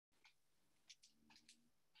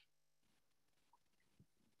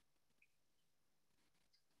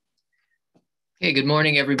Okay, good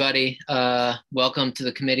morning, everybody. Welcome to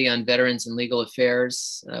the Committee on Veterans and Legal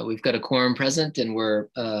Affairs. We've got a quorum present and we're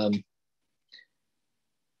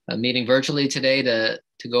meeting virtually today to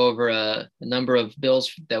go over a number of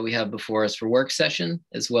bills that we have before us for work session,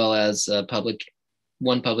 as well as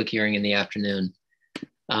one public hearing in the afternoon.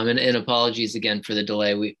 And apologies again for the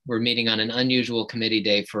delay. We're meeting on an unusual committee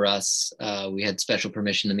day for us. We had special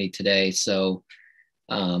permission to meet today, so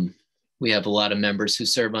we have a lot of members who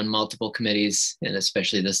serve on multiple committees, and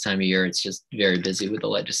especially this time of year, it's just very busy with the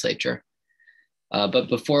legislature. But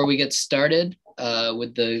before we get started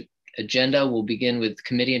with the agenda, we'll begin with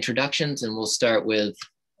committee introductions, and we'll start with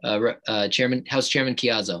House Chairman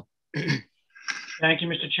Chiazzo. Thank you,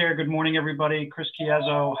 Mr. Chair. Good morning, everybody. Chris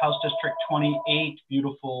Chiazzo, House District 28,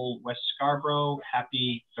 beautiful West Scarborough.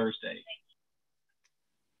 Happy Thursday.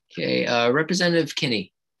 Okay, Representative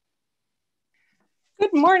Kinney.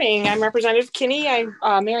 Good morning. I'm Representative Kinney.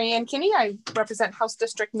 I'm Marianne Kinney. I represent House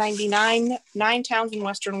District 99, 9 towns in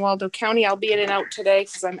Western Waldo County. I'll be in and out today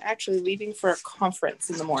because I'm actually leaving for a conference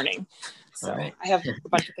in the morning. So right. I have a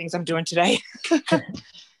bunch of things I'm doing today.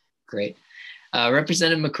 Great.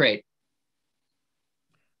 Representative McCrate.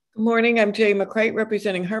 Good morning. I'm Jay McCrate,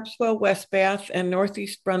 representing Harpswell, West Bath, and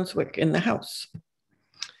Northeast Brunswick in the House.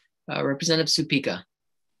 Representative Supika.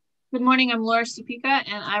 Good morning, I'm Laura Supika,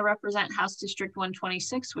 and I represent House District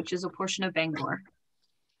 126, which is a portion of Bangor.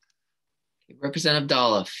 Representative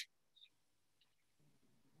Dolliff.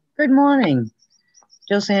 Good morning.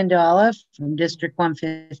 Josanne Dolliff from District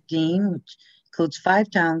 115, which includes 5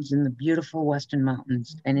 towns in the beautiful Western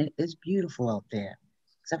Mountains, and it is beautiful out there,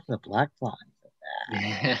 except for the black flies.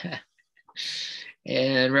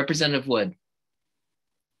 And Representative Wood.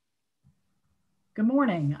 Good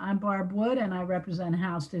morning, I'm Barb Wood and I represent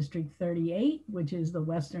House District 38, which is the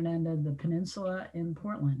western end of the peninsula in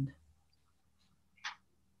Portland.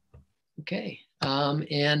 Okay,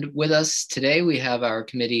 and with us today we have our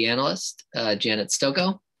committee analyst, Janet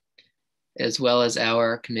Stocco, as well as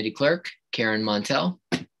our committee clerk, Karen Montel.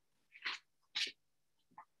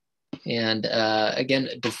 And again,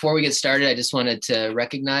 before we get started, I just wanted to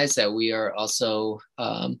recognize that we are also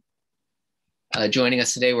joining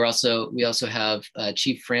us today. We also have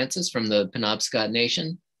Chief Francis from the Penobscot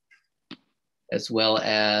Nation, as well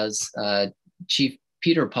as Chief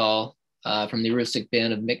Peter Paul from the Aroostook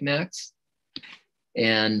Band of Micmacs.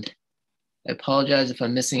 And I apologize if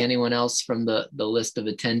I'm missing anyone else from the list of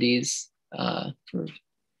attendees.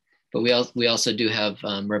 But we also do have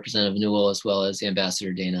Representative Newell as well as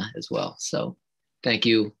Ambassador Dana as well. So thank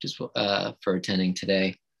you just for attending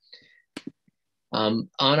today. On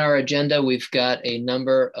our agenda, we've got a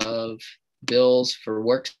number of bills for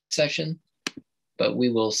work session, but we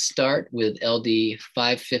will start with LD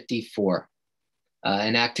 554,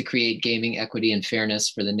 an act to create gaming equity and fairness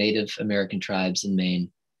for the Native American tribes in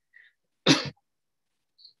Maine.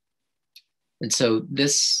 And so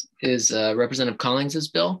this is Representative Collings's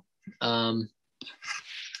bill.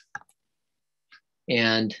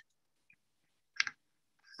 And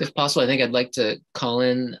if possible, I think I'd like to call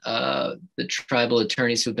in the tribal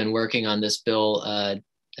attorneys who've been working on this bill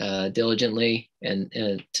diligently and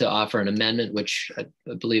to offer an amendment, which I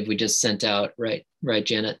believe we just sent out, right,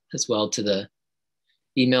 Janet, as well to the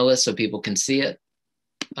email list so people can see it.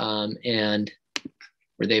 And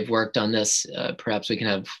where they've worked on this, perhaps we can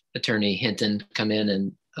have Attorney Hinton come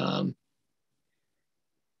in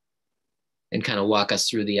and kind of walk us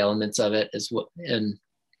through the elements of it as well. And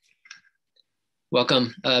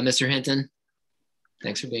welcome, Mr. Hinton.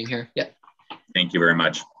 Thanks for being here. Yeah. Thank you very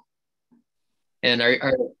much. And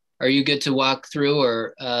are you good to walk through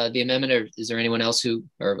or the amendment, or is there anyone else who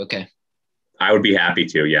are okay? I would be happy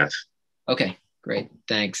to, yes. Okay, great,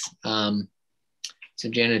 thanks. So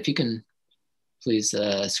Janet, if you can please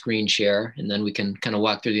screen share, and then we can kind of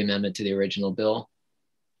walk through the amendment to the original bill.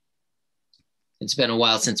 It's been a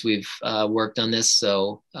while since we've worked on this,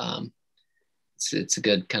 so it's a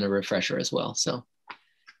good kind of refresher as well. So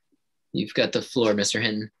you've got the floor, Mr.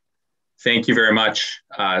 Hinton. Thank you very much,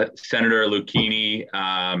 Senator Lucchini,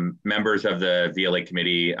 members of the VLA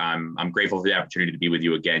committee. I'm grateful for the opportunity to be with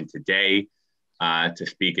you again today to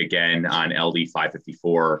speak again on LD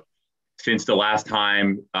 554. Since the last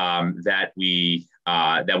time that we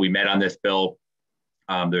met on this bill,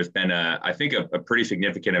 there's been I think a pretty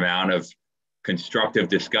significant amount of constructive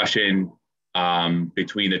discussion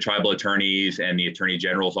between the tribal attorneys and the Attorney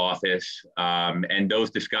General's office. And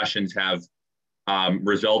those discussions have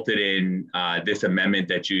resulted in this amendment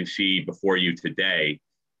that you see before you today.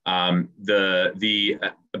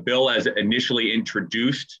 The bill as initially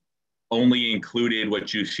introduced only included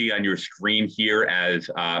what you see on your screen here as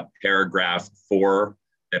paragraph 4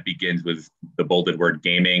 that begins with the bolded word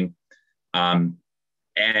gaming.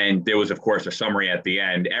 And there was, of course, a summary at the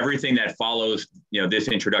end. Everything that follows, this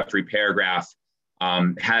introductory paragraph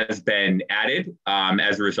has been added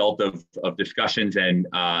as a result of discussions and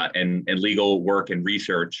legal work and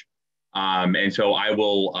research. And so I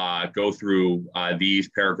will go through these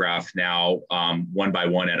paragraphs now one by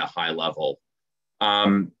one at a high level.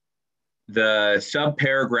 The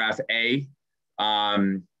subparagraph A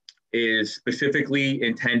is specifically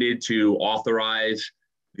intended to authorize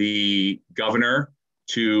the governor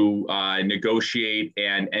to negotiate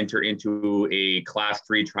and enter into a Class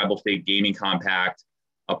 3 tribal state gaming compact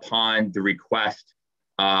upon the request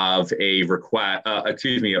of a request,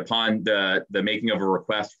 upon the making of a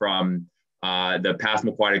request from the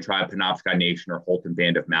Passamaquoddy Tribe, Penobscot Nation, or Holton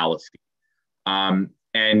Band of Maliseet.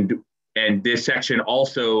 And this section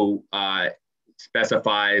also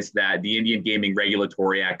specifies that the Indian Gaming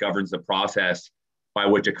Regulatory Act governs the process by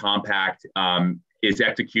which a compact is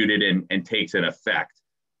executed and takes an effect.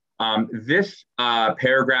 This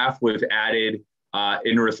paragraph was added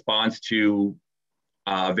in response to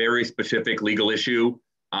a very specific legal issue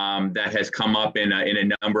that has come up in a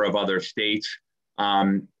number of other states.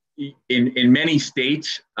 In many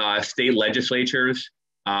states, state legislatures,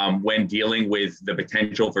 when dealing with the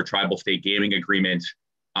potential for tribal state gaming agreements,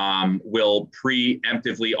 will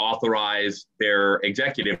preemptively authorize their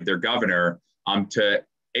executive, their governor, to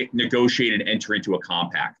negotiate and enter into a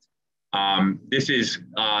compact. This is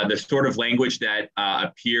the sort of language that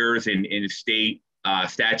appears in state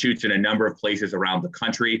statutes in a number of places around the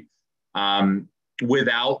country.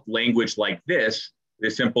 Without language like this,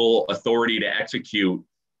 the simple authority to execute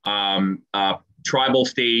tribal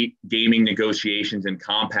state gaming negotiations and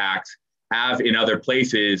compacts have in other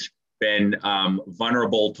places been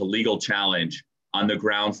vulnerable to legal challenge on the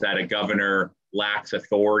grounds that a governor lacks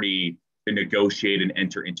authority to negotiate and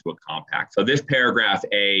enter into a compact. So this paragraph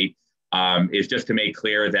A is just to make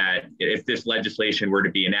clear that if this legislation were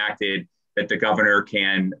to be enacted, that the governor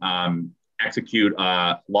can execute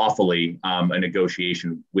lawfully a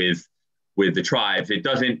negotiation with the tribes. It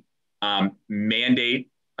doesn't mandate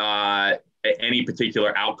any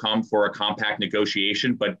particular outcome for a compact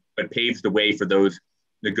negotiation, but paves the way for those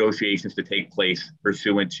negotiations to take place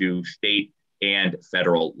pursuant to state and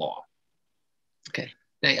federal law. Okay.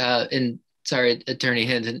 And sorry, Attorney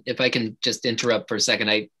Hinton, if I can just interrupt for a second.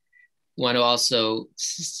 I want to also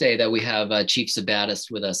say that we have Chief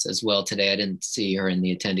Sabatis with us as well today. I didn't see her in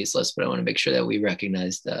the attendees list, but I want to make sure that we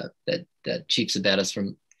recognize that Chief Sabatis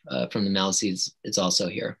from the Maliseet is also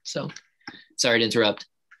here. So sorry to interrupt.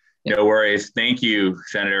 Yeah. No worries. Thank you,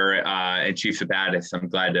 Senator and Chief Sabatis. I'm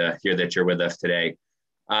glad to hear that you're with us today.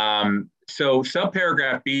 So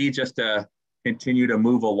subparagraph B, just to continue to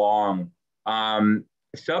move along,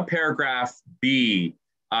 subparagraph B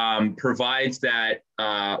provides that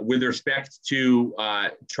with respect to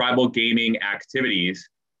tribal gaming activities,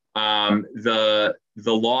 the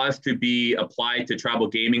laws to be applied to tribal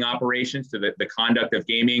gaming operations, to the conduct of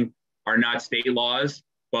gaming, are not state laws,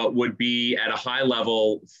 but would be at a high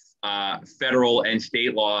level federal and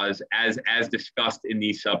state laws as discussed in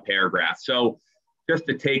these subparagraphs. So just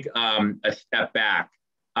to take a step back,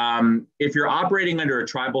 if you're operating under a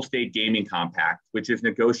tribal state gaming compact, which is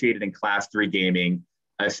negotiated in Class 3 gaming,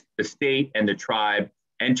 the state and the tribe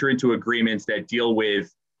enter into agreements that deal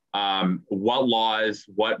with what laws,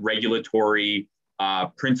 what regulatory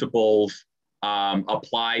principles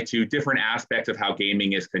apply to different aspects of how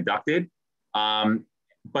gaming is conducted.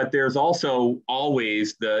 But there's also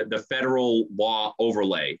always the federal law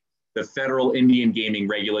overlay. The Federal Indian Gaming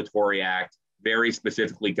Regulatory Act very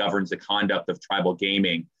specifically governs the conduct of tribal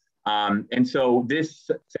gaming. And so this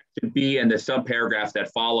section B and the subparagraphs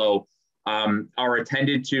that follow are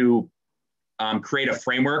intended to create a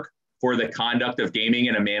framework for the conduct of gaming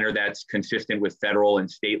in a manner that's consistent with federal and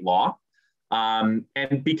state law.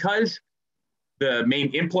 And because the main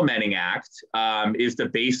implementing act is the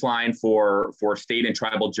baseline for state and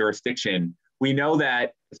tribal jurisdiction, we know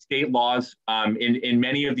that state laws in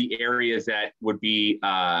many of the areas that would be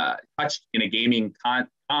touched in a gaming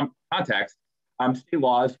context, state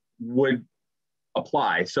laws would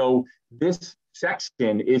apply. So this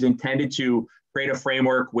section is intended to create a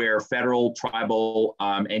framework where federal, tribal,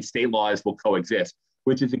 and state laws will coexist,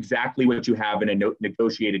 which is exactly what you have in a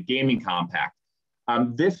negotiated gaming compact.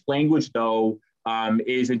 This language, though,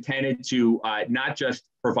 is intended to not just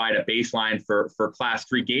provide a baseline for Class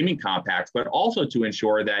 3 gaming compacts, but also to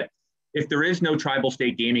ensure that if there is no tribal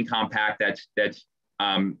state gaming compact that's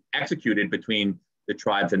executed between the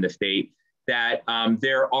tribes and the state, that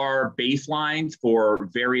there are baselines for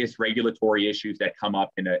various regulatory issues that come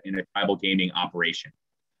up in a tribal gaming operation.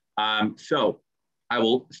 So I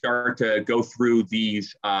will start to go through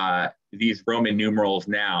these Roman numerals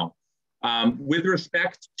now. With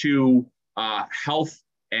respect to health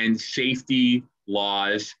and safety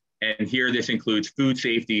laws, and here this includes food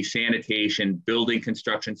safety, sanitation, building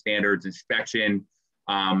construction standards, inspection,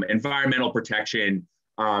 environmental protection,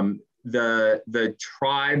 the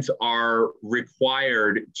tribes are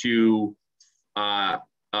required to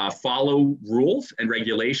follow rules and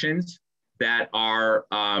regulations that are,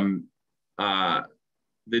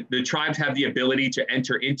 the tribes have the ability to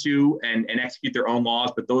enter into and execute their own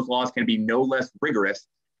laws, but those laws can be no less rigorous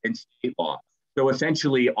than state law. So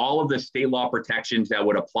essentially all of the state law protections that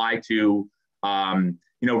would apply to,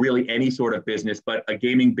 really any sort of business, but a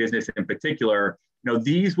gaming business in particular,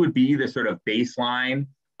 these would be the sort of baseline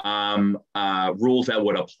rules that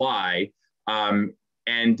would apply.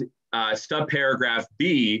 And subparagraph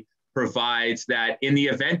B provides that in the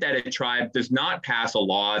event that a tribe does not pass a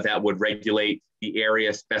law that would regulate the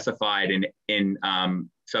area specified in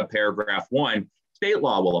subparagraph 1, state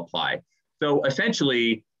law will apply. So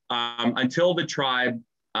essentially, until the tribe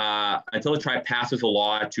passes a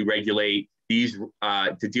law to regulate these,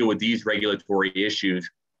 to deal with these regulatory issues,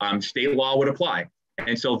 state law would apply.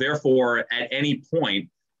 And so therefore, at any point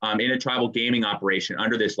in a tribal gaming operation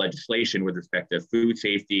under this legislation with respect to food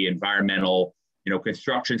safety, environmental,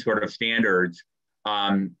 construction sort of standards,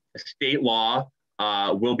 state law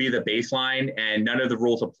will be the baseline, and none of the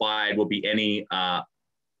rules applied will be any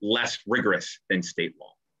less rigorous than state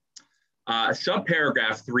law.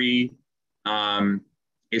 Subparagraph 3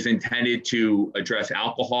 is intended to address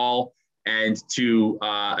alcohol and to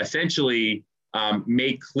essentially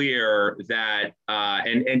make clear that,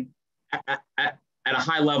 and at a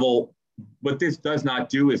high level, what this does not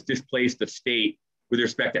do is displace the state with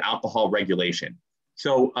respect to alcohol regulation.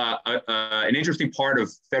 So an interesting part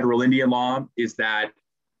of federal Indian law is that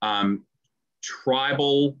on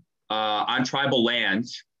tribal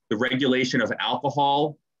lands, the regulation of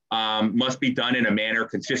alcohol must be done in a manner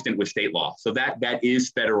consistent with state law. So that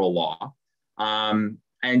is federal law.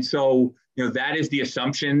 And so, that is the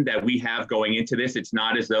assumption that we have going into this. It's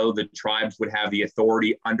not as though the tribes would have the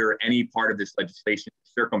authority under any part of this legislation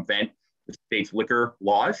to circumvent the state's liquor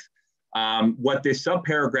laws. What this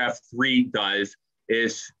subparagraph 3 does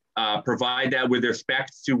is provide that with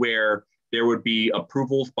respect to where there would be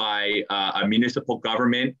approvals by a municipal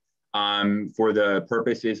government for the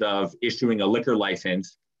purposes of issuing a liquor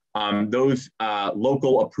license. Those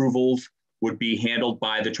local approvals would be handled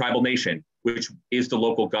by the tribal nation, which is the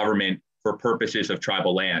local government for purposes of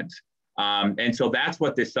tribal lands. And so that's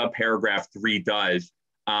what this subparagraph 3 does.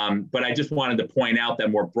 But I just wanted to point out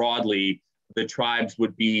that more broadly, the tribes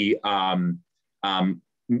would be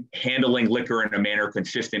handling liquor in a manner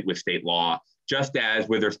consistent with state law, just as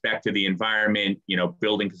with respect to the environment,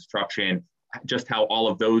 building construction, just how all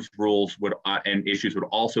of those rules would and issues would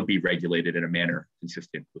also be regulated in a manner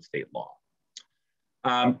consistent with state law.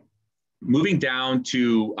 Moving down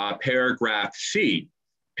to paragraph C.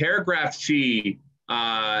 Paragraph C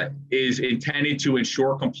is intended to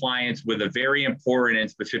ensure compliance with a very important and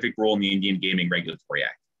specific rule in the Indian Gaming Regulatory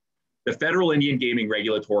Act. The Federal Indian Gaming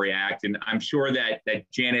Regulatory Act, and I'm sure that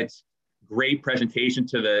Janet's great presentation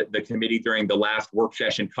to the committee during the last work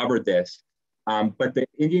session covered this, but the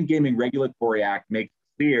Indian Gaming Regulatory Act makes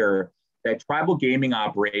clear that tribal gaming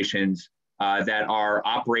operations that are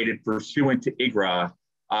operated pursuant to IGRA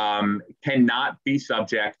cannot be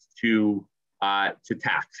subject to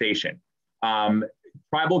taxation.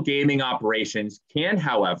 Tribal gaming operations can,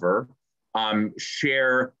 however,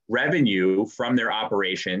 share revenue from their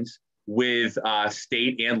operations with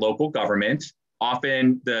state and local governments.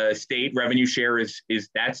 Often the state revenue share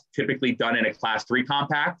that's typically done in a class 3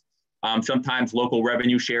 compact. Sometimes local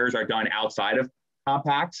revenue shares are done outside of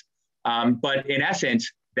compacts. But in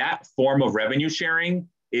essence, that form of revenue sharing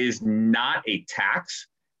is not a tax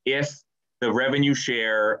if the revenue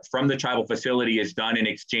share from the tribal facility is done in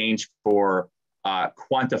exchange for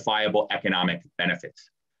quantifiable economic benefits.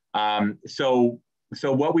 So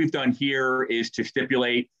what we've done here is to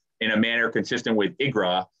stipulate in a manner consistent with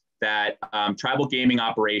IGRA that tribal gaming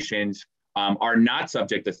operations are not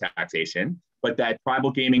subject to taxation, but that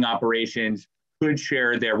tribal gaming operations could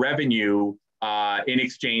share their revenue in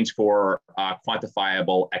exchange for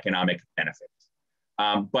quantifiable economic benefits.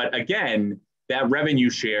 But again, that revenue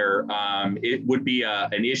share, it would be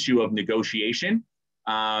an issue of negotiation,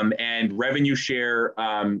 and revenue share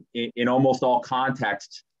in almost all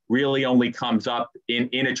contexts really only comes up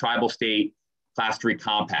in a tribal state class 3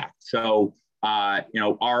 compact. So,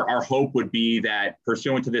 our hope would be that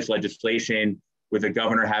pursuant to this legislation, with the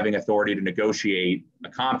governor having authority to negotiate a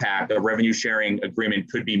compact, a revenue sharing agreement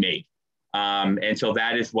could be made. And so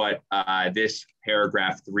that is what this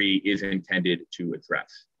paragraph 3 is intended to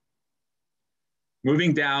address.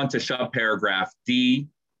 Moving down to subparagraph D,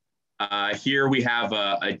 here we have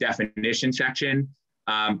a definition section.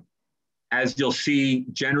 As you'll see,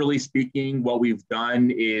 generally speaking, what we've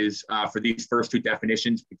done is for these first 2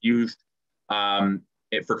 definitions, we've used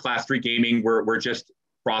for class 3 gaming, we're just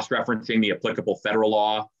cross-referencing the applicable federal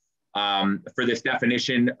law. For this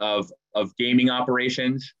definition of gaming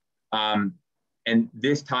operations, and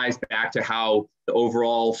this ties back to how the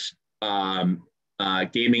overall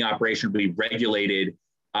gaming operation will be regulated.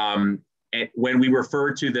 And when we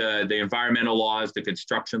refer to the environmental laws, the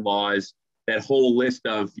construction laws, that whole list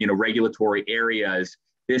of regulatory areas,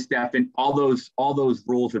 all those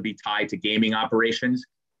rules would be tied to gaming operations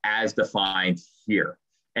as defined here.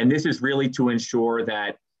 And this is really to ensure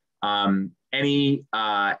that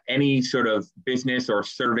any sort of business or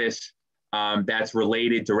service that's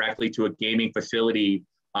related directly to a gaming facility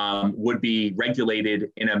would be regulated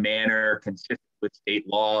in a manner consistent with state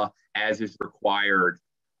law as is required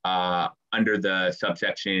under the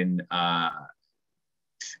subsection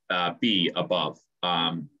B above.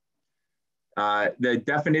 The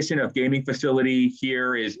definition of gaming facility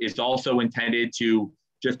here is also intended to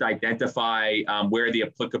just identify where the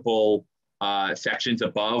applicable sections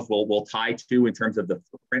above will tie to in terms of the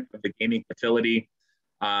footprint of the gaming facility.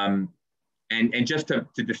 And just to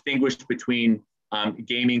distinguish between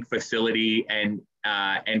gaming facility and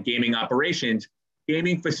gaming operations,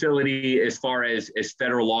 gaming facility, as far as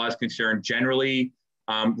federal law is concerned, generally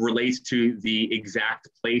relates to the exact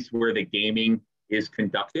place where the gaming is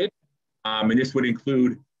conducted. And this would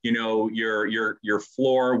include, your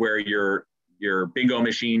floor where your bingo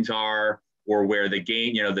machines are, or where the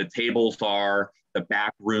game, the tables are, the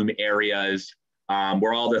back room areas,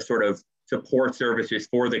 where all the sort of support services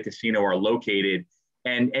for the casino are located.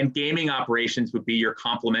 And gaming operations would be your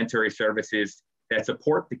complementary services that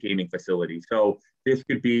support the gaming facility. So this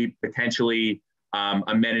could be potentially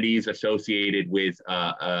amenities associated with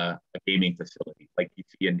a gaming facility, like you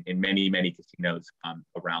see in many, many casinos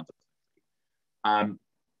around the country.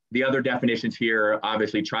 The other definitions here,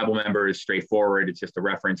 obviously tribal member is straightforward. It's just a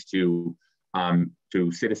reference to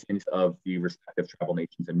citizens of the respective tribal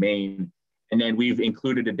nations in Maine. And then we've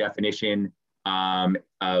included a definition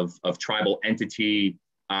of tribal entity,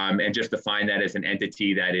 and just define that as an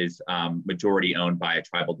entity that is majority owned by a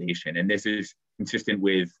tribal nation. And this is consistent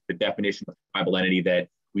with the definition of tribal entity that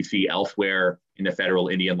we see elsewhere in the federal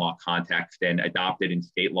Indian law context and adopted in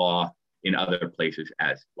state law in other places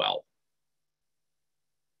as well.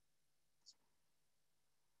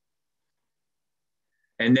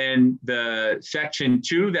 And then the section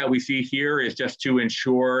 2 that we see here is just to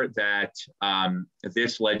ensure that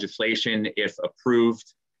this legislation, if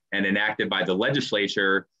approved and enacted by the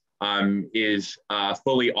legislature, is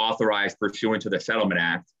fully authorized pursuant to the Settlement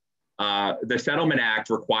Act. The Settlement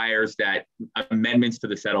Act requires that amendments to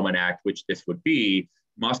the Settlement Act, which this would be,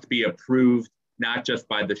 must be approved not just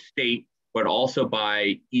by the state, but also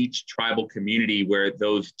by each tribal community where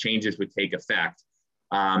those changes would take effect.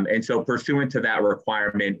 And so pursuant to that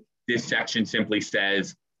requirement, this section simply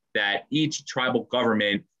says that each tribal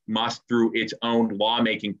government must, through its own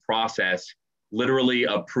lawmaking process, literally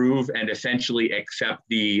approve and essentially accept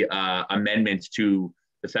the amendments to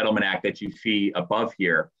the Settlement Act that you see above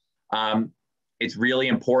here. It's really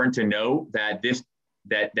important to note that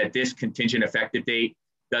this contingent effective date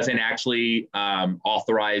doesn't actually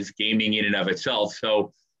authorize gaming in and of itself.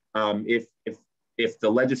 So if the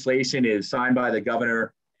legislation is signed by the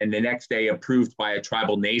governor and the next day approved by a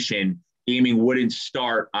tribal nation, gaming wouldn't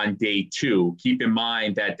start on day 2. Keep in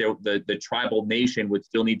mind that the tribal nation would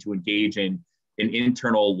still need to engage in an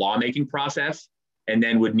internal lawmaking process, and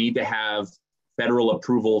then would need to have federal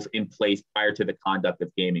approvals in place prior to the conduct of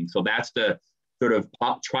gaming. So that's the sort of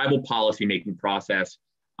tribal policymaking process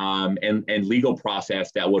and legal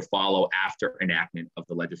process that would follow after enactment of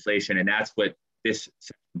the legislation. And that's what this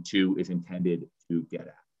section 2 is intended to get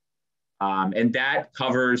at. And that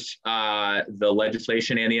covers the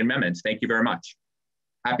legislation and the amendments. Thank you very much.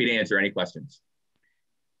 Happy to answer any questions.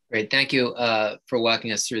 Great, thank you for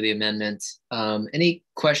walking us through the amendments. Any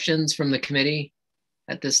questions from the committee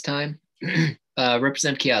at this time?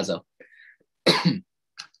 Representative Chiazzo.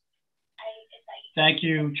 Thank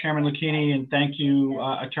you, Chairman Lucchini, and thank you,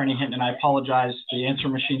 Attorney Hinton. I apologize, the answer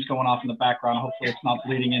machine's going off in the background. Hopefully it's not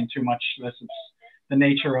bleeding in too much. This is the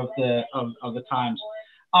nature of the times.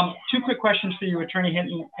 2 quick questions for you, Attorney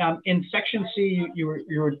Hinton. In Section C, you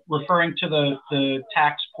were referring to the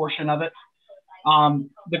tax portion of it.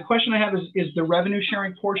 The question I have is the revenue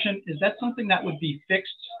sharing portion, is that something that would be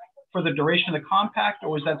fixed for the duration of the compact,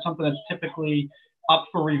 or is that something that's typically up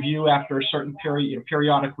for review after a certain period,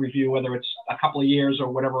 periodic review, whether it's a couple of years or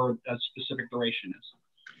whatever a specific duration is?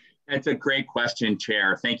 That's a great question,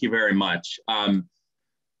 Chair. Thank you very much.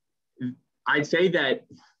 I'd say that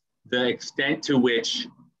the extent to which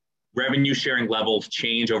revenue sharing levels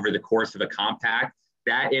change over the course of a compact,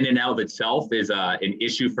 that in and of itself is an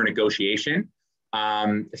issue for negotiation.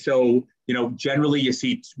 So, generally you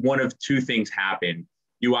see one of two things happen.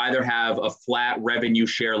 You either have a flat revenue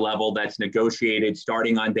share level that's negotiated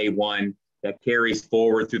starting on day one that carries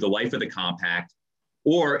forward through the life of the compact,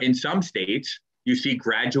 or in some states, you see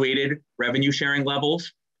graduated revenue sharing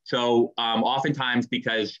levels. So oftentimes,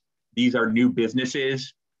 because these are new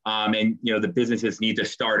businesses and the businesses need to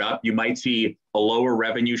start up, you might see a lower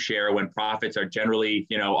revenue share when profits are generally,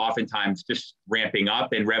 oftentimes just ramping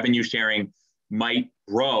up, and revenue sharing might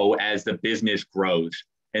grow as the business grows.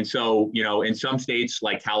 And so, in some states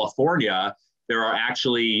like California, there are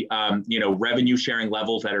actually, revenue sharing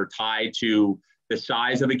levels that are tied to the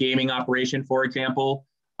size of a gaming operation, for example.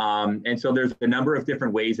 And so there's a number of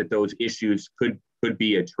different ways that those issues could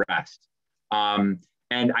be addressed.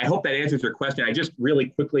 And I hope that answers your question. I just really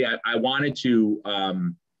quickly, I wanted to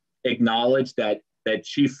acknowledge that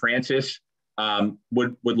Chief Francis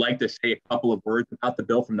would like to say a couple of words about the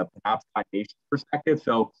bill from the Penobscot Nation perspective.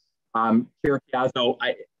 So, Chair Piazzo,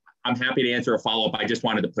 I'm happy to answer a follow-up. I just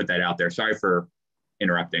wanted to put that out there. Sorry for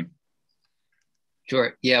interrupting.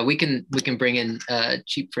 Sure. Yeah, we can bring in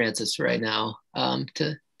Chief Francis right now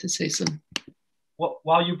to say some. Well,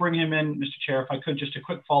 while you bring him in, Mr. Chair, if I could, just a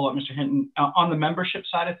quick follow-up, Mr. Hinton, on the membership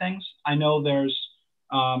side of things. I know there's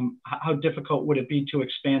how difficult would it be to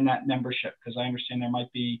expand that membership? Because I understand there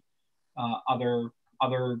might be other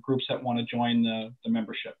groups that want to join the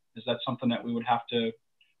membership. Is that something that we would have to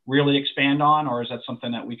really expand on, or is that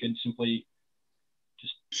something that we could simply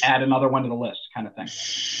just add another one to the list kind of thing?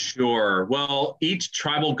 Sure. Well, each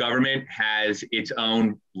tribal government has its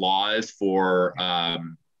own laws for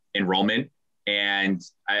enrollment. And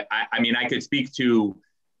I mean, I could speak to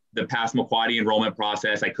the Passamaquoddy enrollment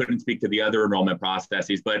process. I couldn't speak to the other enrollment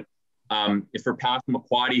processes, but if for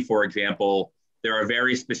Passamaquoddy, for example, there are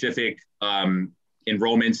very specific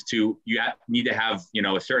enrollments you need to have,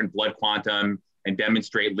 a certain blood quantum and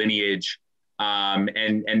demonstrate lineage.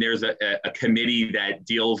 And there's a committee that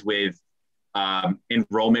deals with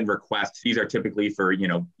enrollment requests. These are typically for,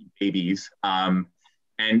 babies. And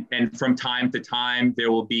from time to time,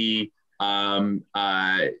 there will be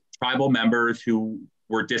tribal members who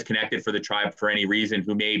were disconnected for the tribe for any reason,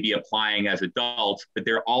 who may be applying as adults, but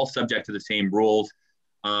they're all subject to the same rules.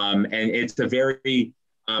 And it's a very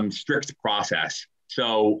strict process.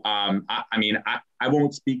 So, I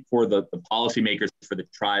won't speak for the policymakers for the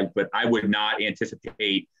tribe, but I would not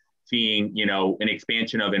anticipate seeing, an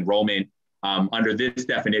expansion of enrollment under this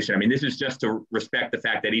definition. I mean, this is just to respect the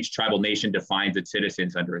fact that each tribal nation defines its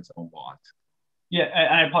citizens under its own laws. Yeah,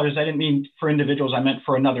 I apologize. I didn't mean for individuals. I meant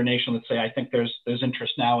for another nation. Let's say I think there's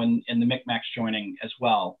interest now in the Micmacs joining as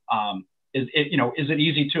well. Is it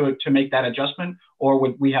easy to make that adjustment, or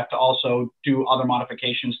would we have to also do other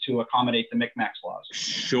modifications to accommodate the Micmacs laws?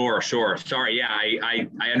 Sure. Sorry. Yeah,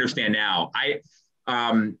 I understand now.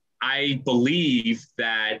 I believe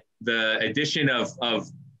that the addition of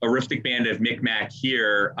a rustic band of Micmac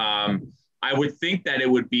here, I would think that it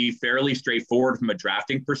would be fairly straightforward from a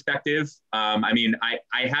drafting perspective.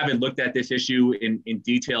 I haven't looked at this issue in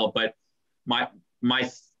detail, but my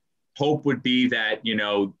hope would be that,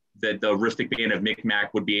 that the rustic band of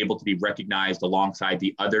Micmac would be able to be recognized alongside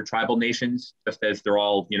the other tribal nations, just as they're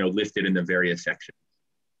all, listed in the various sections.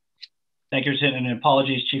 Thank you, Hinton, and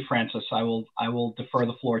apologies, Chief Francis. I will defer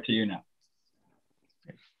the floor to you now.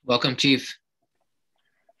 Welcome, Chief.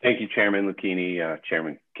 Thank you, Chairman Lucchini,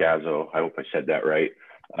 Chairman Cazzo. I hope I said that right.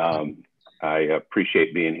 I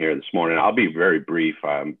appreciate being here this morning. I'll be very brief,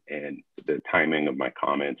 and the timing of my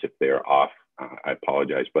comments, if they're off, I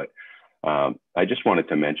apologize. But I just wanted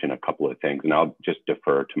to mention a couple of things, and I'll just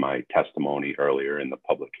defer to my testimony earlier in the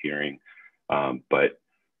public hearing.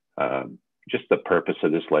 Just the purpose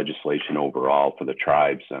of this legislation overall for the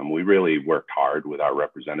tribes, we really worked hard with our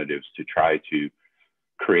representatives to try to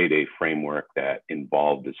create a framework that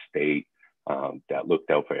involved the state, that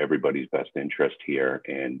looked out for everybody's best interest here,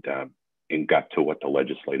 and got to what the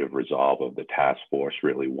legislative resolve of the task force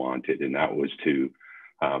really wanted, and that was to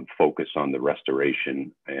focus on the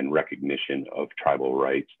restoration and recognition of tribal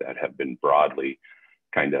rights that have been broadly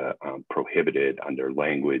kind of prohibited under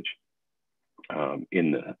language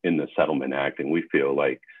in the Settlement Act. And we feel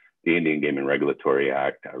like the Indian Game and Regulatory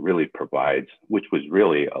Act really provides, which was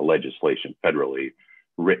really a legislation federally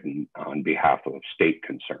written on behalf of state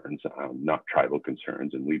concerns, not tribal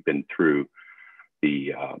concerns. And we've been through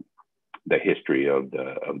the history of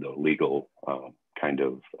the legal kind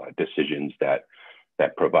of decisions that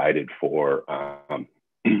provided for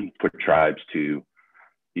for tribes to,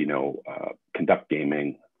 conduct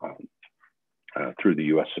gaming through the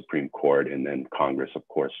U.S. Supreme Court, and then Congress, of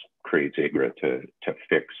course, creates IGRA to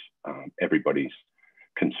fix everybody's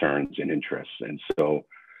concerns and interests. And so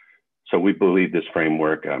we believe this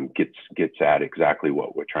framework gets at exactly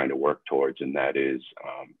what we're trying to work towards, and that is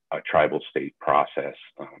a tribal state process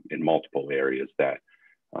in multiple areas that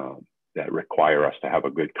require us to have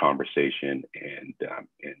a good conversation and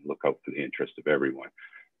look out for the interest of everyone.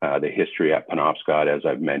 The history at Penobscot, as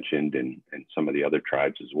I've mentioned, and some of the other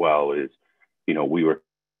tribes as well, is, we were,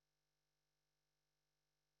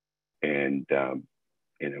 and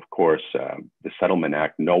of course, the Settlement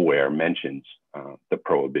Act nowhere mentions the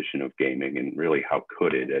prohibition of gaming, and really how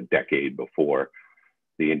could it a decade before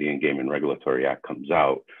the Indian Game and Regulatory Act comes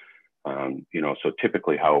out. So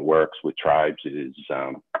typically how it works with tribes is,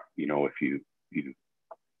 if you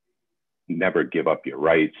never give up your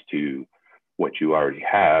rights to what you already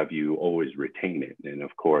have, you always retain it. And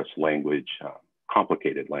of course, language,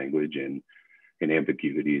 complicated language and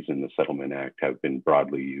ambiguities in the Settlement Act have been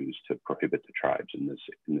broadly used to prohibit the tribes in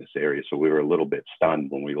this area. So we were a little bit stunned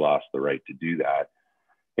when we lost the right to do that.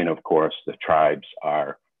 And of course, the tribes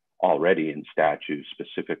are already in statute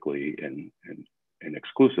specifically and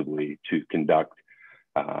exclusively to conduct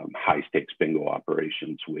high stakes bingo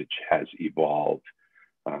operations, which has evolved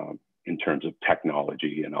in terms of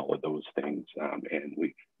technology and all of those things. And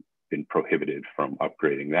we've been prohibited from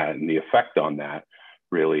upgrading that. And the effect on that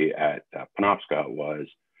really at Penobscot was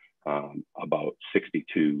about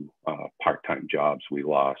 62 part-time jobs we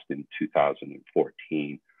lost in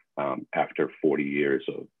 2014 after 40 years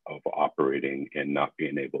of operating and not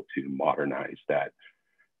being able to modernize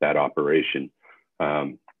that operation.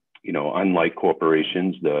 Unlike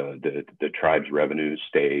corporations, the tribe's revenues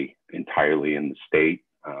stay entirely in the state.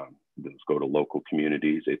 Those go to local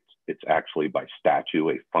communities. It's actually by statute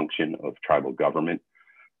a function of tribal government,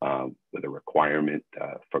 with a requirement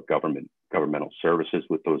for governmental services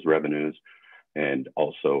with those revenues. And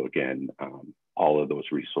also, again, all of those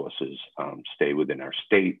resources stay within our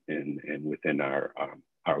state and within our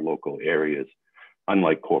local areas,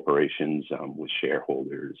 unlike corporations with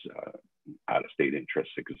shareholders, out-of-state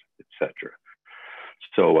interests, et cetera.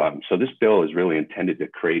 So this bill is really intended to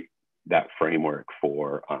create that framework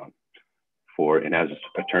for and as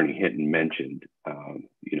Attorney Hinton mentioned,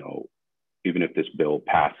 even if this bill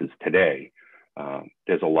passes today,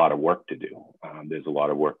 there's a lot of work to do. There's a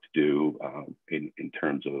lot of work to do in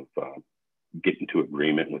terms of getting to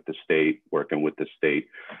agreement with the state, working with the state.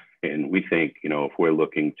 And we think, if we're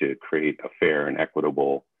looking to create a fair and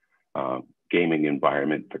equitable gaming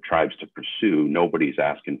environment for tribes to pursue, nobody's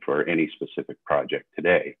asking for any specific project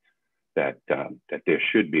today, that there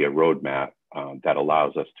should be a roadmap that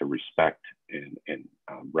allows us to respect and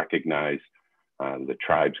recognize the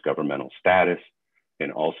tribe's governmental status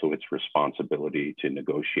and also its responsibility to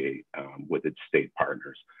negotiate with its state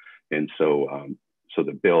partners. And so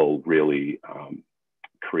the bill really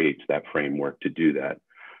creates that framework to do that.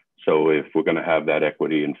 So if we're going to have that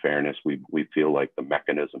equity and fairness, we feel like the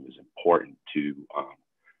mechanism is important to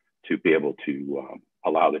be able to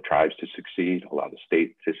allow the tribes to succeed, allow the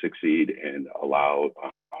state to succeed, and allow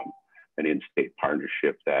an in-state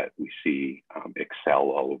partnership that we see excel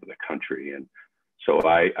all over the country. And so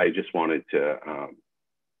I just wanted to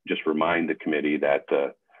just remind the committee that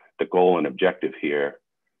the goal and objective here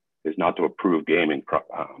is not to approve gaming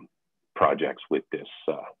projects with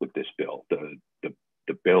this bill.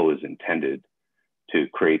 The bill is intended to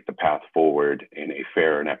create the path forward in a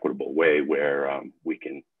fair and equitable way where we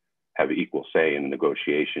can have equal say in the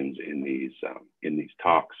negotiations in these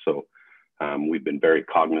talks. So we've been very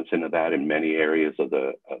cognizant of that in many areas of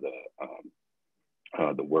the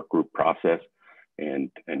work group process,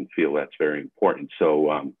 and feel that's very important.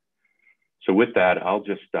 So with that, I'll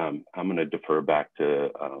just I'm going to defer back to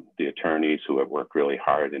the attorneys who have worked really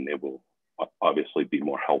hard, and they will obviously be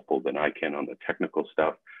more helpful than I can on the technical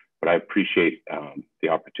stuff. But I appreciate the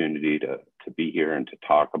opportunity to be here and to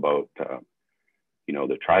talk about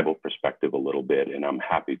the tribal perspective a little bit, and I'm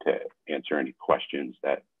happy to answer any questions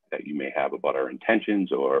that you may have about our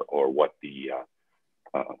intentions or what the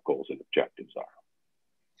goals and objectives are.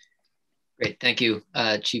 Great, thank you,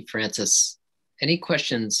 Chief Francis. Any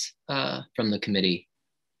questions from the committee?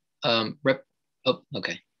 Oh,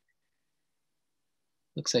 okay.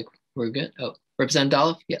 Looks like we're good. Oh, Representative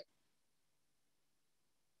Dolph, yeah.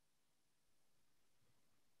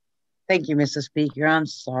 Thank you, Mr. Speaker. I'm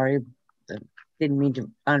sorry. Didn't mean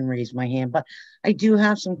to unraise my hand, but I do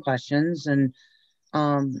have some questions, and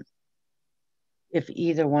if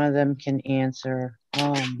either one of them can answer.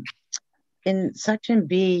 In Section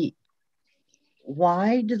B,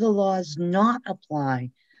 why do the laws not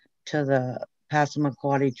apply to the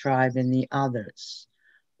Passamaquoddy tribe and the others?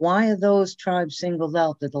 Why are those tribes singled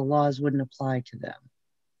out that the laws wouldn't apply to them?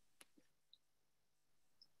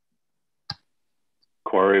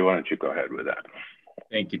 Corey, why don't you go ahead with that?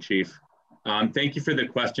 Thank you, Chief. Thank you for the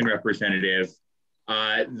question, Representative.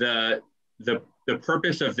 The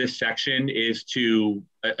purpose of this section is to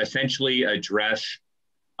essentially address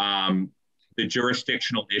the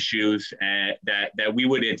jurisdictional issues that we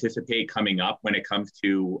would anticipate coming up when it comes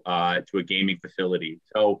to a gaming facility.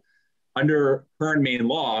 So under current Maine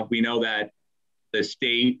law, we know that the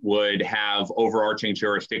state would have overarching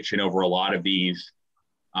jurisdiction over a lot of these,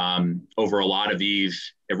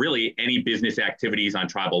 really any business activities on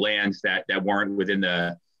tribal lands that weren't within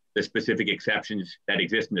the specific exceptions that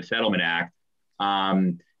exist in the Settlement Act.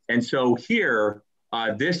 And so here,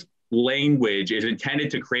 this language is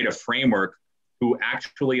intended to create a framework to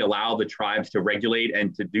actually allow the tribes to regulate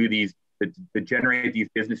and to do these, to generate these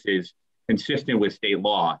businesses consistent with state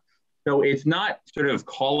law. So it's not sort of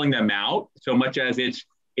calling them out so much as it's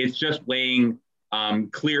just laying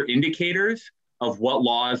clear indicators of what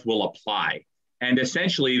laws will apply. And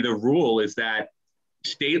essentially the rule is that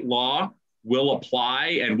state law will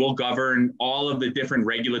apply and will govern all of the different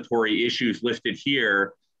regulatory issues listed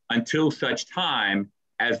here until such time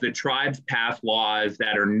as the tribes pass laws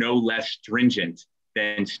that are no less stringent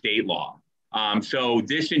than state law. So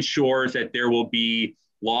this ensures that there will be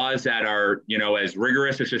laws that are, as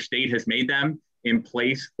rigorous as the state has made them in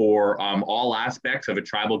place for all aspects of a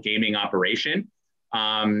tribal gaming operation.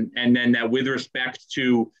 And then that with respect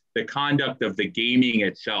to the conduct of the gaming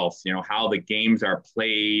itself, how the games are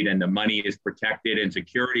played and the money is protected and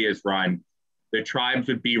security is run, the tribes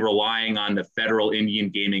would be relying on the Federal Indian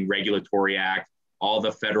Gaming Regulatory Act, all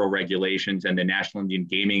the federal regulations, and the National Indian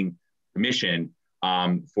Gaming Commission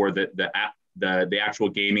for the actual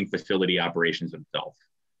gaming facility operations themselves.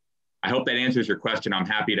 I hope that answers your question. I'm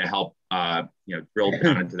happy to help drill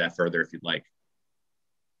down into that further if you'd like.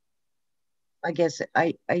 I guess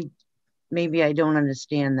maybe I don't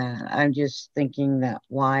understand that. I'm just thinking that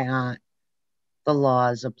why aren't the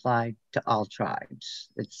laws applied to all tribes?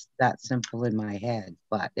 It's that simple in my head,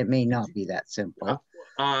 but it may not be that simple.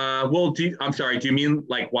 Well, I'm sorry, do you mean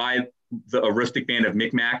like why the Aroostook Band of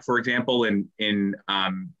Micmac, for example, in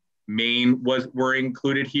Maine were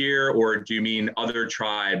included here, or do you mean other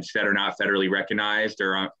tribes that are not federally recognized,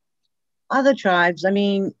 or other tribes? I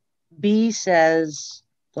mean, B says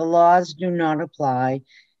the laws do not apply,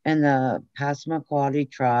 and the Passamaquoddy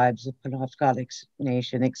tribes, the Penobscot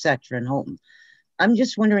Nation, etc. in Houghton. I'm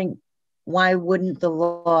just wondering, why wouldn't the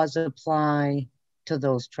laws apply to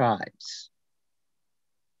those tribes?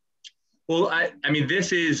 Well, I mean,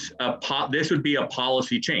 this would be a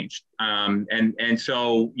policy change, and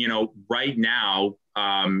so right now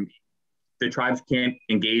the tribes can't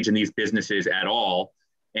engage in these businesses at all,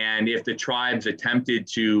 and if the tribes attempted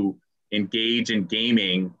to engage in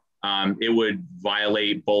gaming, it would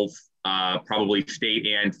violate both probably state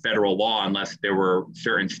and federal law unless there were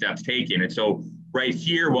certain steps taken. And so right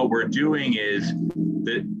here, what we're doing is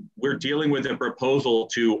that we're dealing with a proposal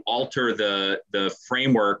to alter the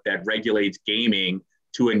framework that regulates gaming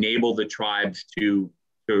to enable the tribes to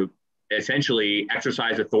essentially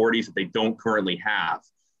exercise authorities that they don't currently have.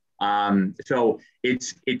 So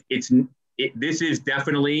this is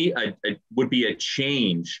definitely would be a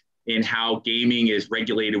change in how gaming is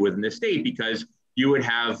regulated within the state, because you would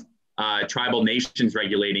have tribal nations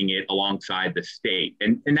regulating it alongside the state,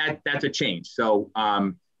 and that's a change. So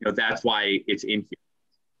that's why it's in here.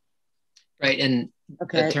 Right, and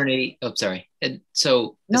okay. Attorney, oh, sorry. And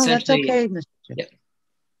so no, that's okay, Mr. Yeah,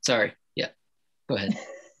 sorry. Yeah, go ahead.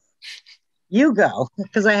 You go,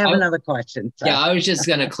 because I have another question. So. Yeah, I was just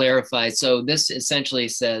going to clarify. So this essentially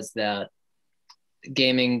says that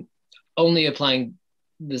gaming only applying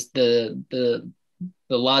the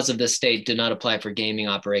laws of the state do not apply for gaming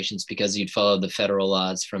operations because you'd follow the federal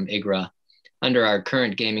laws from IGRA. Under our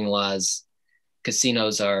current gaming laws,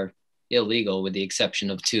 casinos are illegal with the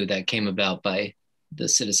exception of 2 that came about by the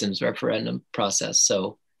citizens referendum process.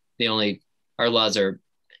 So our laws are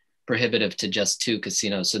prohibitive to just 2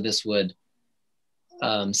 casinos. So this would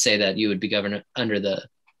say that you would be governed under the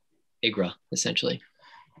IGRA, essentially.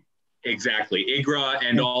 Exactly, IGRA,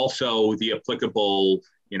 and also the applicable,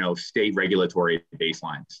 state regulatory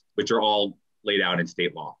baselines, which are all laid out in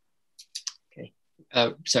state law. Okay.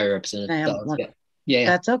 Sorry, Representative. Yeah.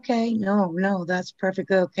 That's okay. No, that's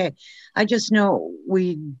perfectly okay. I just know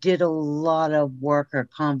we did a lot of work or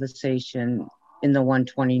conversation in the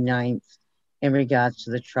 129th in regards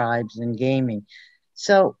to the tribes and gaming.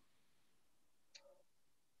 So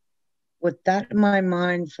with that in my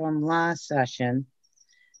mind from last session,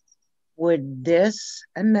 would this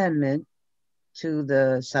amendment to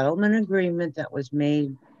the settlement agreement that was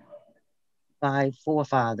made by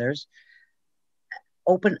forefathers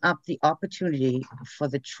open up the opportunity for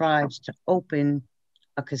the tribes to open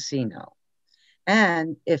a casino?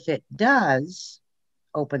 And if it does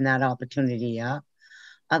open that opportunity up,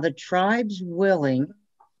 are the tribes willing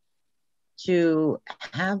to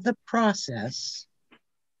have the process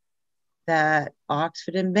that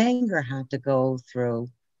Oxford and Bangor had to go through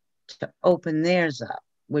to open theirs up,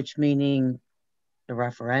 which meaning the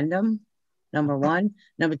referendum, number one.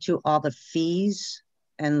 Number two, all the fees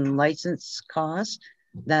and license costs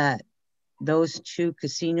that those two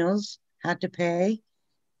casinos had to pay.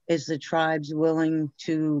 Is the tribes willing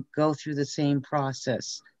to go through the same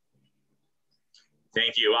process?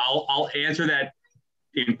 Thank you. I'll answer that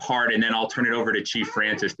in part, and then I'll turn it over to Chief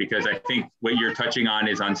Francis, because I think what you're touching on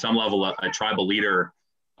is on some level a tribal leader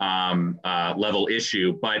level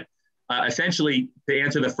issue. But essentially, to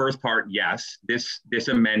answer the first part, yes, this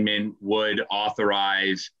amendment would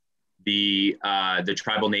authorize the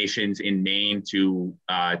tribal nations in Maine to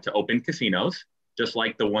open casinos, just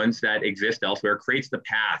like the ones that exist elsewhere. Creates the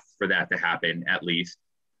path for that to happen, at least.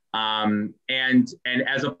 And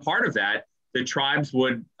as a part of that, the tribes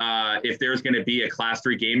would, if there's going to be a Class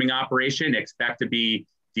 3 gaming operation, expect to be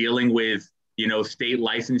dealing with, state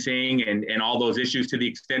licensing and all those issues to the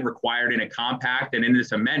extent required in a compact and in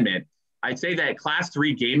this amendment. I'd say that Class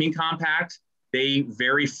 3 gaming compacts, they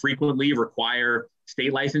very frequently require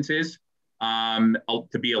state licenses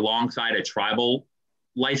to be alongside a tribal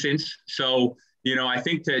license. So, I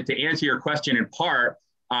think to answer your question in part,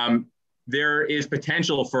 there is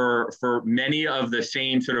potential for many of the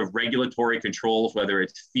same sort of regulatory controls, whether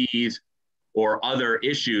it's fees or other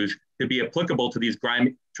issues, to be applicable to these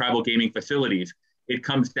tribal gaming facilities. It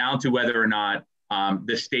comes down to whether or not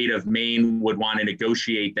the state of Maine would want to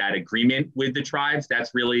negotiate that agreement with the tribes.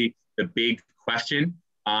 That's really the big question.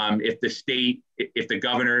 If the state, if the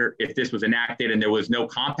governor, if this was enacted and there was no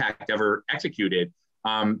compact ever executed,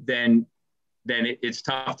 then it's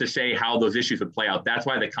tough to say how those issues would play out. That's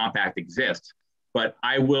why the compact exists. But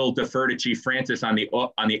I will defer to Chief Francis on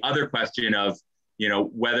the other question of,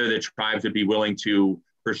 whether the tribes would be willing to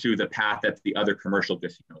pursue the path that the other commercial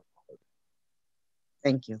casinos.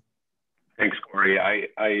 Thank you. Thanks, Corey. I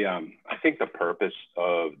think the purpose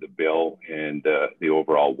of the bill and the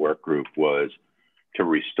overall work group was to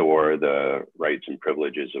restore the rights and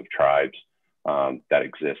privileges of tribes that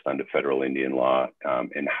exist under federal Indian law,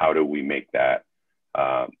 and how do we make that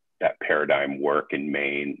paradigm work in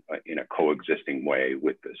Maine in a coexisting way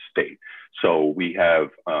with the state. So we have,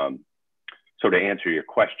 so to answer your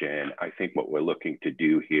question, I think what we're looking to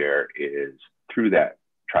do here is through that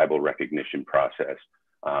tribal recognition process,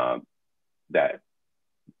 that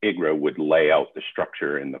IGRA would lay out the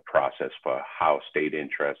structure and the process for how state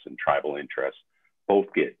interests and tribal interests both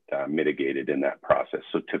get mitigated in that process.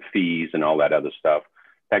 So to fees and all that other stuff,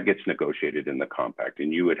 that gets negotiated in the compact.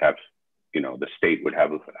 And you would have, the state would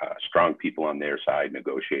have strong people on their side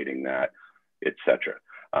negotiating that, et cetera.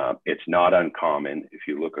 It's not uncommon if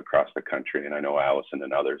you look across the country, and I know Allison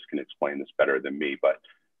and others can explain this better than me, but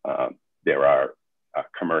there are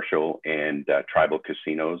commercial and tribal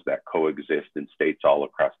casinos that coexist in states all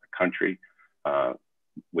across the country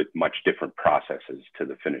with much different processes to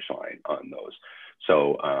the finish line on those.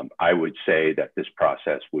 So I would say that this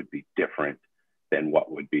process would be different than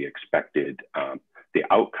what would be expected. The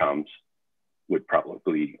outcomes would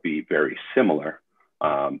probably be very similar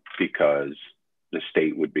because the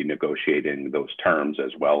state would be negotiating those terms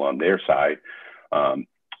as well on their side.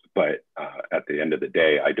 But at the end of the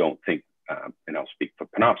day, I don't think, and I'll speak for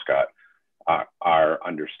Penobscot, our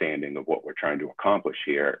understanding of what we're trying to accomplish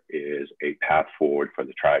here is a path forward for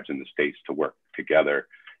the tribes and the states to work together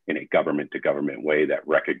in a government-to-government way that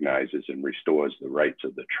recognizes and restores the rights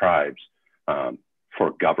of the tribes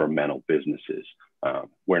for governmental businesses.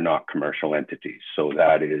 We're not commercial entities. So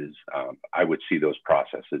that is, I would see those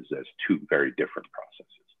processes as two very different processes.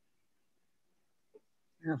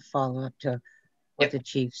 I'll follow up to what the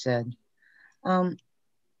chief said. I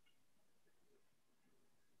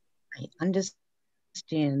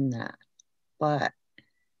understand that, but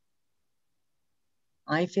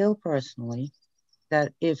I feel personally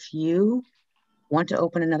that if you want to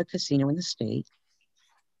open another casino in the state,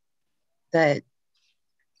 that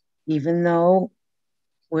even though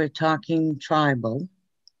we're talking tribal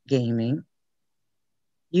gaming,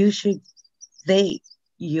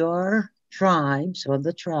 your tribes or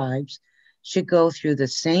the tribes should go through the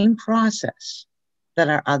same process that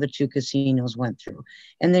our other two casinos went through.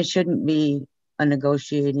 And there shouldn't be a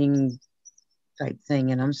negotiating type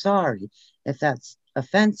thing. And I'm sorry if that's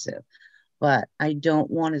offensive, but I don't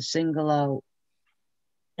want to single out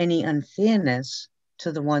any unfairness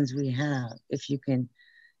to the ones we have, if you can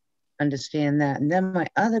understand that. And then my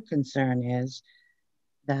other concern is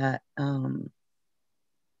that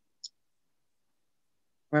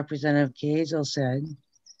Representative Kazel said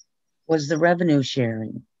was the revenue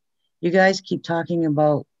sharing. You guys keep talking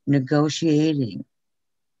about negotiating,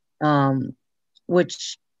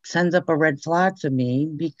 which sends up a red flag for me,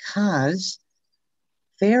 because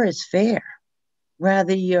fair is fair.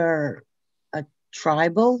 Whether you're a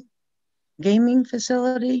tribal gaming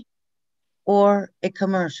facility or a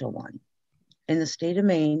commercial one. In the state of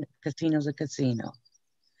Maine, casino's a casino.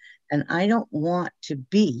 And I don't want to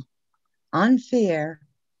be unfair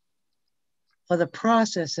for the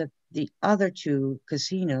process that the other two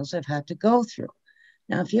casinos have had to go through.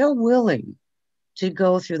 Now, if you're willing to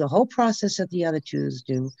go through the whole process that the other twos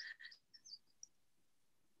do,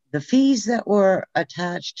 the fees that were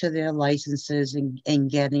attached to their licenses and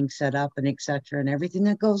getting set up and et cetera, and everything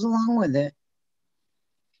that goes along with it,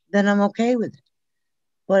 then I'm okay with it.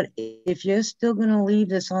 But if you're still going to leave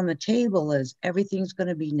this on the table as everything's going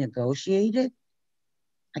to be negotiated,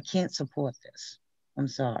 I can't support this. I'm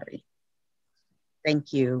sorry.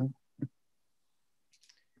 Thank you.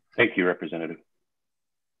 Thank you, Representative.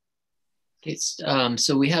 Okay,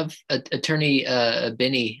 so we have Attorney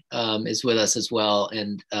Binney is with us as well.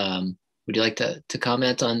 And would you like to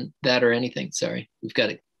comment on that or anything? Sorry, we've got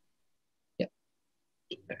it. Yeah.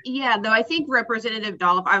 Yeah, though I think Representative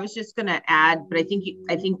Dollop, I was just going to add, but I think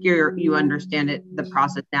you understand the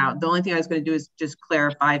process now. The only thing I was going to do is just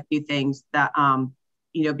clarify a few things that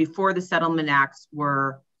before the settlement acts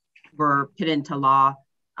were put into law,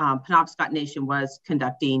 Penobscot Nation was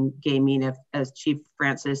conducting gaming, as Chief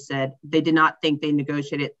Francis said. They did not think they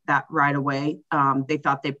negotiated that right away. They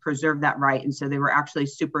thought they preserved that right. And so they were actually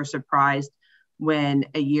super surprised when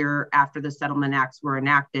a year after the settlement acts were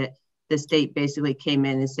enacted, the state basically came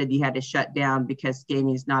in and said you had to shut down because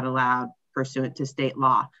gaming is not allowed pursuant to state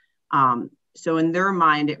law. So in their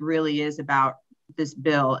mind, it really is about, this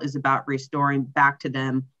bill is about restoring back to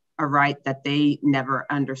them a right that they never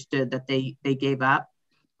understood that they gave up.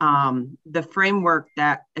 The framework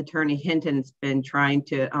that Attorney Hinton's been trying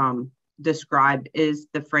to describe is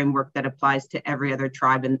the framework that applies to every other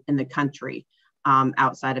tribe in the country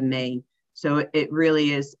outside of Maine. So it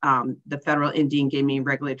really is, the Federal Indian Gaming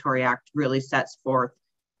Regulatory Act really sets forth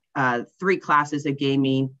 3 classes of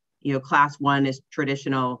gaming. Class 1 is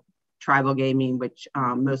traditional tribal gaming, which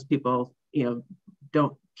most people,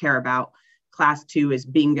 don't care about. Class 2 is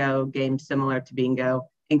bingo, games similar to bingo.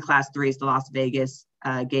 And Class 3 is the Las Vegas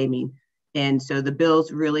gaming. And so the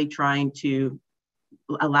bill's really trying to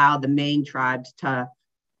allow the Maine tribes to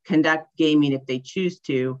conduct gaming if they choose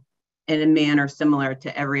to in a manner similar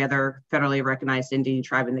to every other federally recognized Indian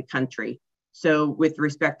tribe in the country. So with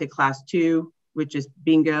respect to Class 2, which is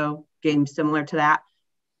bingo, games similar to that,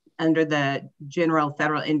 under the general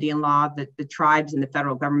federal Indian law, the tribes and the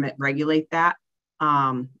federal government regulate that.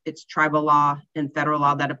 It's tribal law and federal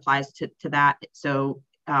law that applies to that. So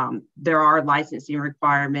there are licensing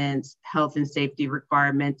requirements, health and safety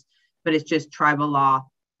requirements, but it's just tribal law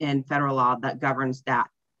and federal law that governs that.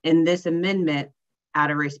 In this amendment, out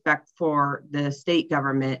of respect for the state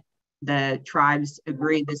government, the tribes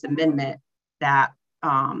agreed this amendment that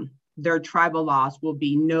their tribal laws will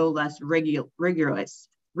be no less rigorous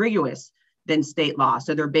than state law.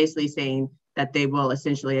 So they're basically saying that they will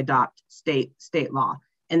essentially adopt state law.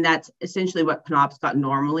 And that's essentially what Penobscot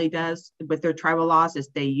normally does with their tribal laws, is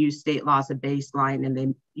they use state law as a baseline and they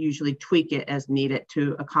usually tweak it as needed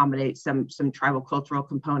to accommodate some tribal cultural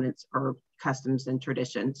components or customs and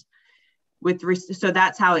traditions. So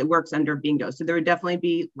that's how it works under bingo. So there would definitely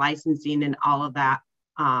be licensing and all of that,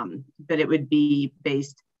 but it would be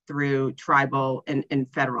based through tribal and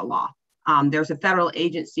federal law. There's a federal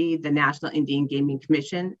agency, the National Indian Gaming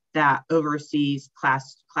Commission, that oversees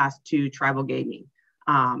class 2 tribal gaming.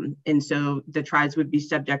 And so the tribes would be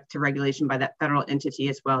subject to regulation by that federal entity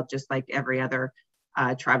as well, just like every other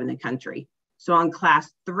tribe in the country. So on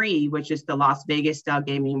Class 3, which is the Las Vegas style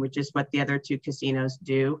gaming, which is what the other 2 casinos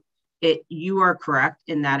do, you are correct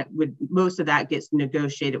in that most of that gets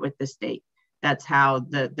negotiated with the state. That's how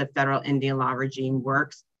the federal Indian law regime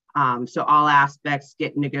works. So all aspects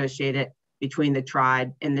get negotiated between the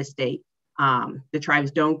tribe and the state. The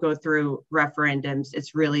tribes don't go through referendums.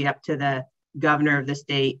 It's really up to the governor of the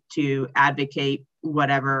state to advocate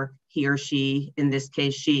whatever he or she, in this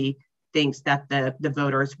case, she thinks that the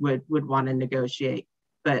voters would want to negotiate.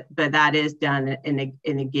 But that is done in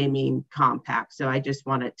a gaming compact. So I just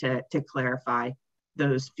wanted to clarify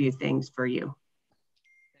those few things for you.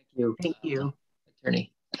 Thank you. Thank you.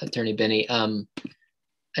 Attorney Benny.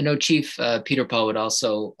 I know Chief Peter Paul would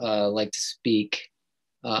also like to speak.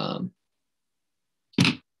 If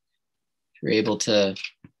you're able to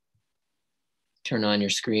turn on your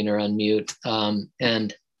screen or unmute.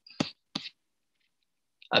 And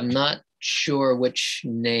I'm not sure which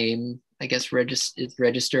name, I guess, is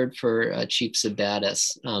registered for Chief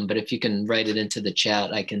Sabatis, but if you can write it into the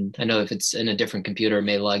chat, I know if it's in a different computer, it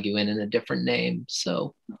may log you in a different name,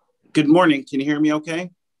 so. Good morning, can you hear me okay?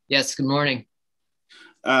 Yes, good morning.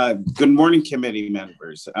 Good morning, committee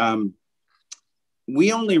members.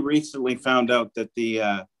 We only recently found out that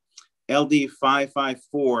the LD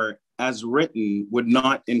 554 as written would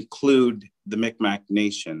not include the Micmac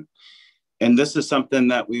Nation. And this is something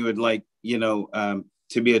that we would like, to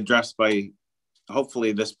be addressed by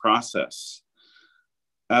hopefully this process.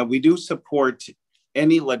 We do support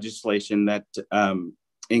any legislation that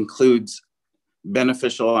includes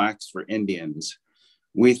beneficial acts for Indians.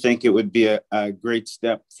 We think it would be a great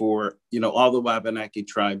step for, all the Wabanaki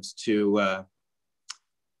tribes to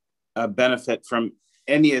benefit from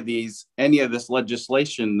any of this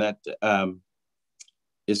legislation that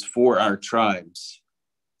is for our tribes.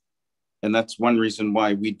 And that's one reason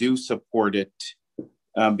why we do support it,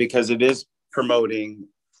 because it is promoting,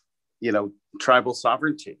 tribal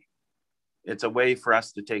sovereignty. It's a way for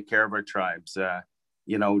us to take care of our tribes,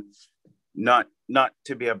 not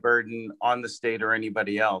to be a burden on the state or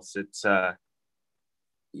anybody else. It's,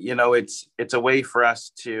 it's a way for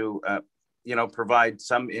us to, provide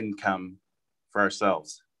some income for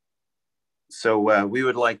ourselves. So we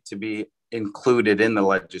would like to be included in the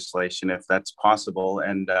legislation if that's possible.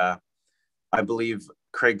 And I believe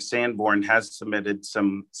Craig Sanborn has submitted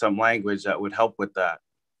some language that would help with that.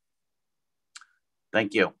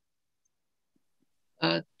 Thank you.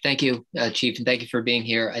 Thank you, Chief, and thank you for being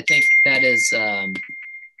here. I think that is,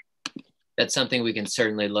 that's something we can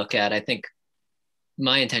certainly look at. I think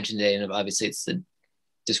my intention today, and obviously it's the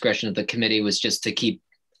discretion of the committee, was just to keep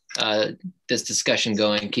this discussion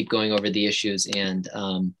going, keep going over the issues, and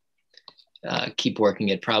keep working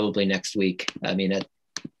it probably next week. I mean,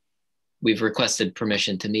 we've requested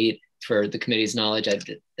permission to meet. For the committee's knowledge,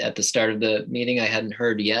 at the start of the meeting, I hadn't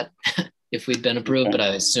heard yet if we've been approved, but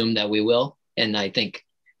I assume that we will. And I think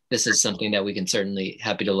this is something that we can certainly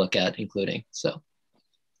happy to look at, including, so.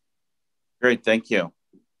 Great, thank you.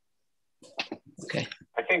 Okay.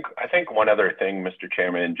 I think one other thing, Mr.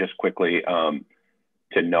 Chairman, just quickly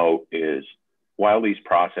to note is, while these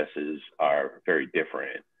processes are very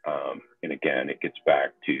different, and again, it gets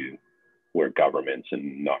back to where governments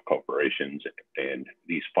and not corporations and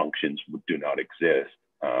these functions do not exist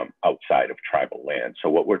outside of tribal land. So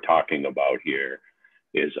what we're talking about here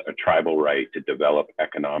is a tribal right to develop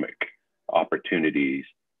economic opportunities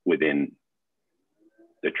within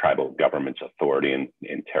the tribal government's authority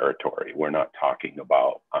and territory. We're not talking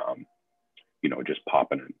about, just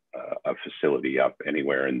popping a facility up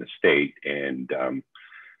anywhere in the state. And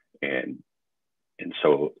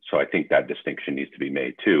so I think that distinction needs to be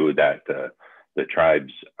made too, that the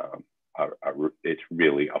tribes it's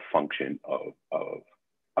really a function of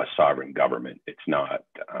a sovereign government. It's not,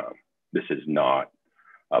 this is not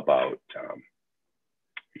about,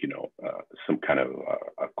 some kind of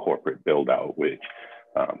a corporate build out,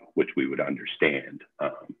 which we would understand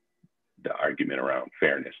the argument around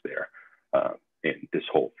fairness there. And this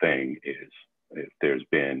whole thing is, if there's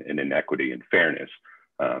been an inequity in fairness,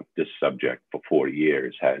 this subject for 40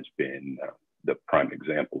 years has been the prime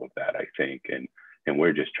example of that, I think. And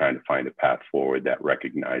we're just trying to find a path forward that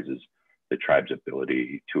recognizes the tribe's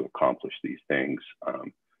ability to accomplish these things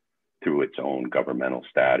through its own governmental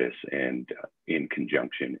status and in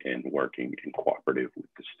conjunction and working in cooperative with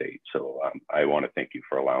the state. So I want to thank you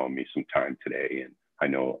for allowing me some time today. And I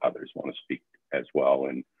know others want to speak as well.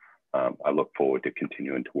 And I look forward to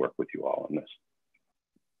continuing to work with you all on this.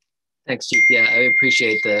 Thanks, Chief. Yeah, I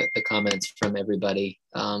appreciate the comments from everybody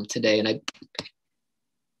today. And I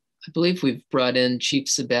believe we've brought in Chief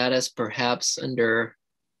Sabatis, perhaps under,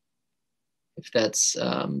 if that's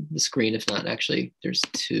the screen. If not, actually, there's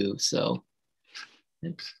two. So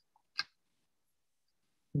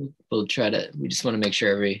we'll try to, we just want to make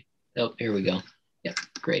sure oh, here we go. Yeah,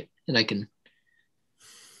 great. And I can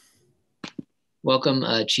welcome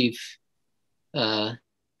Chief Sabatis.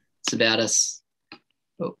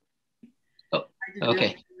 Oh,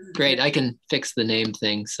 Okay, great. I can fix the name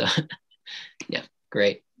thing. So yeah,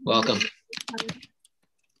 great. Welcome.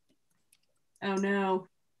 Oh no.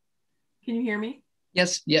 Can you hear me?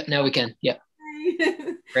 Yes. Yep. Now we can. Yep.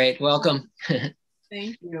 Great. Welcome.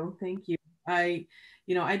 Thank you. Thank you. I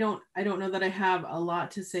don't know that I have a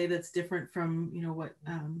lot to say that's different from, what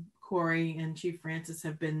Corey and Chief Francis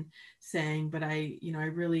have been saying, but I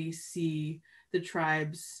really see the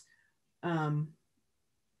tribes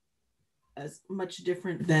as much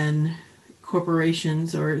different than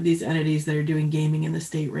corporations or these entities that are doing gaming in the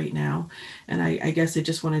state right now. And I guess I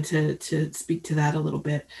just wanted to speak to that a little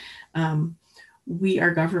bit. We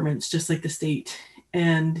are governments just like the state,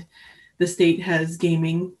 and the state has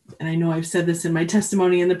gaming. And I know I've said this in my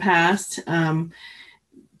testimony in the past,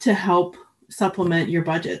 to help supplement your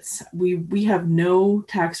budgets. We have no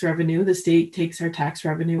tax revenue. The state takes our tax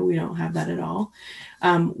revenue. We don't have that at all.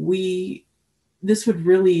 This would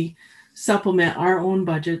really supplement our own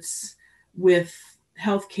budgets with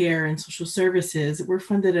healthcare and social services. We're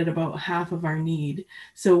funded at about half of our need.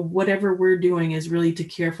 So whatever we're doing is really to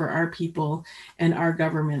care for our people and our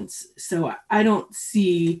governments. So I don't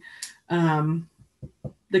see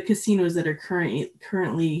the casinos that are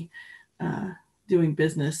currently doing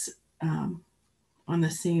business on the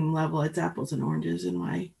same level. It's apples and oranges in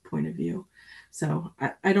my point of view. So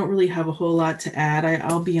I don't really have a whole lot to add.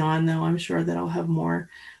 I'll be on though. I'm sure that I'll have more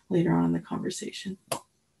later on in the conversation.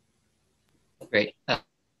 Great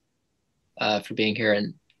for being here.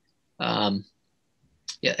 And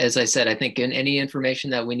yeah, as I said, I think in any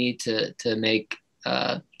information that we need to make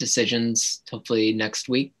decisions, hopefully next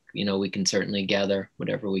week, we can certainly gather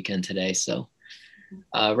whatever we can today. So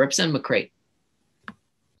Representative McCrate.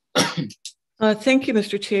 Thank you,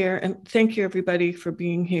 Mr. Chair, and thank you everybody for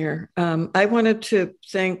being here. I wanted to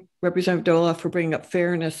thank Representative Doloff for bringing up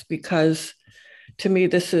fairness, because to me,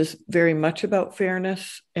 this is very much about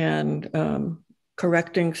fairness and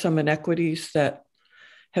correcting some inequities that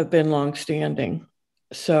have been longstanding.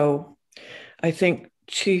 So I think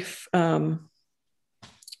Chief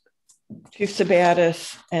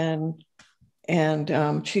Sabatis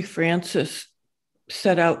and Chief Francis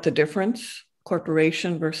set out the difference,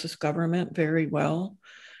 corporation versus government, very well.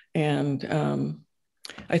 And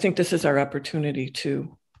I think this is our opportunity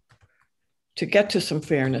to get to some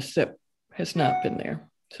fairness that has not been there.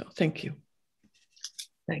 So thank you.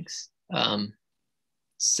 Thanks.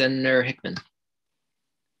 Senator Hickman.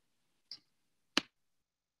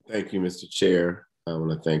 Thank you, Mr. Chair. I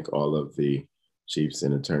want to thank all of the chiefs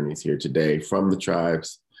and attorneys here today from the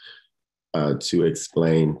tribes to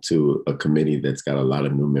explain to a committee that's got a lot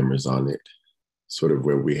of new members on it, sort of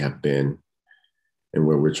where we have been and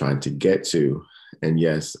where we're trying to get to. And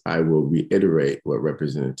yes, I will reiterate what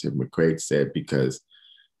Representative McCrate said, because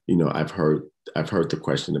I've heard the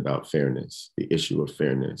question about fairness, the issue of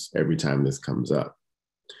fairness, every time this comes up.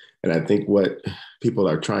 And I think what people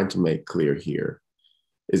are trying to make clear here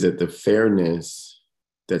is that the fairness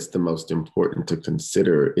that's the most important to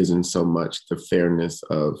consider isn't so much the fairness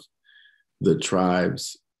of the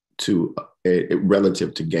tribes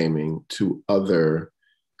relative to gaming to other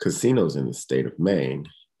casinos in the state of Maine.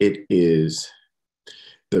 It is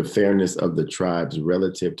the fairness of the tribes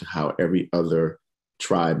relative to how every other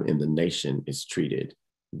tribe in the nation is treated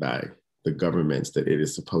by the governments that it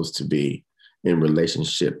is supposed to be in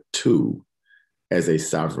relationship to as a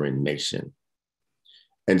sovereign nation.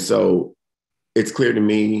 And so it's clear to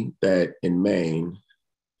me that in Maine,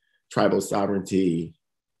 tribal sovereignty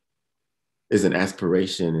is an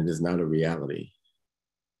aspiration and is not a reality.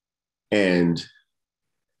 And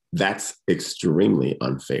that's extremely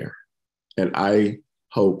unfair. And I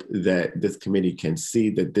hope that this committee can see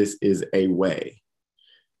that this is a way,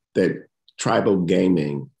 that tribal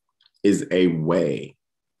gaming is a way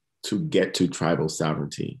to get to tribal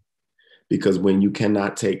sovereignty. Because when you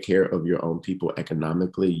cannot take care of your own people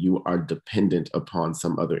economically, you are dependent upon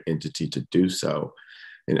some other entity to do so.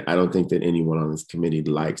 And I don't think that anyone on this committee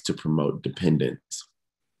likes to promote dependence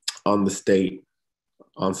on the state,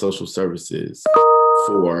 on social services,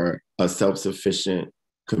 for a self-sufficient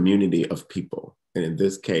community of people. And in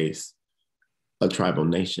this case, a tribal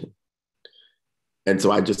nation. And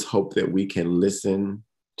so I just hope that we can listen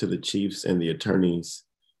to the chiefs and the attorneys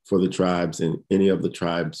for the tribes and any of the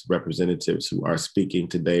tribes representatives who are speaking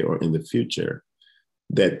today or in the future,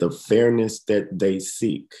 that the fairness that they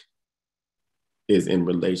seek is in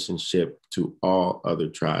relationship to all other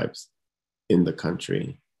tribes in the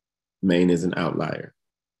country. Maine is an outlier,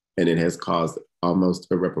 and it has caused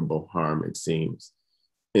almost irreparable harm, it seems,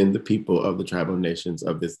 in the people of the tribal nations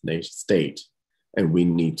of this nation state, and we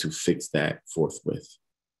need to fix that forthwith.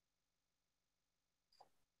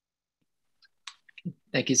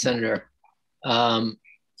 Thank you, Senator.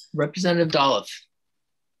 Representative Dolph.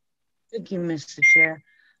 Thank you, Mr. Chair.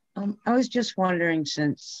 I was just wondering,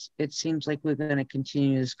 since it seems like we're going to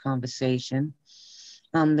continue this conversation,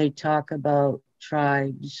 they talk about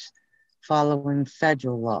tribes following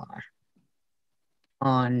federal law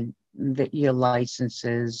on your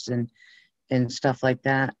licenses and stuff like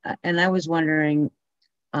that. And I was wondering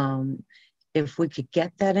if we could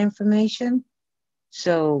get that information.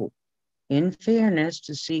 So in fairness,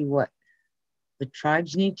 to see what the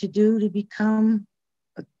tribes need to do to become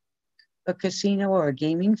a casino or a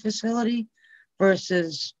gaming facility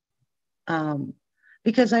versus,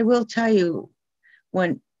 because I will tell you,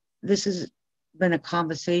 when this has been a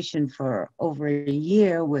conversation for over a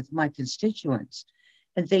year with my constituents,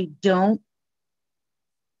 and they're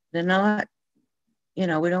not, you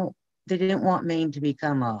know, they didn't want Maine to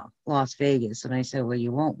become a Las Vegas. And I said, well,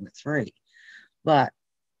 you won't with 3. But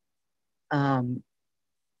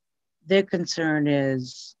their concern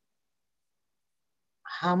is,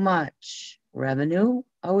 how much revenue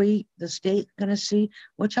are the state gonna see?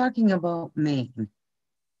 We're talking about Maine.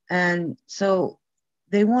 And so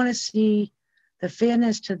they wanna see the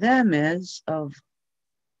fairness to them is of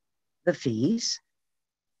the fees,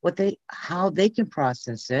 how they can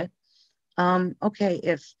process it. Okay,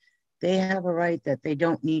 if they have a right that they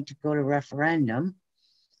don't need to go to referendum,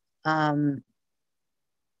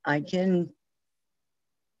 I can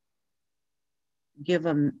give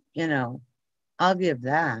them, you know, I'll give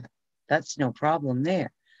that. That's no problem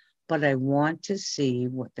there. But I want to see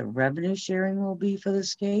what the revenue sharing will be for the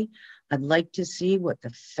state. I'd like to see what the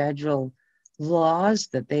federal laws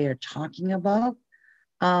that they are talking about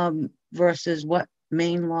versus what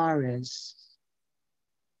Maine law is.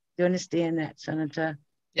 Do you understand that, Senator?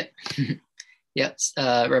 Yeah. Yes,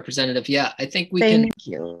 Representative. Yeah, I think we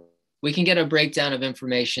can get a breakdown of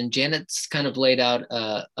information. Janet's kind of laid out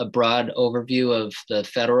a broad overview of the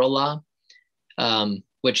federal law,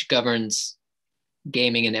 which governs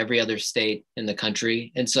gaming in every other state in the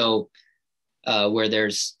country. And so where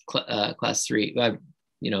there's class 3,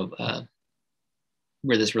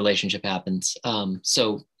 where this relationship happens.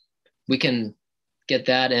 So we can get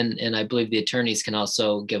that. And I believe the attorneys can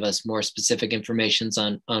also give us more specific information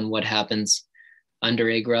on what happens under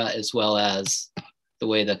AGRA, as well as the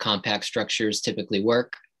way the compact structures typically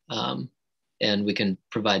work. And we can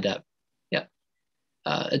provide that. Yeah.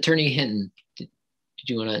 Attorney Hinton, did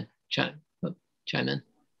you want to chime in?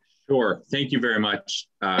 Sure. Thank you very much,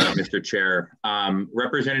 Mr. Chair.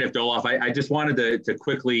 Representative Doloff, I just wanted to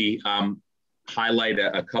quickly highlight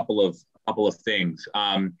a couple of things.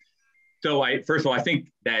 So first of all, I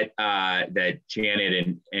think that that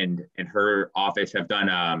Janet and her office have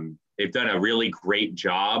done they've done a really great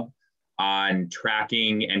job on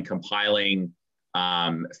tracking and compiling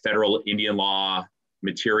federal Indian law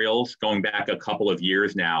materials going back a couple of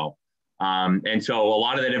years now. And so a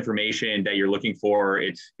lot of that information that you're looking for,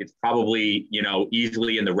 it's probably, you know,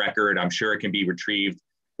 easily in the record. I'm sure it can be retrieved.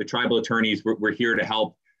 The tribal attorneys, we're here to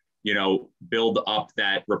help, you know, build up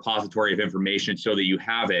that repository of information so that you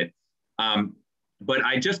have it. But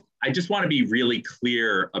I just want to be really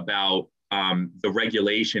clear about the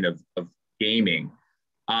regulation of gaming.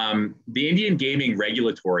 The Indian Gaming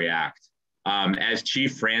Regulatory Act, as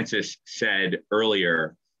Chief Francis said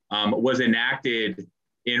earlier, was enacted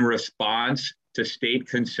in response to state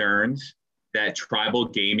concerns that tribal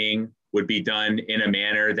gaming would be done in a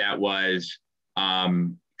manner that was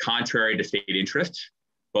contrary to state interests,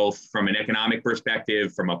 both from an economic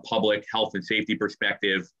perspective, from a public health and safety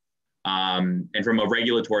perspective, and from a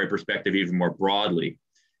regulatory perspective even more broadly.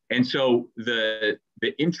 And so the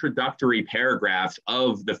introductory paragraphs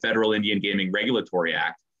of the Federal Indian Gaming Regulatory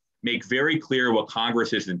Act make very clear what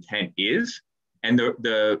Congress's intent is. And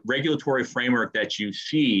the regulatory framework that you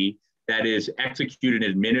see that is executed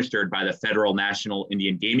and administered by the Federal National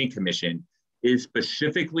Indian Gaming Commission is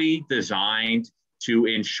specifically designed to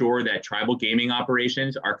ensure that tribal gaming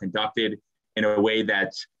operations are conducted in a way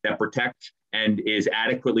that protects and is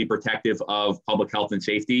adequately protective of public health and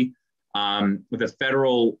safety. The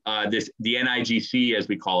federal, the NIGC, as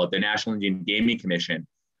we call it, the National Indian Gaming Commission,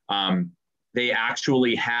 they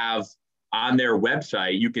actually have on their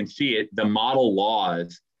website, you can see it, the model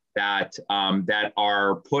laws that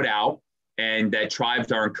are put out and that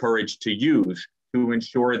tribes are encouraged to use to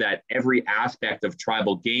ensure that every aspect of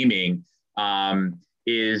tribal gaming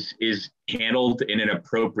is handled in an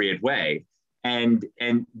appropriate way. And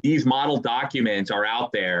these model documents are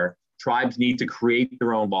out there. Tribes need to create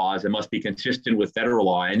their own laws and must be consistent with federal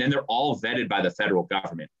law. And then they're all vetted by the federal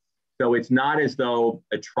government. So it's not as though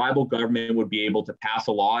a tribal government would be able to pass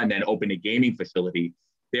a law and then open a gaming facility.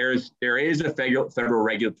 there is a federal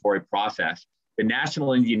regulatory process. The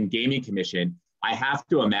National Indian Gaming Commission, I have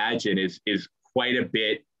to imagine, is quite a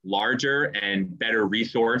bit larger and better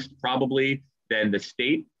resourced probably than the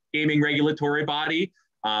state gaming regulatory body,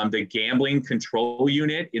 the gambling control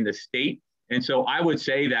unit in the state. And so I would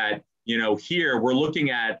say that, here we're looking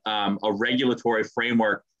at a regulatory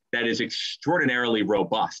framework that is extraordinarily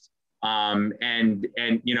robust. And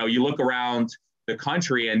you look around the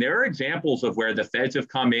country and there are examples of where the feds have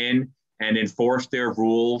come in and enforced their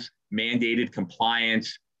rules, mandated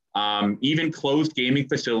compliance, even closed gaming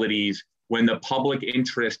facilities when the public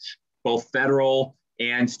interests, both federal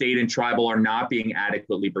and state and tribal, are not being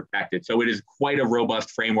adequately protected. So it is quite a robust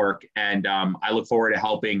framework. And I look forward to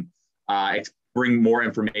helping bring more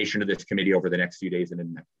information to this committee over the next few days and in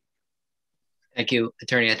the next. Thank you,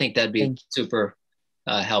 Attorney. I think that'd be super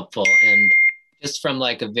helpful. And just from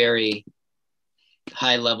like a very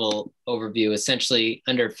high level overview, essentially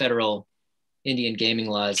under federal Indian gaming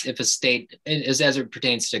laws, if a state, as it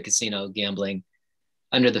pertains to casino gambling,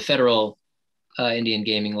 under the federal Indian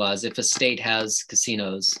gaming laws, if a state has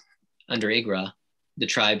casinos under IGRA, the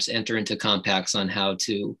tribes enter into compacts on how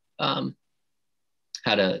to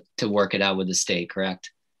work it out with the state,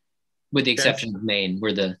 correct? With the exception of Maine,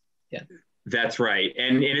 where That's right.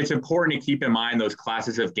 And it's important to keep in mind those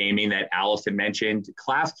classes of gaming that Allison mentioned.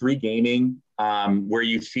 Class 3 gaming, where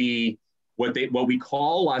you see what we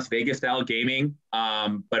call Las Vegas style gaming,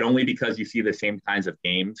 but only because you see the same kinds of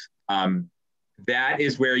games. That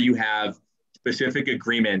is where you have specific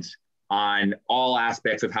agreements on all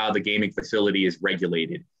aspects of how the gaming facility is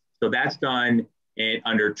regulated. So that's done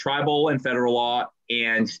under tribal and federal law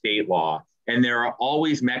and state law. And there are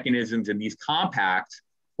always mechanisms in these compacts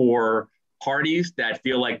for parties that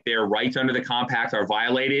feel like their rights under the compact are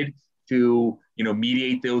violated to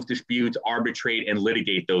mediate those disputes, arbitrate, and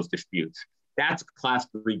litigate those disputes. That's class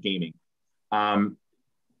 3 gaming.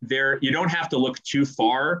 You don't have to look too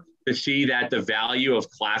far to see that the value of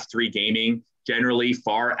class 3 gaming generally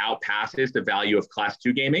far outpasses the value of class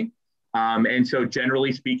 2 gaming. And so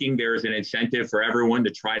generally speaking, there's an incentive for everyone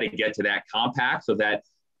to try to get to that compact so that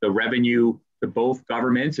the revenue to both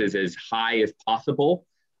governments is as high as possible.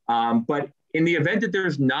 But in the event that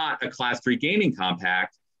there's not a class 3 gaming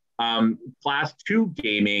compact, class 2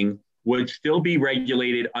 gaming would still be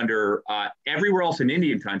regulated under, everywhere else in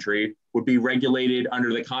Indian country would be regulated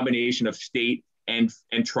under the combination of state and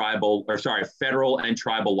federal and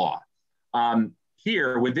tribal law.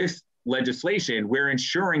 Here with this legislation, we're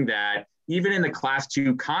ensuring that even in the class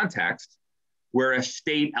 2 context, where a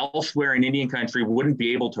state elsewhere in Indian country wouldn't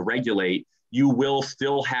be able to regulate, you will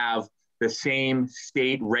still have the same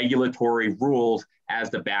state regulatory rules as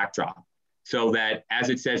the backdrop. So that, as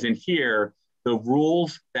it says in here, the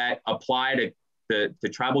rules that apply to the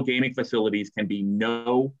tribal gaming facilities can be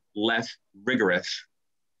no less rigorous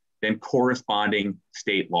than corresponding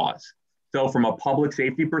state laws. So from a public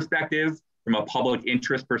safety perspective, from a public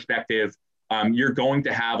interest perspective, you're going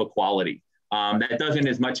to have equality. That doesn't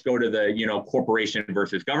as much go to the corporation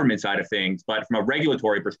versus government side of things, but from a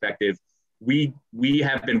regulatory perspective, we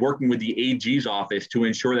have been working with the AG's office to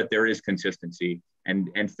ensure that there is consistency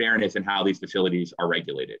and fairness in how these facilities are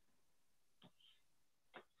regulated.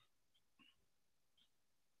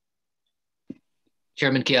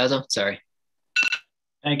 Chairman Chiazzo, sorry.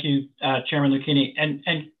 Thank you, Chairman Lucchini.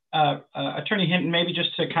 And Attorney Hinton, maybe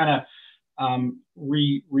just to kind of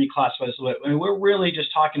reclassify this a little bit. I mean, we're really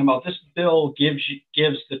just talking about this bill gives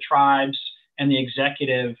the tribes and the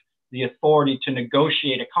executive the authority to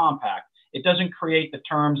negotiate a compact. It doesn't create the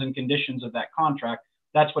terms and conditions of that contract.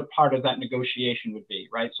 That's what part of that negotiation would be,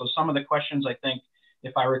 right? So some of the questions, I think,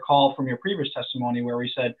 if I recall from your previous testimony where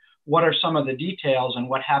we said, what are some of the details and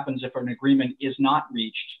what happens if an agreement is not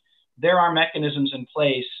reached? There are mechanisms in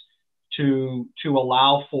place to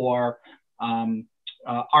allow for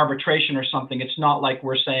arbitration or something. It's not like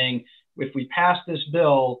we're saying, if we pass this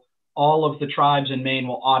bill, all of the tribes in Maine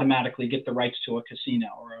will automatically get the rights to a casino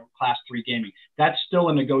or a class 3 gaming. That's still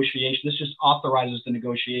a negotiation. This just authorizes the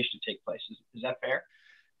negotiation to take place. Is that fair?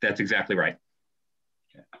 That's exactly right.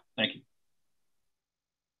 Okay. Thank you.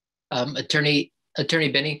 Attorney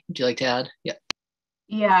Benny, would you like to add? Yeah.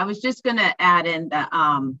 Yeah, I was just going to add in that,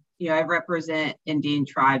 I represent Indian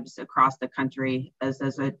tribes across the country as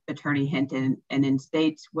Attorney Hinton, and in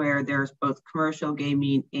states where there's both commercial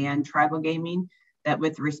gaming and tribal gaming, that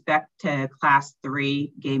with respect to class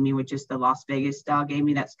 3 gaming, which is the Las Vegas style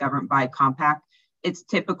gaming that's governed by compact, it's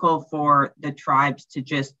typical for the tribes to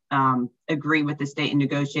just agree with the state and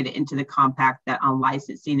negotiate it into the compact that on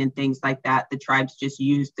licensing and things like that, the tribes just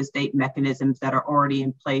use the state mechanisms that are already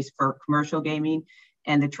in place for commercial gaming,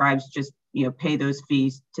 and the tribes just pay those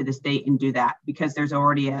fees to the state and do that, because there's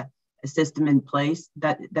already a system in place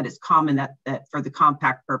that is common, that for the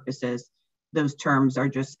compact purposes, those terms are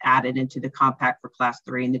just added into the compact for class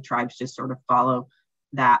 3, and the tribes just sort of follow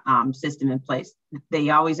that system in place. They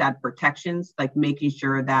always add protections, like making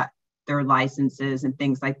sure that their licenses and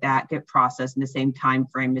things like that get processed in the same time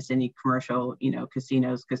frame as any commercial,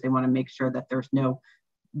 casinos, because they want to make sure that there's no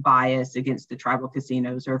bias against the tribal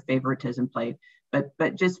casinos or favoritism played.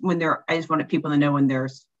 But just when I just wanted people to know, when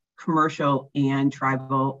there's commercial and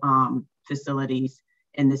tribal facilities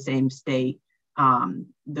in the same state,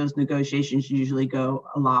 those negotiations usually go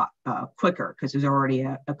a lot quicker, because there's already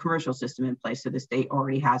a commercial system in place. So the state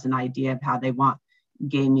already has an idea of how they want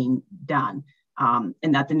gaming done.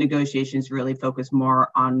 And that the negotiations really focus more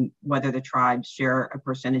on whether the tribes share a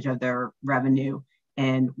percentage of their revenue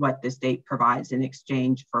and what the state provides in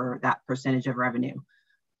exchange for that percentage of revenue.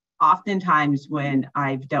 Oftentimes when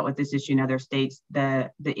I've dealt with this issue in other states, the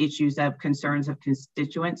issues of concerns of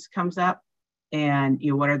constituents comes up, and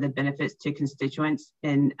what are the benefits to constituents?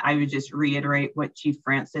 And I would just reiterate what Chief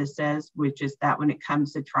Francis says, which is that when it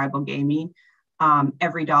comes to tribal gaming,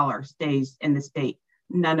 every dollar stays in the state,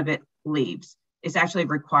 none of it leaves. It's actually a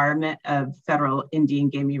requirement of Federal Indian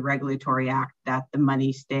Gaming Regulatory Act that the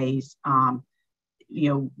money stays,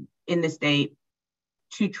 in the state,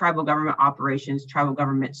 to tribal government operations, tribal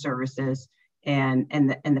government services, and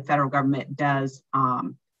the federal government does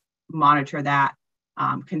monitor that,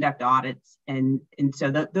 conduct audits, and so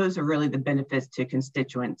those are really the benefits to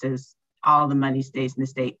constituents. Is all the money stays in the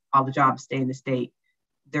state, all the jobs stay in the state.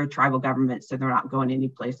 They're tribal governments, so they're not going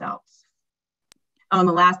anyplace else. The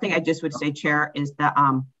last thing I just would say, Chair, is that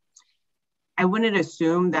I wouldn't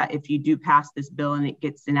assume that if you do pass this bill and it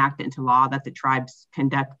gets enacted into law that the tribes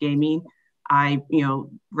conduct gaming. I,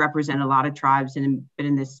 represent a lot of tribes and been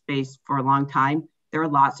in this space for a long time. There are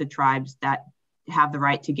lots of tribes that have the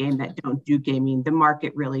right to game that don't do gaming. The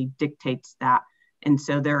market really dictates that. And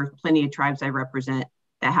so there are plenty of tribes I represent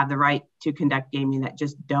that have the right to conduct gaming that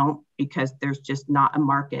just don't, because there's just not a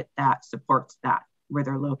market that supports that where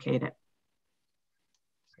they're located.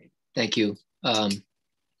 Thank you,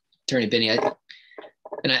 Attorney Binney.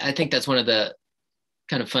 I think that's one of the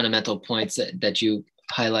kind of fundamental points that you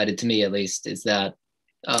highlighted, to me at least, is that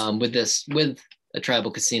with a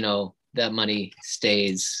tribal casino, that money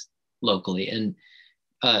stays locally. And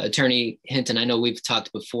Attorney Hinton, I know we've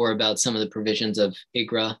talked before about some of the provisions of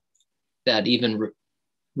IGRA that even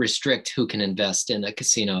restrict who can invest in a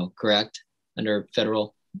casino, correct? Under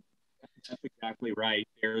federal. That's exactly right.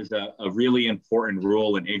 There's a really important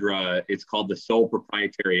rule in IGRA. It's called the sole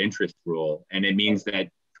proprietary interest rule. And it means that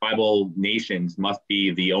tribal nations must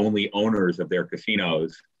be the only owners of their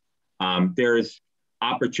casinos. There's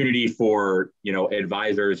opportunity for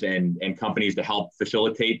advisors and companies to help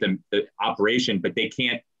facilitate the operation, but they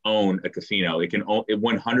can't own a casino. It can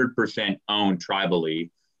 100% own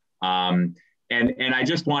tribally. And I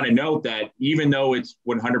just want to note that even though it's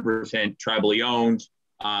 100% tribally owned,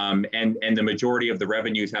 and the majority of the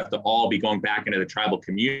revenues have to all be going back into the tribal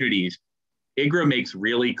communities, IGRA makes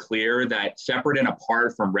really clear that separate and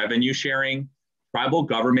apart from revenue sharing, tribal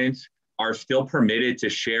governments are still permitted to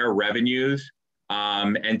share revenues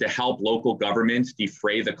and to help local governments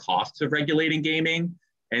defray the costs of regulating gaming.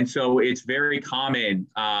 And so it's very common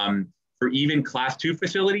for even class 2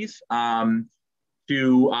 facilities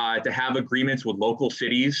to have agreements with local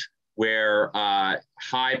cities where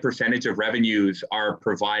high percentage of revenues are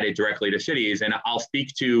provided directly to cities. And I'll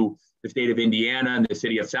speak to the state of Indiana and the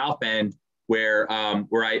city of South Bend, where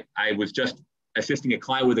I was just assisting a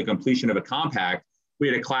client with the completion of a compact. We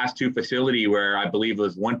had a class 2 facility where I believe it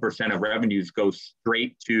was 1% of revenues go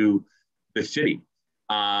straight to the city.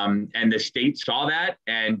 And the state saw that.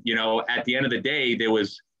 And, at the end of the day, there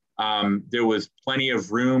was plenty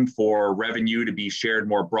of room for revenue to be shared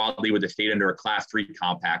more broadly with the state under a class 3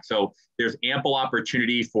 compact. So there's ample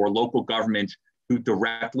opportunity for local governments who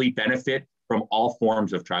directly benefit from all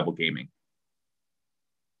forms of tribal gaming.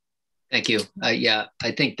 Thank you. Yeah,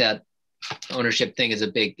 I think that ownership thing is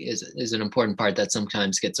is an important part that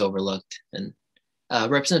sometimes gets overlooked. And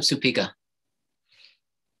Representative Supika.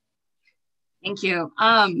 Thank you.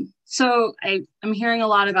 So I'm hearing a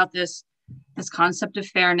lot about this concept of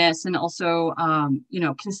fairness and also,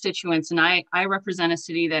 constituents. And I represent a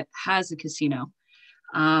city that has a casino.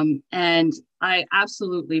 And I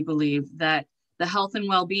absolutely believe that the health and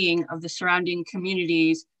well-being of the surrounding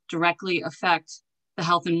communities directly affect the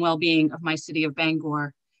health and well-being of my city of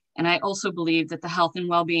Bangor. And I also believe that the health and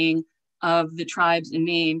well-being of the tribes in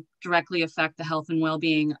Maine directly affect the health and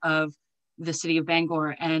well-being of the city of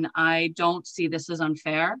Bangor. And I don't see this as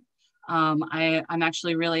unfair. I'm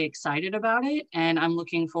actually really excited about it, and I'm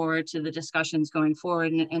looking forward to the discussions going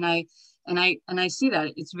forward. And I see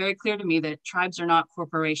that it's very clear to me that tribes are not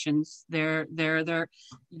corporations. They're you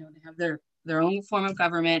know, they have their own form of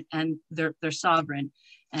government, and they're sovereign.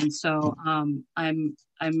 And so I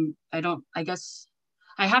guess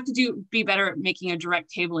I have to be better at making a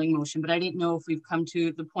direct tabling motion, but I didn't know if we've come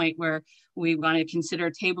to the point where we want to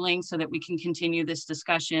consider tabling so that we can continue this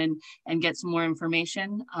discussion and get some more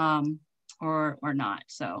information, or not.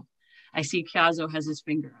 So I see Kiazo has his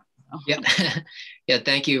finger up. So. Yeah, yeah.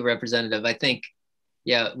 Thank you, Representative. I think,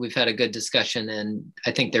 yeah, we've had a good discussion, and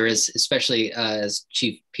I think there is, especially as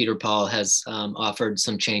Chief Peter Paul has offered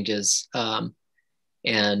some changes,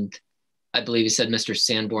 and I believe he said Mr.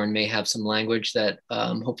 Sanborn may have some language that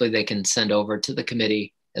hopefully they can send over to the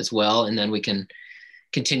committee as well. And then we can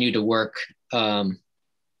continue to work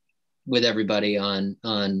with everybody on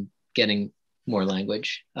getting more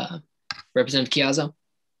language. Representative Kiazo?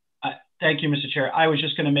 Thank you, Mr. Chair. I was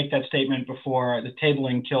just going to make that statement before the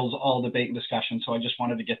tabling kills all debate and discussion. So I just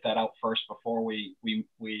wanted to get that out first before we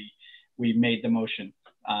made the motion,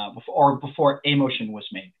 before a motion was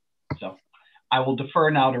made. So I will defer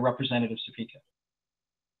now to Representative Sapika.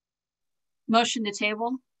 Motion to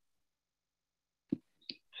table.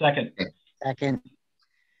 Second. Second.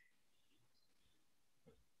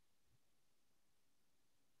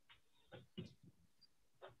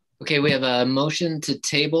 Okay, we have a motion to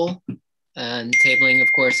table, and tabling,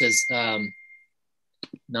 of course, is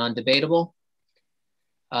non-debatable.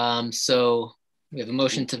 So we have a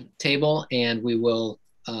motion to table, and we will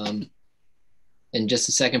in just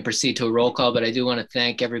a second proceed to a roll call, but I do want to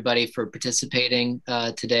thank everybody for participating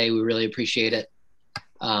today. We really appreciate it.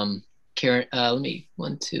 Karen, let me,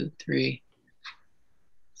 1, 2, 3,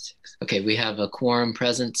 6. Okay, we have a quorum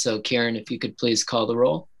present. So Karen, if you could please call the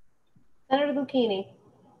roll. Senator Lucchini.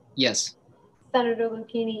 Yes. Senator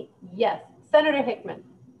Lucchini, yes. Senator Hickman.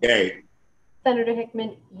 Yay. Senator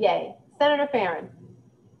Hickman, yay. Senator Farren.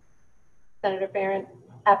 Senator Farren,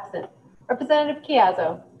 absent. Representative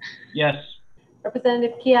Kiazo. Yes.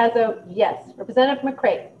 Representative Kiazo, yes. Representative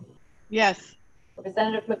McCrate. Yes.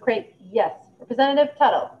 Representative McCrate, yes. Representative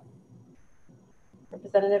Tuttle.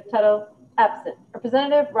 Representative Tuttle, absent.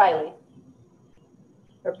 Representative Riley.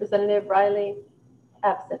 Representative Riley,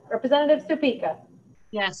 absent. Representative Supika.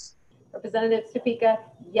 Yes. Representative Supika,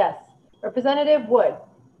 yes. Representative Wood.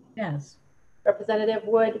 Yes. Representative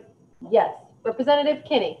Wood, yes. Representative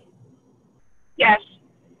Kinney. Yes.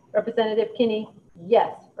 Representative Kinney,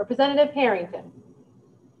 yes. Representative Harrington.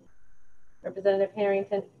 Representative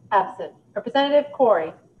Harrington, absent. Representative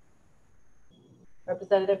Corey.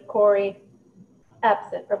 Representative Corey,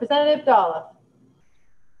 absent. Representative Dolliff.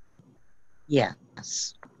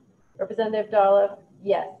 Yes. Representative Dolliff,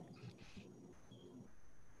 yes.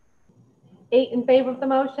 8 in favor of the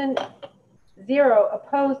motion, 0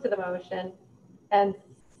 opposed to the motion, and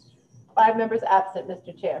 5 members absent,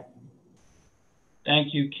 Mr. Chair.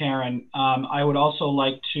 Thank you, Karen. I would also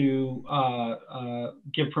like to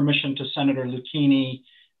give permission to Senator Lucchini,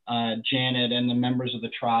 Janet, and the members of the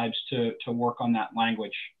tribes to work on that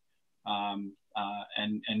language and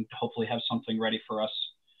hopefully have something ready for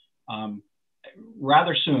us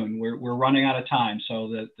rather soon. We're running out of time, so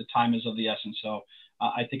the time is of the essence. So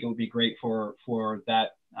I think it would be great for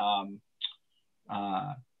that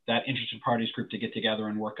that interested parties group to get together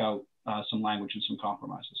and work out some language and some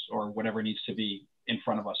compromises, or whatever needs to be in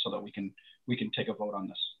front of us, so that we can take a vote on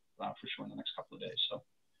this for sure in the next couple of days.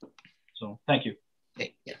 So thank you.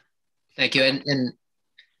 Okay, yeah, thank you, and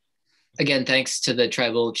again, thanks to the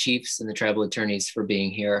tribal chiefs and the tribal attorneys for being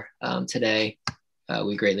here today.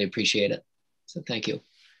 We greatly appreciate it. So thank you.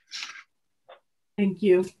 Thank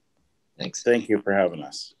you. Thanks. Thank you for having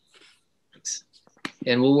us. Thanks.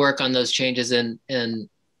 And we'll work on those changes, and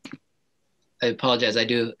I apologize. I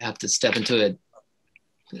do have to step into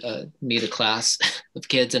meet a class of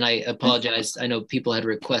kids, and I apologize. I know people had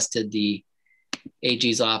requested the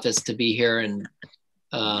AG's office to be here, and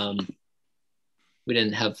we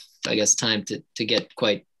didn't have, I guess, time to get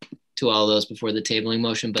quite to all of those before the tabling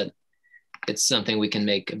motion, but it's something we can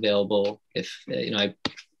make available if, I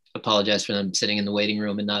apologize for them sitting in the waiting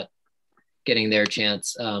room and not getting their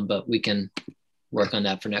chance, but we can work on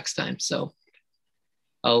that for next time. So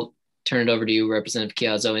I'll turn it over to you, Representative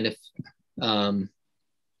Kiazo, and if,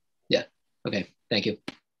 yeah, okay, thank you.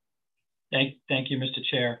 Thank you, Mr.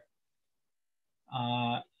 Chair.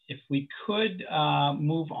 If we could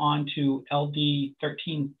move on to LD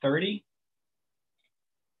 1330.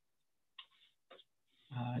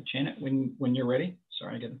 Janet, when you're ready.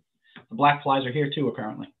 Sorry, the black flies are here too,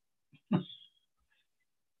 apparently.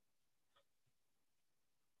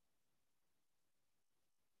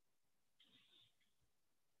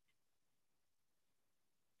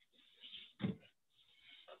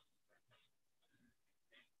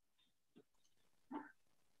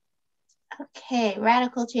 Okay,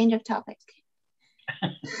 radical change of topic.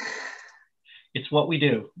 It's what we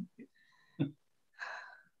do.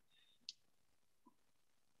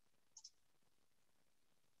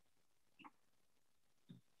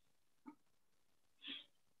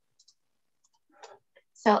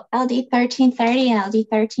 So LD 1330 and LD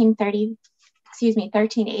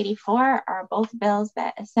 1384 are both bills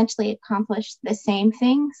that essentially accomplish the same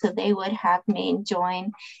thing. So they would have Maine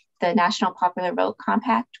join the National Popular Vote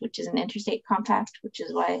Compact, which is an interstate compact, which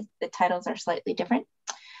is why the titles are slightly different.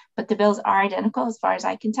 But the bills are identical as far as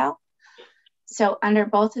I can tell. So under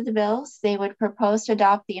both of the bills, they would propose to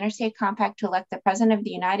adopt the interstate compact to elect the President of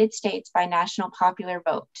the United States by national popular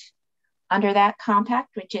vote. Under that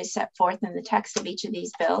compact, which is set forth in the text of each of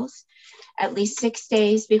these bills, at least 6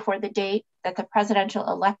 days before the date that the presidential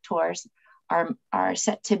electors are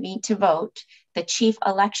set to meet to vote, the chief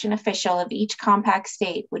election official of each compact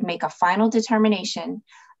state would make a final determination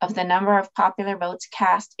of the number of popular votes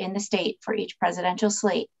cast in the state for each presidential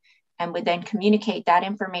slate, and would then communicate that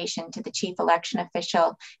information to the chief election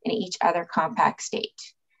official in each other compact state.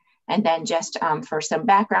 And then just for some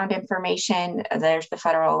background information, there's the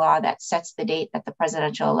federal law that sets the date that the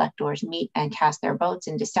presidential electors meet and cast their votes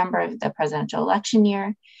in December of the presidential election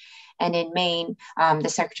year. And in Maine, the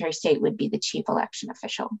Secretary of State would be the chief election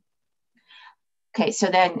official. Okay, so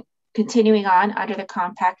then continuing on, under the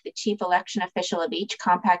compact, the chief election official of each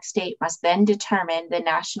compact state must then determine the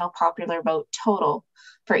national popular vote total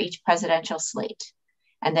for each presidential slate.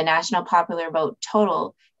 And the national popular vote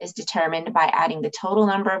total is determined by adding the total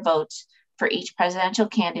number of votes for each presidential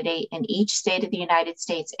candidate in each state of the United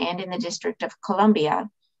States and in the District of Columbia,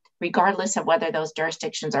 regardless of whether those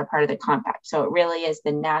jurisdictions are part of the compact. So it really is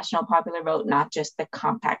the national popular vote, not just the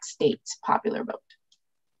compact state's popular vote.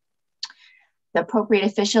 The appropriate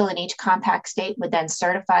official in each compact state would then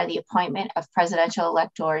certify the appointment of presidential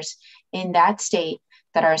electors in that state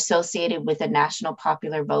that are associated with a national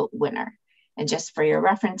popular vote winner. And just for your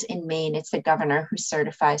reference, in Maine, it's the governor who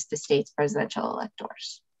certifies the state's presidential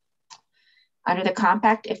electors. Under the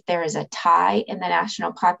compact, if there is a tie in the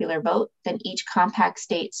national popular vote, then each compact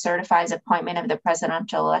state certifies appointment of the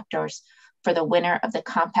presidential electors for the winner of the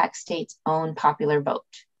compact state's own popular vote.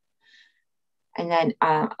 And then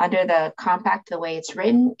under the compact, the way it's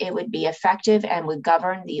written, it would be effective and would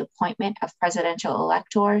govern the appointment of presidential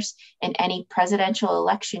electors in any presidential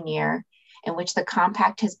election year in which the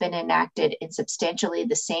compact has been enacted in substantially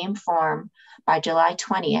the same form by July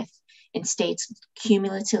 20th in states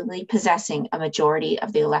cumulatively possessing a majority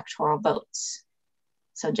of the electoral votes.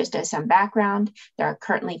 So just as some background, there are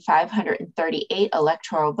currently 538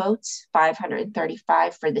 electoral votes,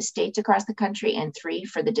 535 for the states across the country and 3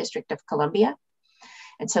 for the District of Columbia.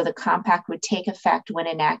 And so the compact would take effect when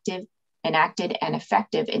enacted and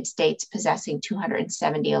effective in states possessing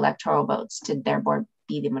 270 electoral votes to therefore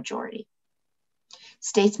be the majority.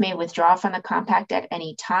 States may withdraw from the compact at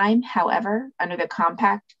any time. However, under the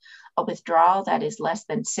compact, a withdrawal that is less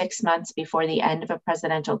than 6 months before the end of a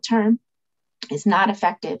presidential term is not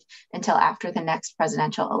effective until after the next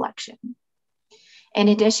presidential election. In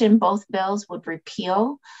addition, both bills would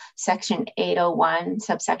repeal Section 801,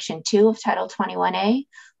 subsection 2 of Title 21A,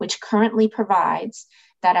 which currently provides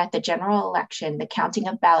that at the general election, the counting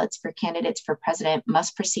of ballots for candidates for president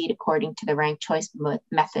must proceed according to the ranked choice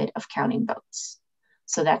method of counting votes.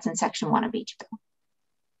 So that's in Section 1 of each bill.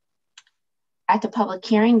 At the public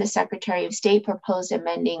hearing, the Secretary of State proposed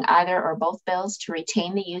amending either or both bills to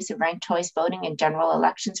retain the use of ranked choice voting in general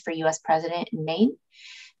elections for U.S. President in Maine.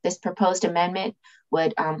 This proposed amendment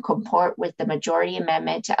would comport with the majority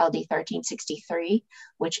amendment to LD 1363,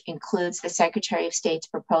 which includes the Secretary of State's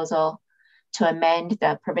proposal to amend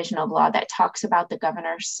the provision of law that talks about the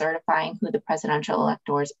governor certifying who the presidential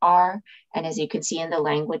electors are. And as you can see in the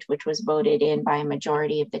language, which was voted in by a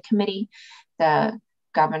majority of the committee, the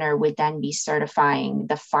governor would then be certifying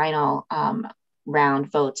the final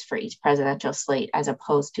round votes for each presidential slate, as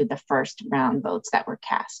opposed to the first round votes that were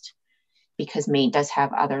cast, because Maine does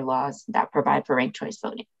have other laws that provide for ranked choice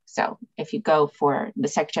voting. So if you go for the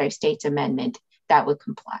Secretary of State's amendment, that would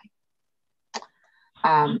comply.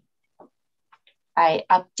 I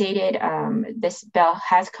updated, this bill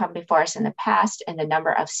has come before us in the past, and the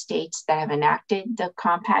number of states that have enacted the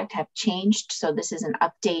compact have changed. So this is an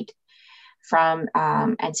update from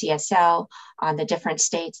NCSL on the different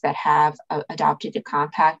states that have adopted the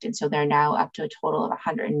compact. And so they're now up to a total of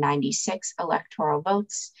 196 electoral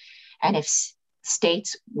votes. And if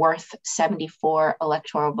states worth 74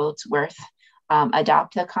 electoral votes worth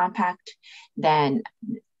adopt the compact, then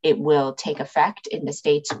it will take effect in the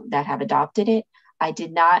states that have adopted it. I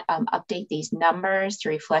did not update these numbers to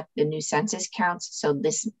reflect the new census counts. So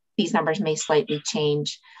this these numbers may slightly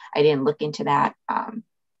change. I didn't look into that.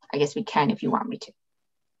 I guess we can if you want me to.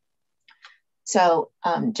 So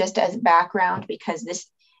just as background, because this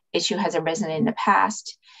issue has arisen in the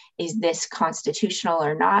past, is this constitutional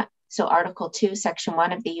or not? So Article 2, Section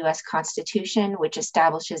 1 of the U.S. Constitution, which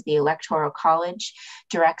establishes the Electoral College,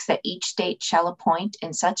 directs that each state shall appoint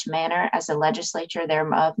in such manner as the legislature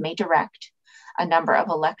thereof may direct a number of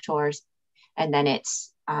electors. And then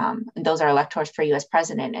it's, those are electors for U.S.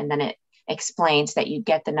 president. And then it explains that you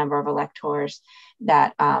get the number of electors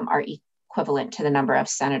that are equivalent to the number of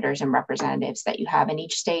senators and representatives that you have in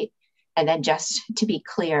each state. And then just to be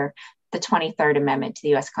clear, the 23rd Amendment to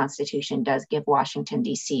the US Constitution does give Washington,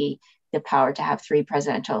 D.C. the power to have 3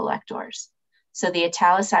 presidential electors. So the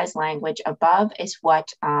italicized language above is what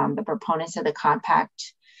the proponents of the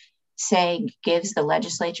compact say gives the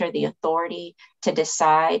legislature the authority to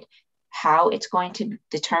decide how it's going to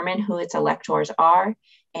determine who its electors are.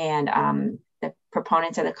 And the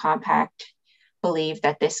proponents of the compact believe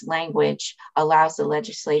that this language allows the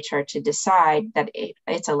legislature to decide that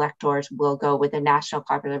its electors will go with the national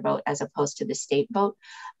popular vote as opposed to the state vote.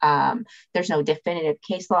 There's no definitive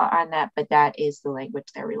case law on that, but that is the language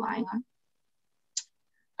they're relying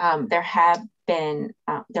on.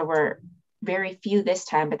 There were very few this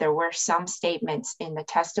time, but there were some statements in the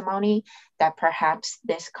testimony that perhaps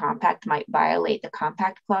this compact might violate the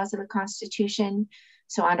compact clause of the Constitution.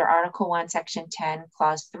 So under Article 1, Section 10,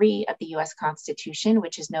 Clause 3 of the U.S. Constitution,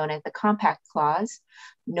 which is known as the Compact Clause,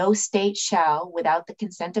 no state shall, without the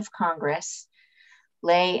consent of Congress,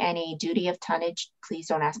 lay any duty of tonnage, please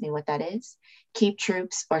don't ask me what that is, keep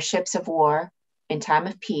troops or ships of war in time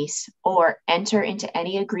of peace, or enter into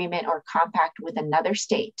any agreement or compact with another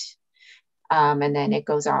state. And then it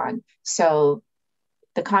goes on. So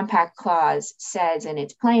the Compact Clause says in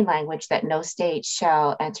its plain language that no state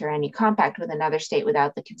shall enter any compact with another state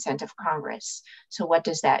without the consent of Congress. So what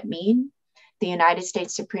does that mean? The United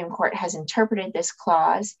States Supreme Court has interpreted this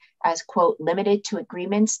clause as, quote, limited to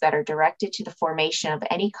agreements that are directed to the formation of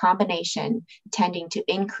any combination tending to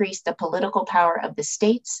increase the political power of the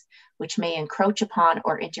states, which may encroach upon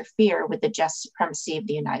or interfere with the just supremacy of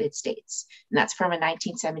the United States. And that's from a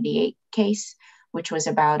 1978 case, which was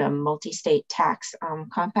about a multi-state tax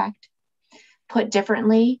compact. Put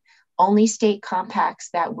differently, only state compacts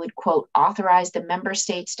that would, quote, authorize the member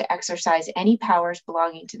states to exercise any powers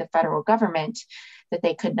belonging to the federal government that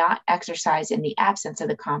they could not exercise in the absence of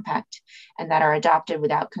the compact and that are adopted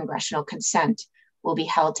without congressional consent will be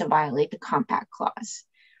held to violate the Compact Clause.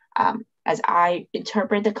 As I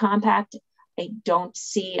interpret the compact, I don't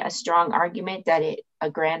see a strong argument that it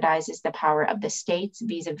aggrandizes the power of the states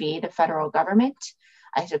vis-a-vis the federal government.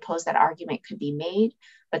 I suppose that argument could be made,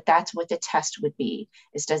 but that's what the test would be,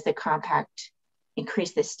 is does the compact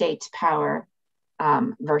increase the state's power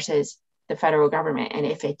versus the federal government? And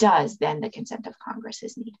if it does, then the consent of Congress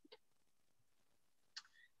is needed.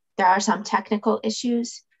 There are some technical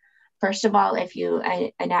issues. First of all, if you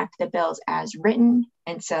enact the bills as written,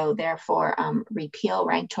 and so therefore repeal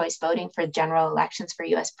ranked choice voting for general elections for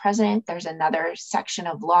US president, there's another section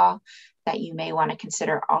of law that you may want to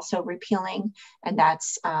consider also repealing. And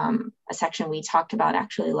that's a section we talked about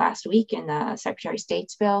actually last week in the Secretary of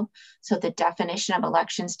State's bill. So the definition of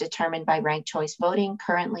elections determined by ranked choice voting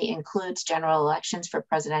currently includes general elections for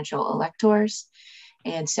presidential electors.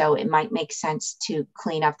 And so it might make sense to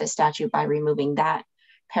clean up the statute by removing that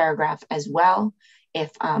paragraph as well, if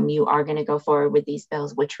you are going to go forward with these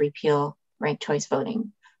bills which repeal ranked choice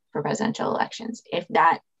voting for presidential elections. If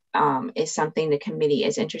that is something the committee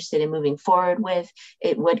is interested in moving forward with,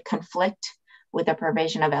 it would conflict with a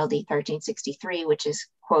provision of LD 1363, which is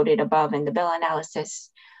quoted above in the bill analysis,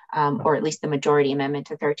 or at least the majority amendment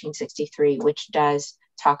to 1363, which does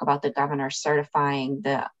talk about the governor certifying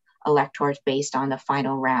the electors based on the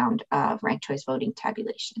final round of ranked choice voting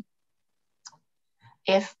tabulation.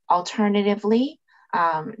 If alternatively,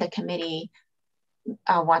 the committee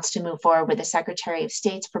wants to move forward with the Secretary of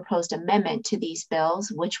State's proposed amendment to these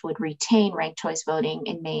bills, which would retain ranked choice voting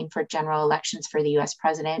in Maine for general elections for the US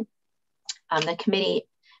president, the committee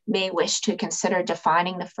may wish to consider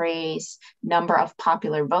defining the phrase number of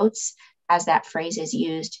popular votes as that phrase is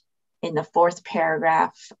used in the 4th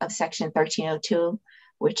paragraph of section 1302,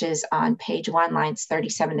 which is on page 1, lines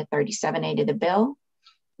 37 to 37A to the bill.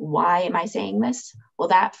 Why am I saying this? Well,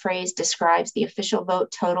 that phrase describes the official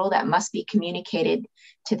vote total that must be communicated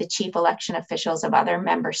to the chief election officials of other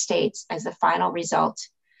member states as the final result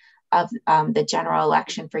of the general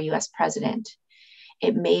election for US president.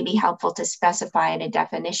 It may be helpful to specify in a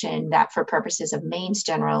definition that for purposes of Maine's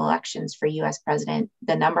general elections for US president,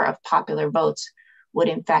 the number of popular votes would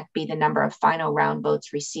in fact be the number of final round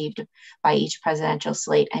votes received by each presidential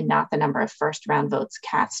slate and not the number of first round votes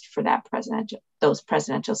cast for those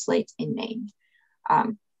presidential slates in Maine.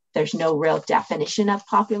 There's no real definition of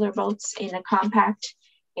popular votes in a compact,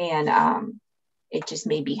 and it just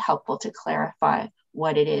may be helpful to clarify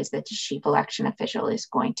what it is that the chief election official is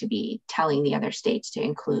going to be telling the other states to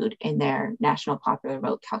include in their national popular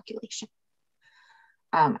vote calculation.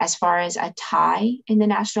 As far as a tie in the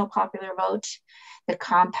national popular vote, the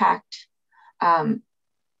compact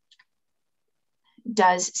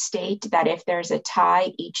does state that if there's a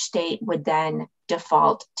tie, each state would then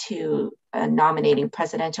default to nominating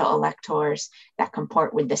presidential electors that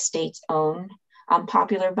comport with the state's own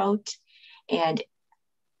popular vote. And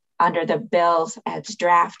under the bills as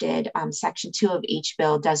drafted, Section 2 of each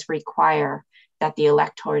bill does require that the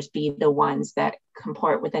electors be the ones that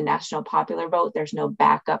comport with the national popular vote. There's no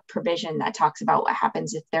backup provision that talks about what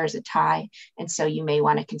happens if there's a tie. And so you may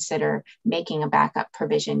want to consider making a backup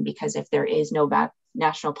provision, because if there is no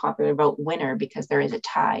national popular vote winner because there is a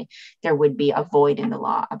tie, there would be a void in the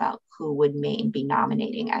law about who would Maine be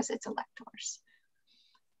nominating as its electors.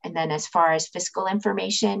 And then as far as fiscal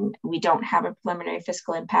information, we don't have a preliminary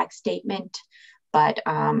fiscal impact statement, but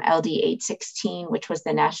LD 816, which was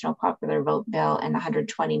the national popular vote bill in the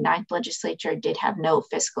 129th legislature, did have no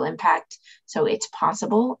fiscal impact. So it's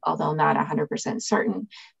possible, although not 100% certain,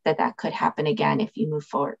 that that could happen again if you move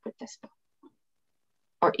forward with this bill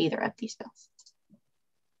or either of these bills.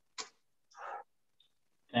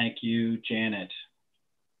 Thank you, Janet.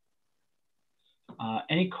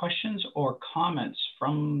 Any questions or comments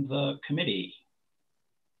from the committee?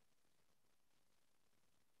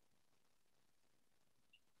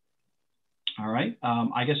 All right,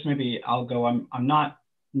 I guess maybe I'll go. I'm not,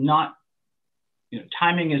 you know,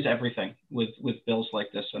 timing is everything with bills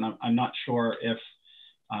like this, and I'm not sure if,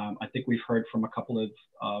 I think we've heard from a couple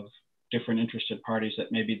of different interested parties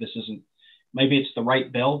that maybe this isn't, maybe it's the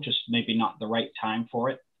right bill, just maybe not the right time for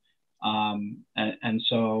it. And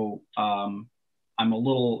so I'm a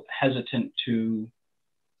little hesitant to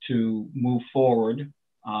move forward.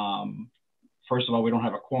 First of all, we don't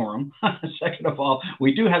have a quorum. Second of all,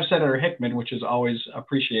 we do have Senator Hickman, which is always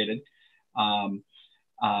appreciated.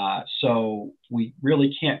 So we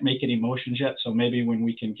really can't make any motions yet. So maybe when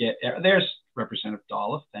we can get, there's Representative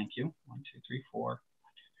Dolph, thank you. 1, 2, 3, 4.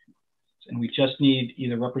 And we just need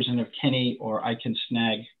either Representative Kenny or I can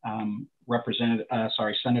snag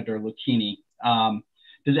Senator Lucchini.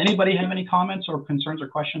 Does anybody have any comments or concerns or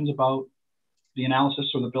questions about the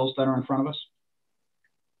analysis or the bills that are in front of us?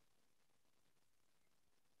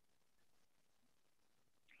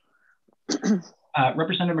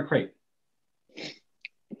 Representative McCrate.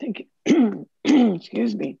 Thank you.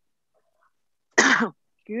 Excuse me.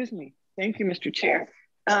 Excuse me. Thank you, Mr. Chair.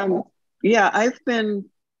 Yeah, I've been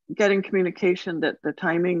getting communication that the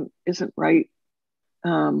timing isn't right.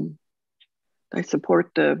 I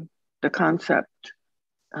support the concept,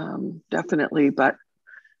 definitely, but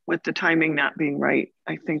with the timing not being right,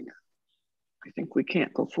 I think we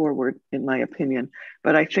can't go forward, in my opinion.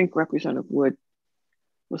 But I think Representative Wood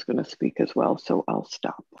was going to speak as well, so I'll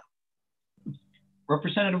stop.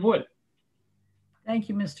 Representative Wood. Thank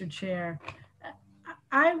you, Mr. Chair.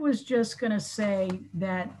 I was just going to say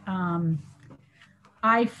that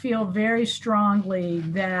I feel very strongly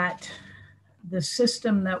that the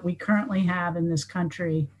system that we currently have in this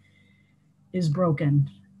country is broken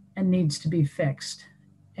and needs to be fixed.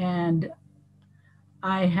 And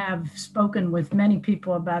I have spoken with many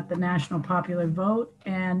people about the national popular vote,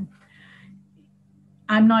 and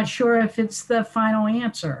I'm not sure if it's the final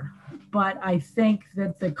answer, but I think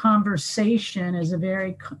that the conversation is a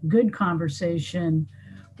very good conversation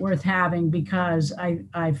worth having, because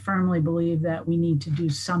I firmly believe that we need to do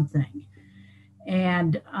something.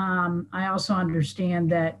 And I also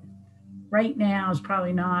understand that right now is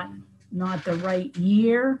probably not the right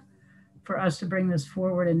year for us to bring this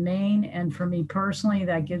forward in Maine. And for me personally,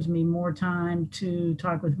 that gives me more time to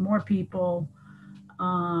talk with more people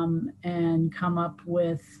and come up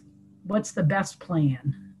with what's the best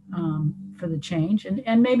plan for the change.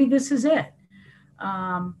 And maybe this is it.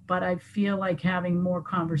 But I feel like having more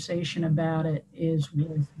conversation about it is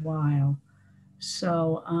worthwhile.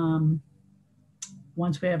 So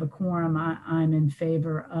once we have a quorum, I'm in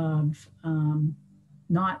favor of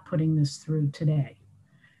not putting this through today.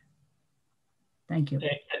 Thank you.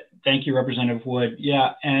 Thank you, Representative Wood.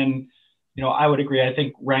 Yeah, and I would agree. I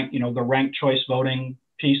think the ranked choice voting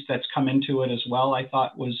piece that's come into it as well, I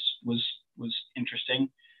thought was interesting.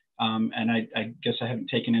 And I guess I haven't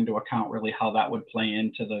taken into account really how that would play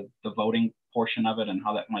into the voting portion of it and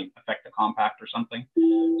how that might affect the compact or something.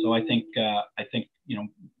 So I think you know,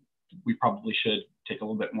 we probably should take a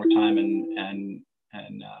little bit more time and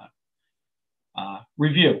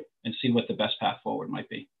review and see what the best path forward might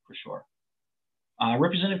be for sure.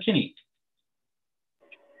 Representative Kinney.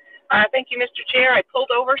 Thank you, Mr. Chair. I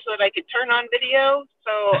pulled over so that I could turn on video.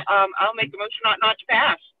 So I'll make a motion not to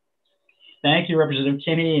pass. Thank you, Representative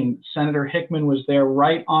Kinney, and Senator Hickman was there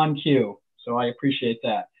right on cue. So I appreciate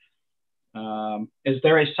that. Is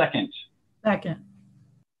there a second? Second.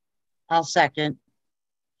 I'll second.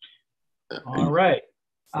 All right.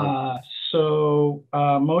 So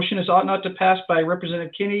motion is ought not to pass by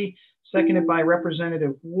Representative Kinney, seconded by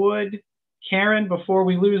Representative Wood. Karen, before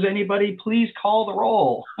we lose anybody, please call the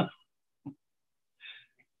roll.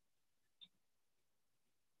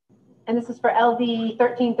 And this is for LD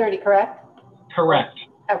 1330, correct? Correct.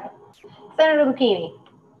 Okay. Senator Lucchini.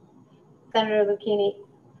 Senator Lucchini,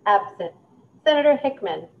 absent. Senator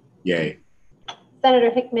Hickman. Yay. Senator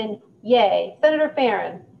Hickman, yay. Senator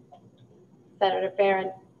Farren. Senator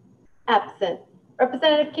Farren, absent.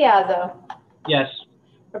 Representative Chiazzo. Yes.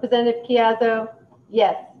 Representative Chiazzo,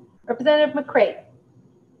 yes. Representative McCrate.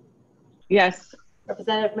 Yes.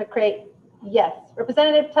 Representative McCrate, yes.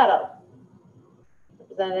 Representative Tuttle.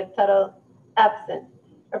 Representative Tuttle, absent.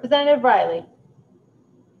 Representative Riley.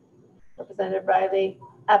 Representative Riley,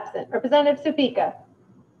 absent. Representative Supika.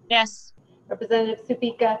 Yes. Representative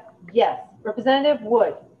Supika, yes. Representative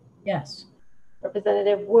Wood. Yes.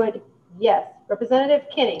 Representative Wood, yes. Representative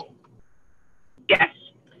Kinney. Yes.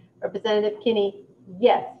 Representative Kinney,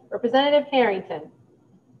 yes. Representative Harrington.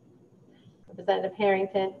 Representative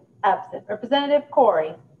Harrington, absent. Representative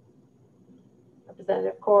Corey.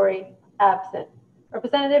 Representative Corey, absent.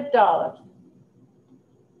 Representative Dolliff.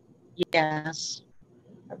 Yes.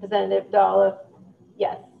 Representative Dolliff,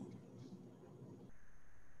 yes.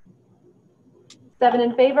 7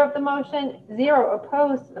 in favor of the motion, 0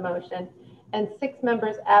 opposed to the motion, and 6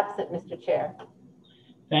 members absent, Mr. Chair.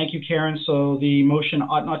 Thank you, Karen. So the motion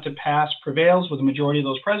ought not to pass prevails with a majority of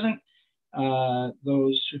those present.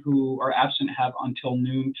 Those who are absent have until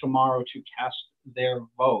noon tomorrow to cast their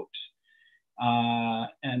vote.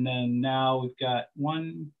 And then now we've got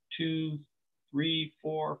 1, 2, 3,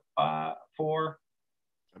 4, 5.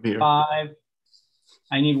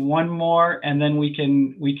 I need one more, and then we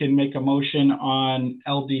can make a motion on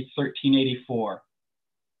LD 1384.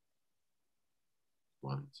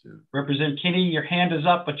 1, 2. Representative Kinney, your hand is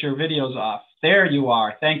up, but your video's off. There you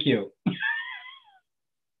are. Thank you.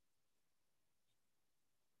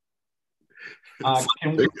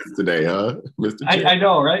 Today, huh, Mr. Chair? I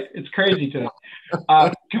know, right? It's crazy today.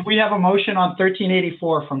 Could we have a motion on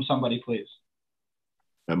 1384 from somebody, please?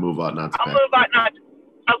 I move ought not to pass. I'll move ought not.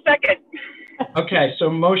 I'll second. Okay, so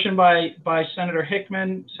motion by Senator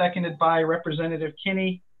Hickman, seconded by Representative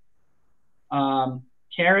Kinney.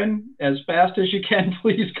 Karen, as fast as you can,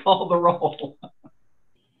 please call the roll.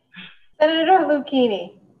 Senator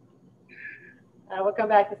Lucchini. We'll come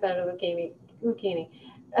back to Senator Lucchini.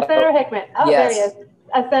 Senator Hickman. Oh, yes. There he is.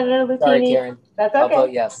 Senator Lucchini. Sorry, Karen. That's okay. I'll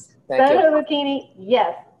vote yes. Thank Senator you. Lucchini,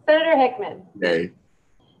 yes. Senator Hickman. Yay.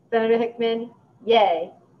 Senator Hickman,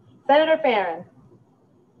 yay. Senator Farren.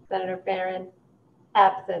 Senator Farren,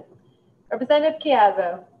 absent. Representative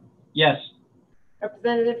Chiazzo. Yes.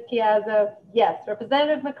 Representative Chiazzo, yes.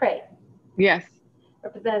 Representative McCrate. Yes.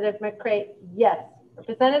 Representative McCrate, yes.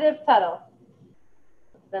 Representative Tuttle.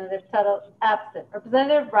 Representative Tuttle, absent.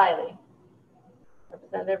 Representative Riley.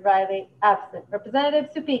 Representative Riley, absent.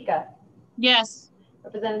 Representative Supika. Yes.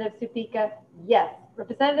 Representative Supika, yes.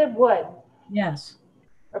 Representative Wood. Yes.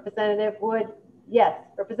 Representative Wood, yes.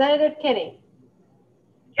 Representative Kinney.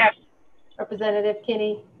 Yes. Representative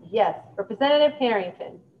Kinney, yes. Representative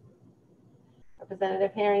Harrington.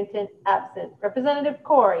 Representative Harrington, absent. Representative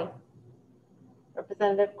Corey.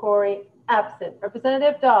 Representative Corey, absent.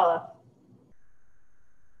 Representative Dolliff.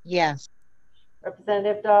 Yes.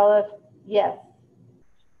 Representative Dolliff, yes.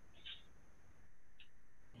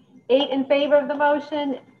 8 in favor of the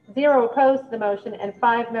motion, 0 opposed to the motion, and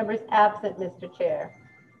 5 members absent, Mr. Chair.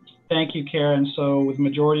 Thank you, Karen. So with the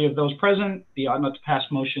majority of those present, the ought not to pass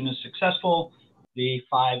motion is successful. The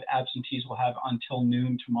 5 absentees will have until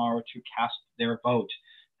noon tomorrow to cast their vote.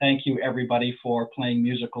 Thank you, everybody, for playing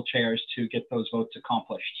musical chairs to get those votes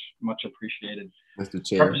accomplished. Much appreciated. Mr.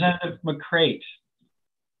 Chair. Representative McCrate.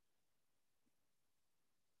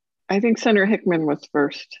 I think Senator Hickman was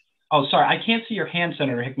first. Oh, sorry, I can't see your hand,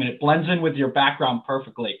 Senator Hickman. It blends in with your background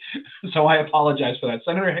perfectly. So I apologize for that.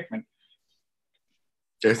 Senator Hickman.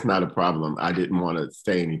 It's not a problem. I didn't want to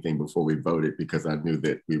say anything before we voted because I knew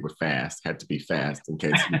that we were fast, had to be fast in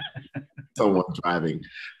case someone driving.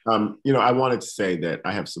 I wanted to say that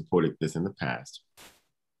I have supported this in the past.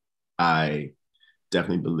 I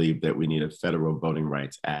definitely believe that we need a federal Voting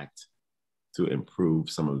Rights Act to improve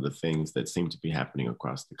some of the things that seem to be happening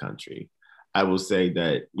across the country. I will say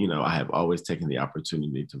that, I have always taken the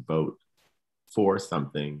opportunity to vote for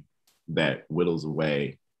something that whittles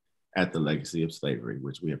away at the legacy of slavery,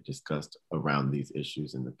 which we have discussed around these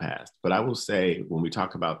issues in the past. But I will say, when we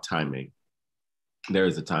talk about timing, there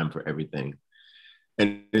is a time for everything.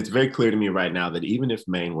 And it's very clear to me right now that even if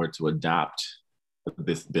Maine were to adopt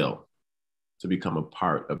this bill to become a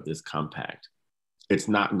part of this compact, it's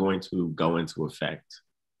not going to go into effect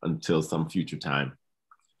until some future time.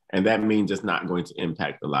 And that means it's not going to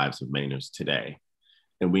impact the lives of Mainers today.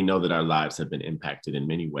 And we know that our lives have been impacted in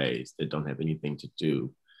many ways that don't have anything to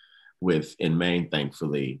do with, in Maine,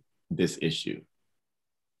 thankfully, this issue.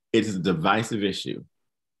 It is a divisive issue,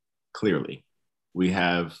 clearly. We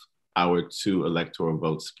have our 2 electoral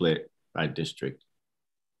votes split by district,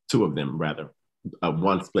 2 of them rather,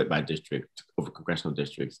 1 split by district over congressional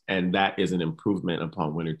districts. And that is an improvement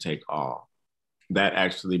upon winner take all. That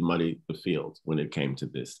actually muddied the field when it came to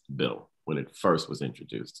this bill, when it first was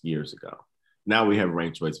introduced years ago. Now we have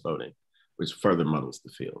ranked choice voting, which further muddles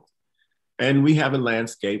the field. And we have a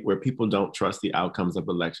landscape where people don't trust the outcomes of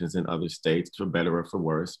elections in other states, for better or for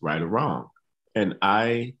worse, right or wrong. And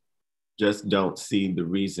I just don't see the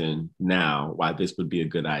reason now why this would be a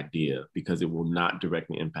good idea, because it will not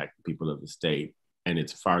directly impact the people of the state. And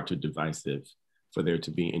it's far too divisive for there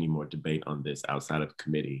to be any more debate on this outside of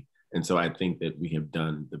committee. And so I think that we have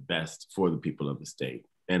done the best for the people of the state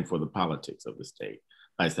and for the politics of the state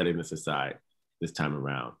by setting this aside this time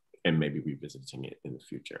around and maybe revisiting it in the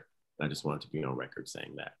future. I just wanted to be on record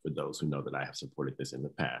saying that for those who know that I have supported this in the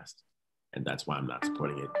past, and that's why I'm not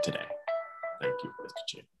supporting it today. Thank you, Mr.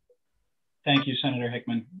 Chair. Thank you, Senator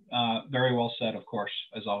Hickman. Very well said, of course,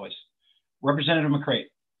 as always. Representative McCrate.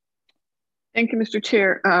 Thank you, Mr.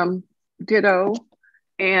 Chair. Ditto,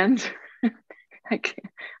 and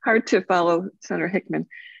hard to follow Senator Hickman.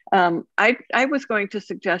 I was going to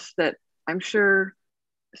suggest that I'm sure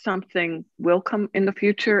something will come in the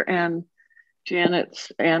future, and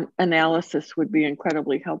Janet's analysis would be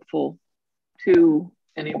incredibly helpful to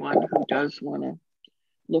anyone who does want to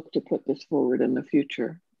look to put this forward in the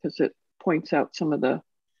future, because it points out some of the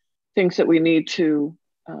things that we need to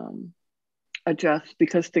adjust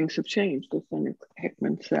because things have changed, as Senator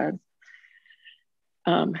Hickman said.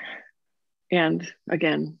 And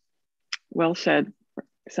again, well said,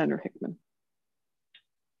 Senator Hickman.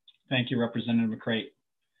 Thank you, Representative McCrate.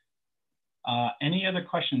 Any other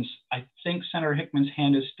questions? I think Senator Hickman's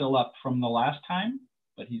hand is still up from the last time,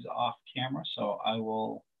 but he's off camera, so I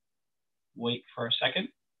will wait for a second.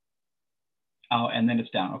 Oh, and then it's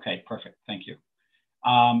down. Okay, perfect. Thank you.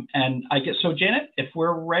 And I guess, so Janet, if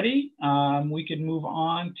we're ready, we could move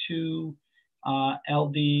on to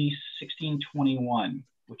LD 1621,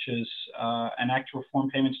 which is an act to reform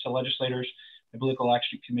payments to legislators and political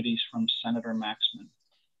action committees from Senator Maxman.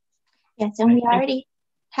 Yes, and we already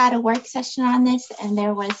had a work session on this, and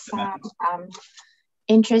there was some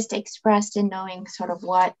interest expressed in knowing sort of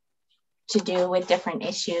what to do with different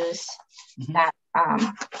issues that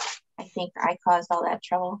I think I caused all that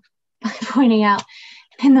trouble by pointing out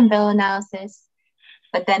in the bill analysis.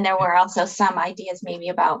 But then there were also some ideas maybe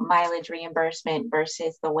about mileage reimbursement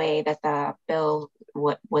versus the way that the bill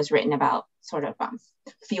was written about sort of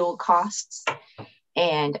fuel costs.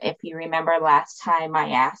 And if you remember last time,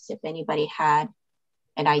 I asked if anybody had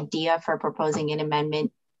an idea for proposing an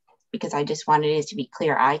amendment, because I just wanted it to be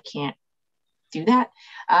clear I can't do that,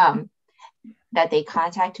 that they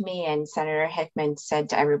contact me, and Senator Hickman said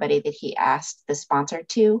to everybody that he asked the sponsor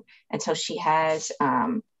to. And so she has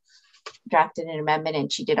drafted an amendment,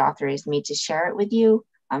 and she did authorize me to share it with you.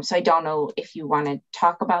 So I don't know if you want to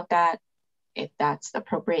talk about that, if that's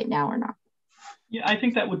appropriate now or not. Yeah, I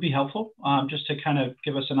think that would be helpful, just to kind of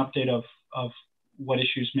give us an update of what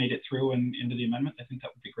issues made it through and into the amendment. I think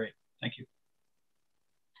that would be great. Thank you.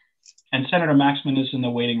 And Senator Maxman is in the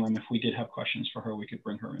waiting room. If we did have questions for her, we could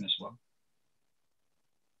bring her in as well.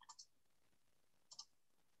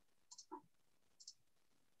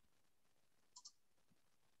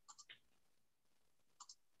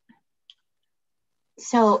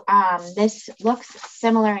 So this looks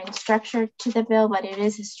similar in structure to the bill, but it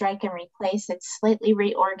is a strike and replace. It's slightly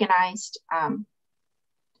reorganized.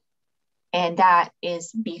 And that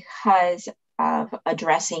is because of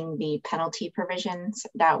addressing the penalty provisions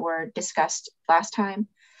that were discussed last time.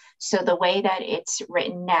 So the way that it's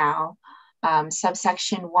written now,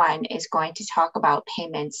 subsection 1 is going to talk about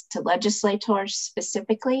payments to legislators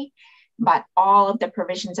specifically, but all of the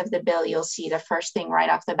provisions of the bill, you'll see the first thing right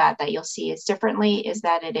off the bat that you'll see is differently is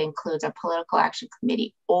that it includes a political action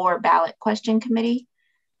committee or ballot question committee.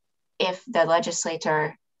 If the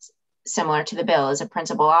legislator, similar to the bill, is a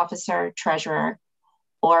principal officer, treasurer,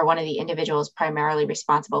 or one of the individuals primarily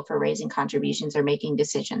responsible for raising contributions or making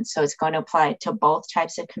decisions. So it's going to apply to both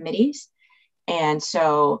types of committees. And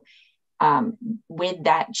so with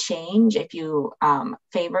that change, if you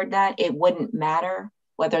favored that, it wouldn't matter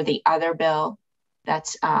whether the other bill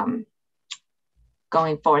that's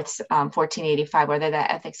going forth, 1485, whether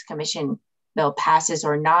that Ethics Commission bill passes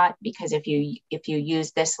or not, because if you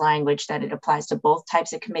use this language that it applies to both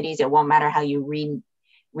types of committees, it won't matter how you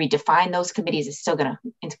redefine those committees, it's still going to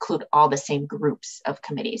include all the same groups of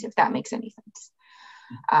committees, if that makes any sense.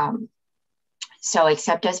 So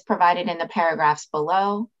except as provided in the paragraphs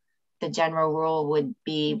below, the general rule would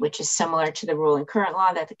be, which is similar to the rule in current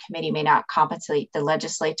law, that the committee may not compensate the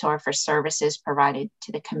legislator for services provided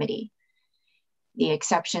to the committee. The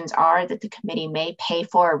exceptions are that the committee may pay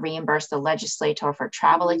for or reimburse the legislator for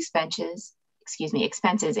travel expenses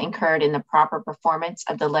incurred in the proper performance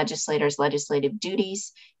of the legislator's legislative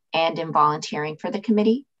duties and in volunteering for the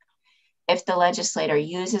committee. If the legislator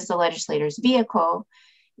uses the legislator's vehicle,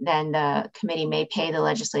 then the committee may pay the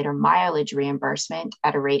legislator mileage reimbursement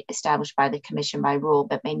at a rate established by the commission by rule,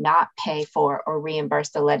 but may not pay for or reimburse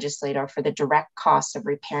the legislator for the direct costs of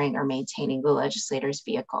repairing or maintaining the legislator's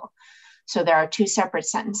vehicle. So there are two separate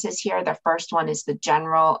sentences here. The first one is the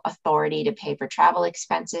general authority to pay for travel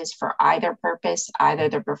expenses for either purpose, either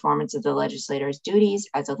the performance of the legislator's duties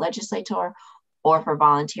as a legislator or for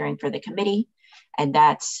volunteering for the committee. And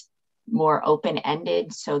that's more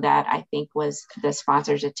open-ended. So that I think was the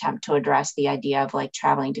sponsor's attempt to address the idea of like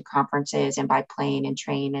traveling to conferences and by plane and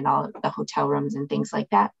train and all the hotel rooms and things like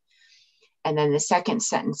that. And then the second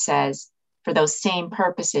sentence says, for those same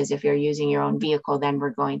purposes, if you're using your own vehicle, then we're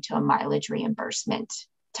going to a mileage reimbursement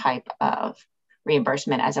type of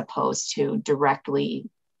reimbursement as opposed to directly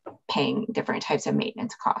paying different types of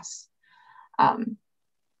maintenance costs. The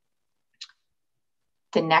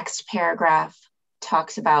next paragraph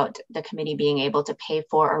talks about the committee being able to pay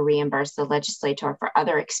for or reimburse the legislator for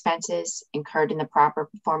other expenses incurred in the proper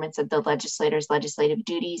performance of the legislator's legislative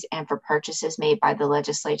duties and for purchases made by the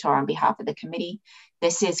legislator on behalf of the committee.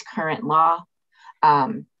 This is current law.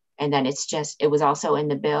 And then it was also in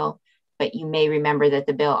the bill, but you may remember that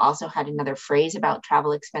the bill also had another phrase about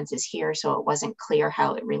travel expenses here, so it wasn't clear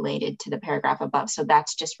how it related to the paragraph above. So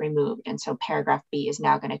that's just removed. And so paragraph B is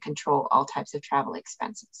now going to control all types of travel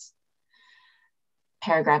expenses.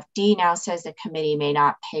 Paragraph D now says the committee may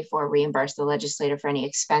not pay for or reimburse the legislator for any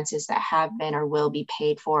expenses that have been or will be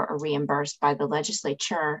paid for or reimbursed by the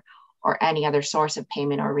legislature or any other source of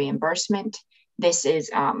payment or reimbursement. This is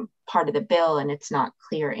part of the bill and it's not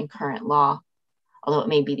clear in current law, although it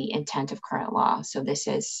may be the intent of current law. So this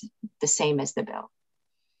is the same as the bill.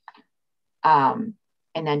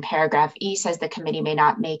 And then paragraph E says the committee may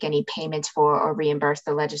not make any payments for or reimburse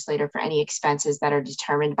the legislator for any expenses that are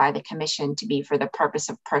determined by the commission to be for the purpose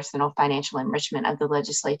of personal financial enrichment of the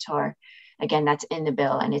legislator. Again, that's in the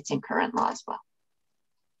bill and it's in current law as well.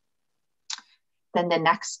 Then the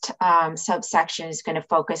next subsection is going to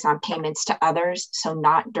focus on payments to others, so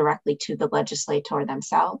not directly to the legislator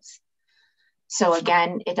themselves. So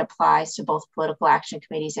again, it applies to both political action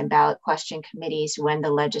committees and ballot question committees when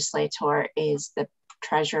the legislator is the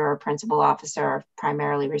treasurer or principal officer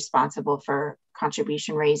primarily responsible for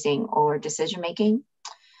contribution raising or decision making.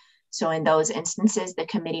 So in those instances, the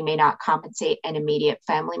committee may not compensate an immediate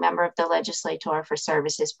family member of the legislator for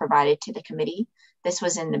services provided to the committee. This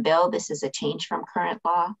was in the bill. This is a change from current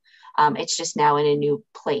law. It's just now in a new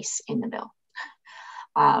place in the bill.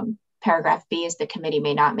 Paragraph B is the committee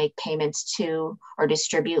may not make payments to or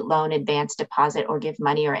distribute loan, advance, deposit, or give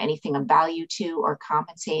money or anything of value to or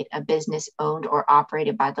compensate a business owned or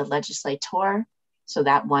operated by the legislator, so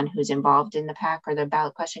that one who's involved in the PAC or the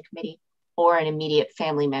ballot question committee, or an immediate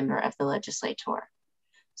family member of the legislator.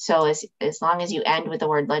 So as long as you end with the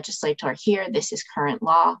word legislator here, this is current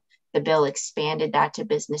law. The bill expanded that to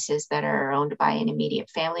businesses that are owned by an immediate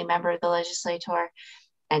family member of the legislator.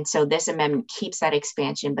 And so this amendment keeps that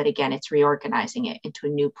expansion, but again, it's reorganizing it into a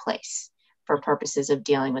new place for purposes of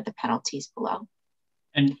dealing with the penalties below.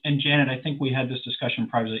 And Janet, I think we had this discussion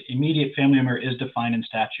privately. Immediate family member is defined in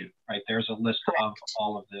statute, right? There's a list of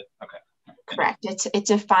all of the, okay. Correct. It's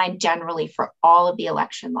defined generally for all of the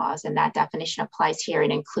election laws, and that definition applies here.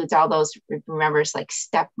 It includes all those, remember, it's like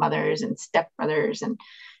stepmothers and stepbrothers and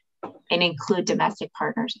include domestic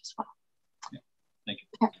partners as well. Yeah. Thank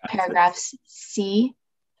you. Paragraph C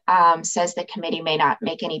says the committee may not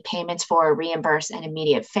make any payments for or reimburse an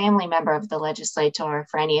immediate family member of the legislator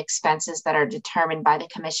for any expenses that are determined by the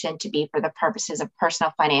commission to be for the purposes of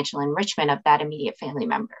personal financial enrichment of that immediate family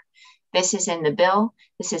member. This is in the bill.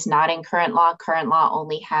 This is not in current law. Current law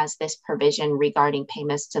only has this provision regarding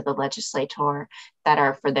payments to the legislator that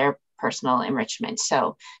are for their personal enrichment.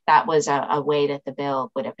 So that was a way that the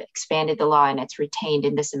bill would have expanded the law, and it's retained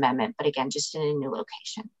in this amendment, but again, just in a new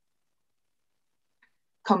location.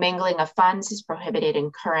 Commingling of funds is prohibited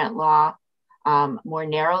in current law more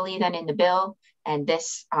narrowly than in the bill, and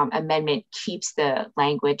this amendment keeps the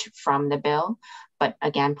language from the bill, but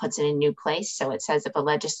again, puts it in a new place. So it says if a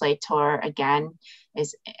legislator, again,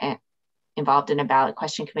 is involved in a ballot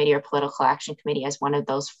question committee or political action committee as one of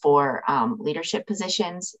those 4 leadership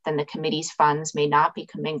positions, then the committee's funds may not be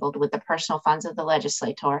commingled with the personal funds of the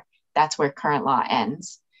legislator. That's where current law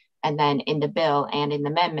ends. And then in the bill and in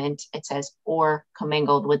the amendment, it says, or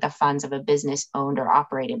commingled with the funds of a business owned or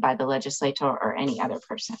operated by the legislator or any other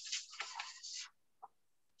person.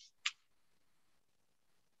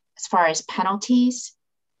 As far as penalties,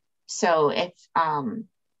 so if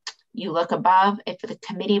you look above, if the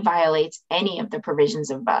committee violates any of the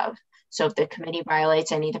provisions above, so if the committee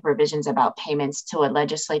violates any of the provisions about payments to a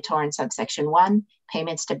legislator in subsection 1,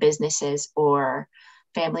 payments to businesses or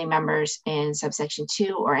family members in subsection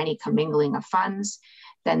 2, or any commingling of funds,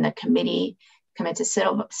 then the committee commits a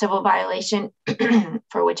civil violation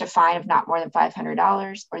for which a fine of not more than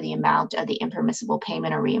 $500 or the amount of the impermissible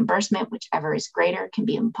payment or reimbursement, whichever is greater, can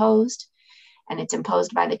be imposed. And it's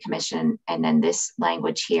imposed by the commission. And then this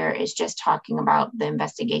language here is just talking about the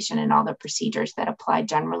investigation and all the procedures that apply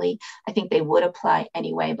generally. I think they would apply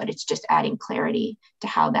anyway, but it's just adding clarity to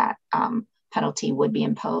how that penalty would be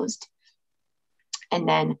imposed. And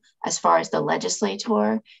then as far as the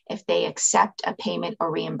legislator, if they accept a payment or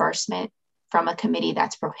reimbursement from a committee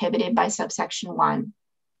that's prohibited by subsection 1,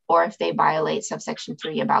 or if they violate subsection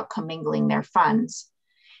 3 about commingling their funds,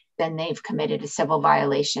 then they've committed a civil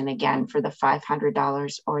violation again for the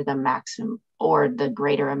 $500 or the maximum or the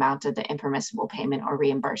greater amount of the impermissible payment or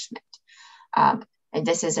reimbursement. And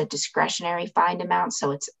this is a discretionary fine amount,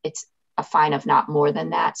 so it's a fine of not more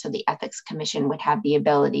than that. So the Ethics Commission would have the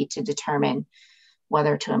ability to determine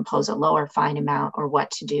whether to impose a lower fine amount or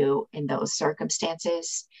what to do in those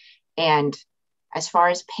circumstances. And as far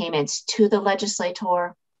as payments to the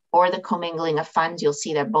legislator or the commingling of funds, you'll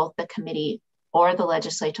see that both the committee or the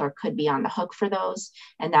legislator could be on the hook for those.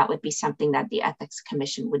 And that would be something that the Ethics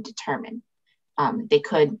Commission would determine. They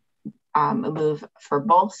could move for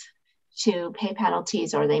both to pay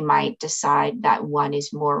penalties, or they might decide that one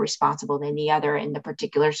is more responsible than the other in the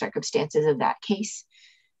particular circumstances of that case.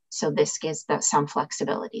 So this gives some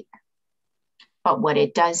flexibility there. But what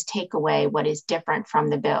it does take away, what is different from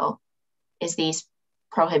the bill, is these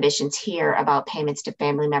prohibitions here about payments to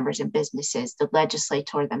family members and businesses. The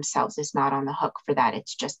legislator themselves is not on the hook for that.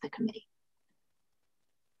 It's just the committee.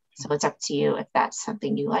 So it's up to you if that's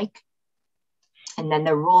something you like. And then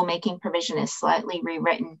the rulemaking provision is slightly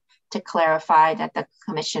rewritten to clarify that the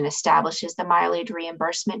commission establishes the mileage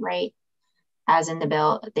reimbursement rate. As in the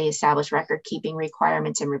bill, they establish record keeping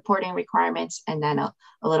requirements and reporting requirements, and then a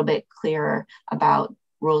little bit clearer about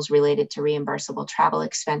rules related to reimbursable travel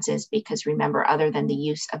expenses, because remember, other than the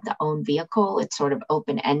use of the own vehicle, it's sort of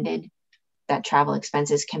open-ended that travel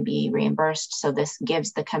expenses can be reimbursed. So this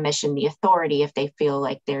gives the commission the authority, if they feel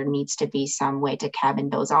like there needs to be some way to cabin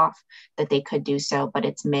those off, that they could do so, but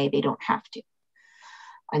it's may, they don't have to.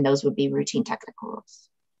 And those would be routine technical rules.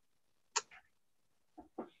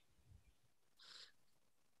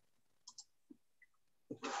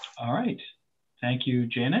 All right. Thank you,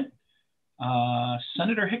 Janet.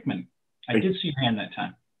 Senator Hickman, I did see your hand that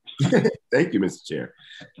time. Thank you, Mr. Chair.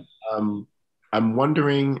 I'm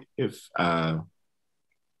wondering if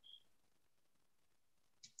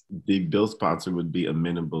the bill sponsor would be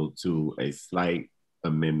amenable to a slight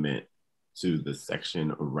amendment to the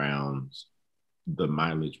section around the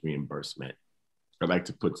mileage reimbursement. I'd like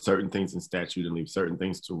to put certain things in statute and leave certain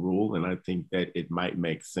things to rule. And I think that it might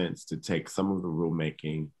make sense to take some of the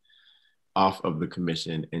rulemaking off of the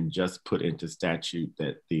commission and just put into statute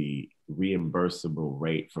that the reimbursable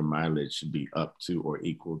rate for mileage should be up to or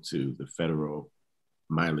equal to the federal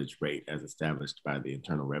mileage rate as established by the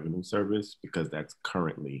Internal Revenue Service, because that's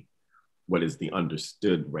currently what is the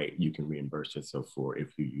understood rate you can reimburse yourself for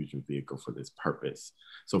if you use your vehicle for this purpose.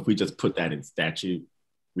 So if we just put that in statute,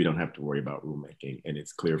 we don't have to worry about rulemaking, and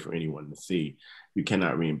it's clear for anyone to see. You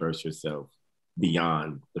cannot reimburse yourself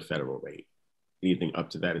beyond the federal rate. Anything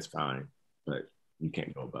up to that is fine, but you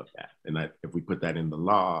can't go above that. And if we put that in the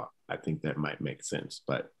law, I think that might make sense,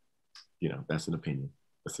 but you know, that's an opinion,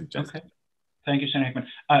 a suggestion. Okay. Thank you, Senator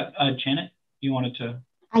Hickman. Janet, you wanted to?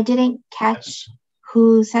 I didn't catch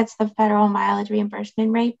who sets the federal mileage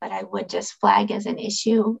reimbursement rate, but I would just flag as an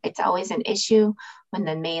issue. It's always an issue when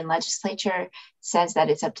the Maine legislature says that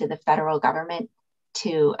it's up to the federal government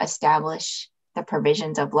to establish the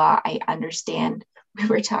provisions of law. I understand we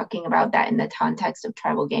were talking about that in the context of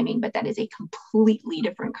tribal gaming, but that is a completely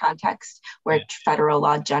different context where federal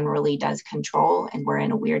law generally does control, and we're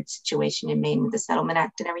in a weird situation in Maine with the Settlement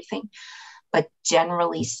Act and everything. But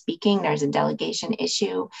generally speaking, there's a delegation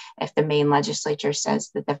issue. If the Maine legislature says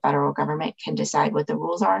that the federal government can decide what the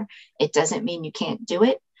rules are, it doesn't mean you can't do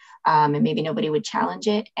it. And maybe nobody would challenge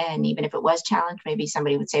it. And even if it was challenged, maybe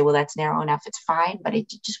somebody would say, well, that's narrow enough, it's fine. But I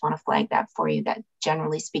just want to flag that for you, that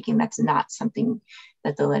generally speaking, that's not something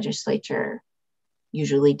that the legislature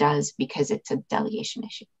usually does because it's a delegation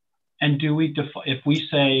issue. And do we, if we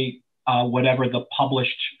say whatever the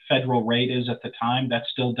published federal rate is at the time,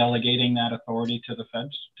 that's still delegating that authority to the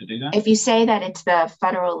feds to do that? If you say that it's the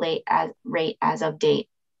federal rate as of date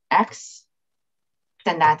X,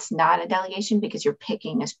 then that's not a delegation because you're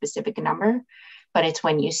picking a specific number. But it's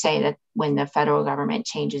when you say that when the federal government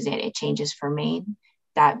changes it, it changes for Maine,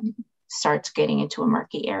 that starts getting into a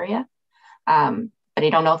murky area. But I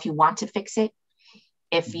don't know if you want to fix it.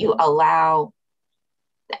 If you allow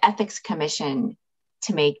the Ethics Commission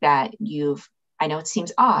to make that, I know it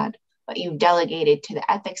seems odd, but you've delegated to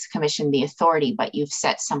the Ethics Commission the authority, but you've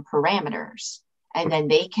set some parameters and then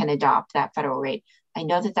they can adopt that federal rate. I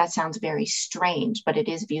know that that sounds very strange, but it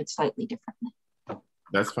is viewed slightly differently.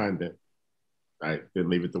 That's fine then. Then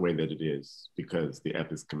leave it the way that it is, because the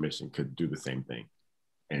Ethics Commission could do the same thing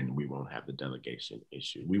and we won't have the delegation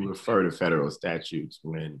issue. We refer to federal statutes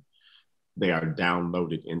when they are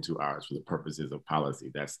downloaded into ours for the purposes of policy.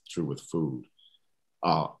 That's true with food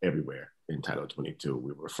everywhere in Title 22.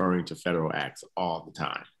 We're referring to federal acts all the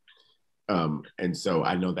time. And so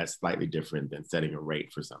I know that's slightly different than setting a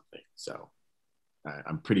rate for something. So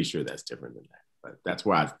I'm pretty sure that's different than that. But that's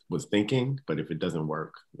why I was thinking, but if it doesn't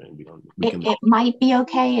work, then it might be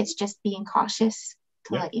okay. It's just being cautious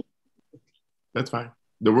to let you. That's fine.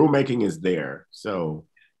 The rulemaking is there, so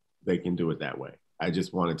they can do it that way. I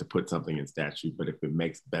just wanted to put something in statute, but if it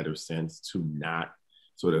makes better sense to not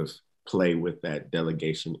sort of play with that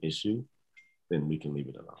delegation issue, then we can leave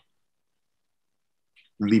it alone.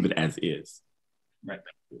 Leave it as is. Right.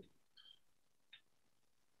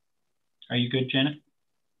 Are you good, Janet?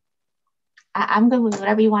 I'm good with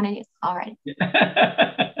whatever you want to do. All right.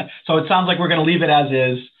 So it sounds like we're going to leave it as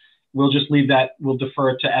is. We'll just leave that. We'll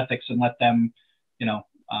defer to ethics and let them,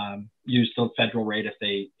 use the federal rate if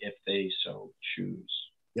they so choose.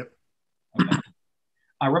 Yep. Okay.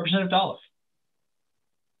 Representative Dolph.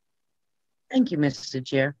 Thank you, Mr.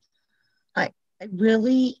 Chair. I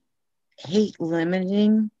really hate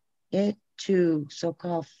limiting it to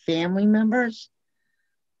so-called family members,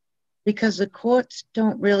 because the courts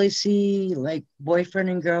don't really see, like, boyfriend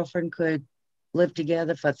and girlfriend could live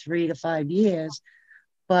together for 3 to 5 years,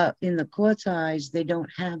 but in the court's eyes, they don't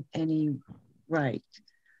have any right.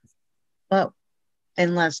 But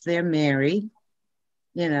unless they're married,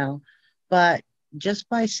 but just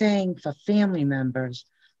by saying for family members,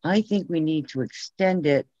 I think we need to extend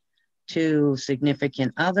it to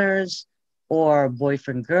significant others or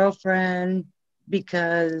boyfriend, girlfriend,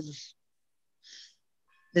 because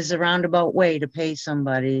there's a roundabout way to pay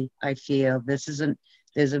somebody. I feel there's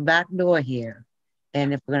a back door here.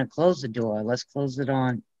 And if we're going to close the door, let's close it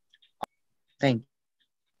on. Thank you.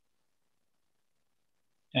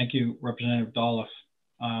 Thank you, Representative Dolph.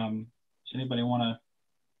 Does anybody want to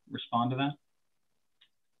respond to that?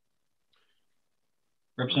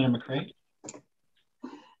 Representative McCray?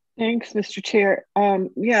 Thanks, Mr. Chair.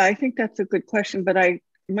 Yeah, I think that's a good question, but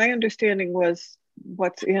my understanding was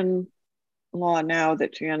what's in law now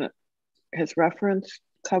that Janet has referenced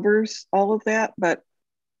covers all of that, but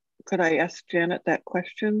could I ask Janet that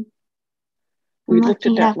question? We looked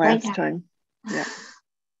at that last time. Yeah,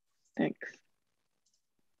 thanks.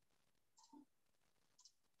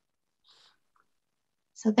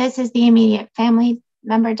 So this is the immediate family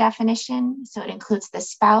member definition. So it includes the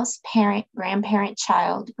spouse, parent, grandparent,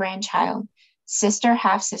 child, grandchild, sister,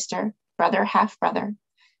 half-sister, brother, half-brother,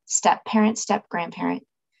 step-parent, step-grandparent,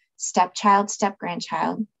 stepchild,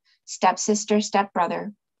 step-grandchild, stepsister,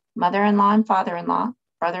 step-brother, mother-in-law and father-in-law,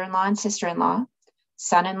 brother-in-law and sister-in-law,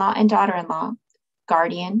 son-in-law and daughter-in-law,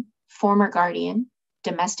 guardian, former guardian,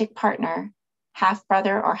 domestic partner,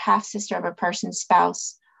 half-brother or half-sister of a person's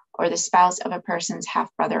spouse, or the spouse of a person's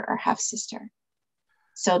half-brother or half-sister.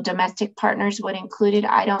 So domestic partners would include it.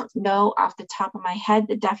 I don't know off the top of my head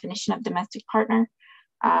the definition of domestic partner.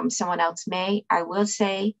 Someone else may. I will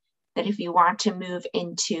say that if you want to move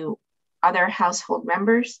into other household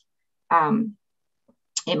members,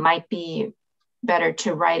 it might be better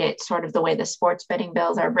to write it sort of the way the sports betting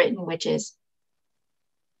bills are written, which is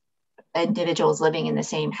individuals living in the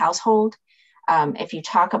same household. If you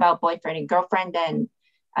talk about boyfriend and girlfriend, then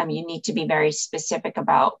you need to be very specific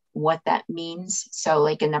about what that means. So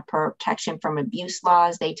like in the protection from abuse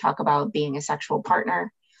laws, they talk about being a sexual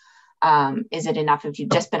partner. Is it enough if you've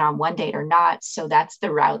just been on one date or not? So that's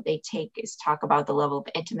the route they take, is talk about the level of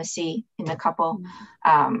intimacy in the couple.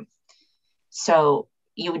 So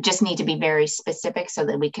you would just need to be very specific so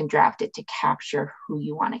that we can draft it to capture who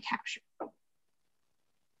you want to capture.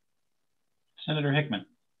 Senator Hickman.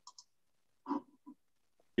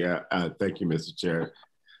 Yeah, thank you, Mr. Chair.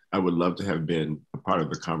 I would love to have been a part of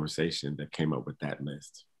the conversation that came up with that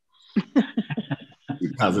list.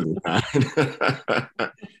 Because of the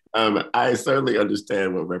time. I certainly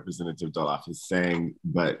understand what Representative Doloff is saying,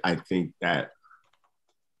 but I think that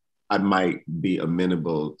I might be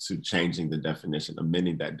amenable to changing the definition,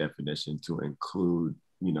 amending that definition to include,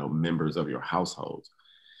 you know, members of your household.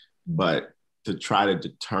 But to try to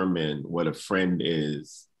determine what a friend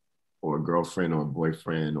is, or a girlfriend or a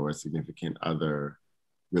boyfriend or a significant other,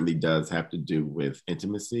 really does have to do with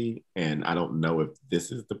intimacy. And I don't know if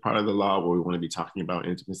this is the part of the law where we want to be talking about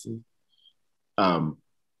intimacy.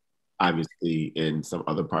 Obviously, in some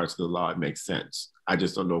other parts of the law, it makes sense. I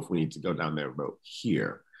just don't know if we need to go down that road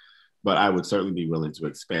here. But I would certainly be willing to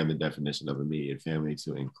expand the definition of immediate family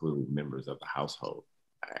to include members of the household.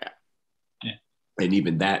 Yeah. And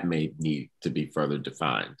even that may need to be further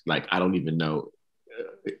defined. Like, I don't even know,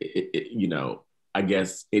 you know, I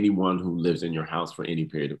guess anyone who lives in your house for any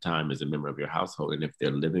period of time is a member of your household. And if they're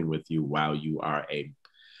living with you while you are a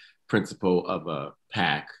principal of a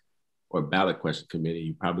PAC or ballot question committee,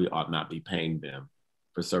 you probably ought not be paying them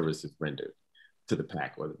for services rendered to the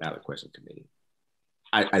PAC or the ballot question committee.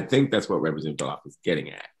 I think that's what Representative Doloff is getting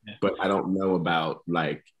at. Yeah. But I don't know about,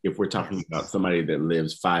 like, if we're talking about somebody that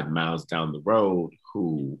lives 5 miles down the road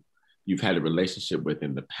who you've had a relationship with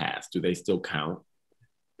in the past, do they still count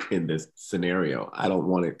in this scenario? I don't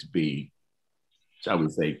want it to be, I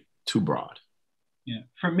would say, too broad. Yeah,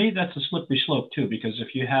 for me, that's a slippery slope too, because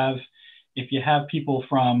if you have people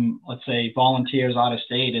from, let's say, volunteers out of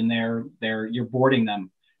state and you're boarding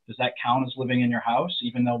them, does that count as living in your house,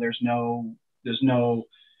 even though there's no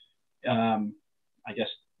I guess,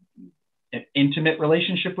 an intimate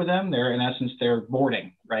relationship with them? They're, in essence, they're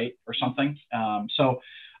boarding, right, or something. So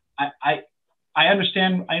I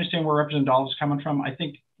understand where Representative Doloff is coming from. I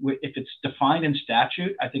think if it's defined in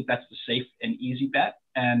statute, I think that's the safe and easy bet.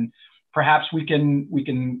 And perhaps we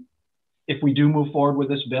can, if we do move forward with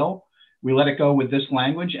this bill, we let it go with this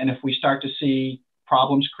language. And if we start to see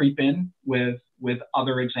problems creep in with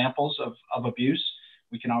other examples of abuse,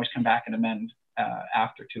 we can always come back and amend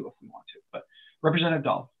after too if we want to. But Representative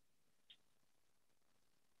Doloff.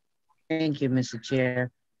 Thank you, Mr.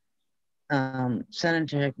 Chair.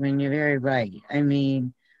 Senator Hickman, you're very right. I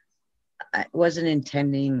mean, I wasn't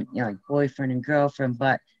intending, you know, like boyfriend and girlfriend,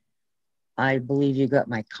 but I believe you got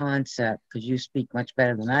my concept, because you speak much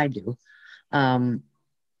better than I do,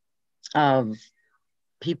 of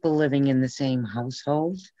people living in the same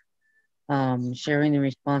household, sharing the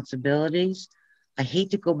responsibilities. I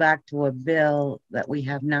hate to go back to a bill that we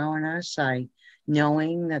have now on our site,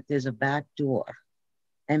 knowing that there's a back door.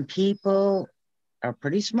 And people are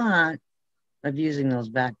pretty smart of using those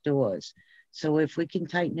back doors. So if we can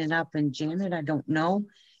tighten it up, and Janet, I don't know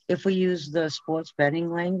if we use the sports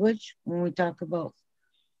betting language when we talk about,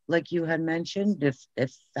 like you had mentioned, if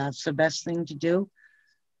that's the best thing to do.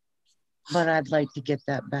 But I'd like to get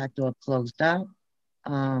that back door closed up.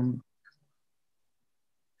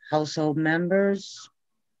 Household members,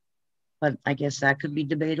 but I guess that could be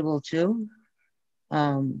debatable too,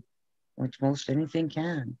 which most anything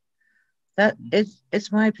can. That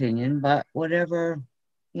it's my opinion, but whatever,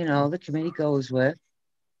 you know, the committee goes with,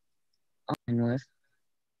 I'm with.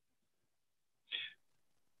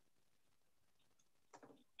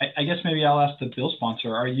 I guess maybe I'll ask the bill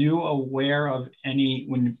sponsor, are you aware of any,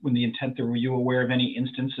 when the intent there, were you aware of any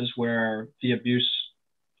instances where the abuse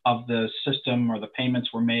of the system or the payments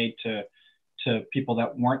were made to people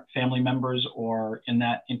that weren't family members or in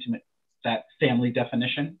that intimate, that family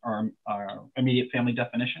definition or immediate family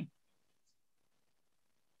definition?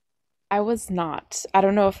 I was not. I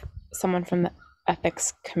don't know if someone from the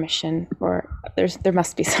Ethics Commission, or there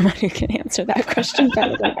must be someone who can answer that question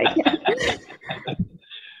better than I can.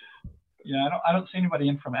 Yeah, I don't see anybody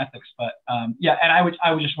in from ethics, but Yeah, and I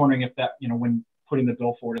was just wondering if that, when putting the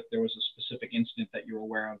bill forward, if there was a specific incident that you were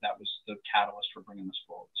aware of that was the catalyst for bringing this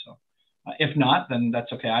forward. So if not, then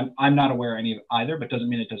that's okay. I'm not aware of any of either, but doesn't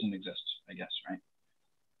mean it doesn't exist, I guess, right?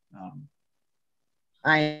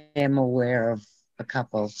 I am aware of a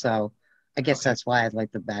couple, so I guess Okay. that's why I'd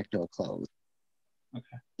like the back door closed.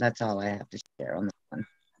 Okay. That's all I have to share on that one.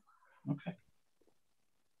 Okay.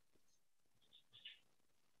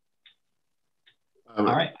 All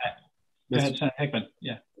right. Go ahead, Senator Hickman.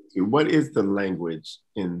 Yeah. What is the language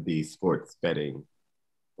in the sports betting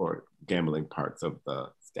or gambling parts of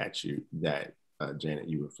the statute that Janet,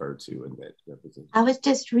 you referred to and that represents? I was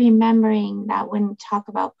just remembering that when we talk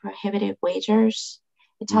about prohibited wagers,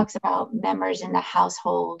 it talks about members in the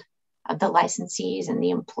household of the licensees and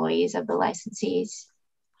the employees of the licensees.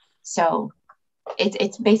 So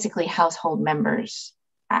it's basically household members.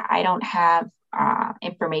 I don't have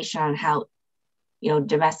information on how,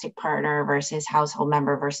 domestic partner versus household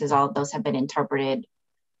member versus all of those have been interpreted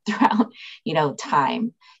throughout,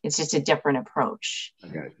 time. It's just a different approach. I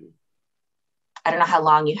got you. I don't know how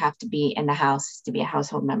long you have to be in the house to be a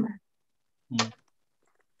household member.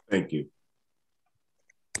 Thank you.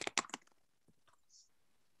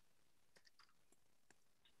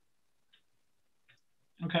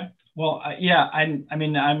 Okay. Well, yeah. I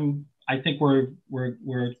think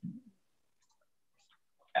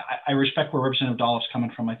I respect where Representative Dolliff's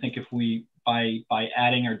coming from. I think if we, by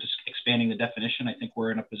adding or just expanding the definition, I think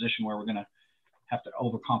we're in a position where we're going to have to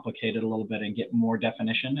overcomplicate it a little bit and get more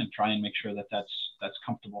definition and try and make sure that that's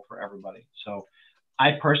comfortable for everybody. So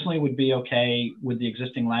I personally would be okay with the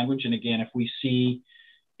existing language. And again,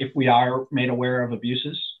 if we are made aware of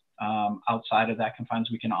abuses outside of that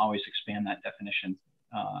confines, we can always expand that definition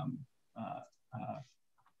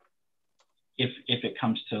if it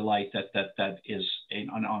comes to light that is an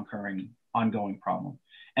ongoing problem.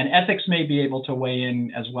 And ethics may be able to weigh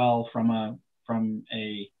in as well from a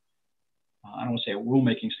I don't want to say a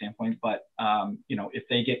rulemaking standpoint, but if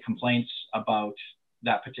they get complaints about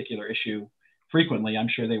that particular issue frequently, I'm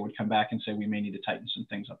sure they would come back and say we may need to tighten some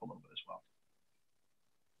things up a little bit as well.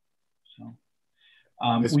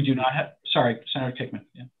 So we do not have. Sorry, Senator Kickman.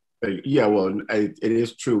 Yeah. Yeah, well, it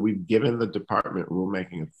is true. We've given the department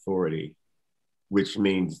rulemaking authority, which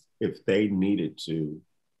means if they needed to,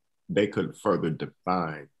 they could further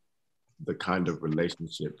define the kind of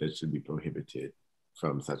relationship that should be prohibited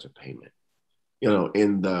from such a payment.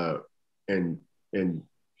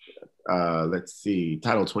 Let's see,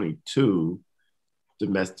 Title 22,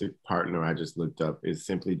 domestic partner, I just looked up, is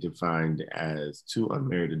simply defined as two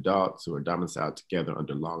unmarried adults who are domiciled together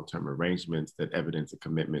under long-term arrangements that evidence a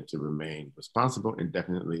commitment to remain responsible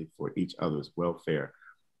indefinitely for each other's welfare.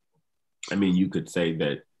 I mean, you could say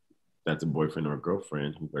that that's a boyfriend or a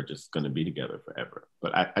girlfriend who are just going to be together forever.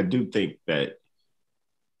 But I do think that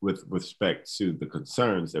with respect to the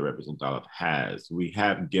concerns that Representative Dolliff has, we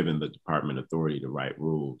have given the department authority to write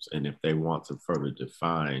rules. And if they want to further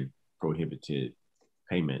define prohibited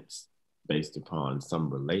payments based upon some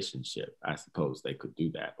relationship, I suppose they could do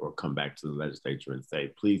that, or come back to the legislature and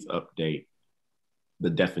say, please update the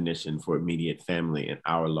definition for immediate family in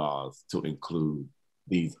our laws to include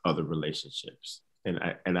these other relationships.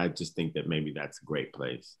 And I just think that maybe that's a great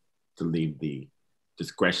place to leave the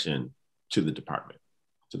discretion to the department,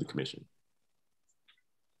 to the commission.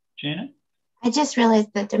 Janet? I just realized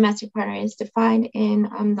that domestic partner is defined in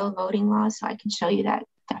the voting law, so I can show you that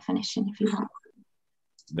definition if you want.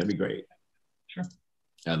 That'd be great. Sure.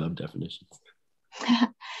 I love definitions.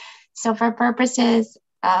 So for purposes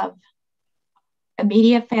of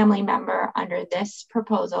immediate family member under this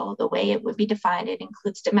proposal, the way it would be defined, it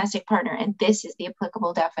includes domestic partner, and this is the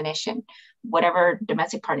applicable definition. Whatever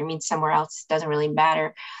domestic partner means somewhere else doesn't really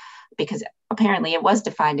matter, because apparently it was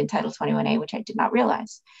defined in Title 21A, which I did not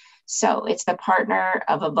realize. So it's the partner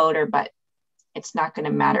of a voter, but it's not going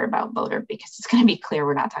to matter about voter because it's going to be clear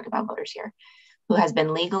we're not talking about voters here, who has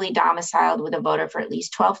been legally domiciled with a voter for at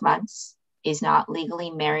least 12 months, is not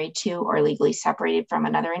legally married to or legally separated from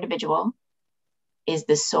another individual, is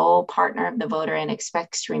the sole partner of the voter and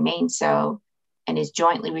expects to remain so, and is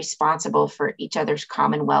jointly responsible for each other's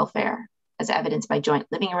common welfare, as evidenced by joint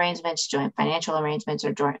living arrangements, joint financial arrangements,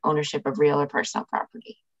 or joint ownership of real or personal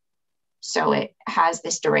property. So it has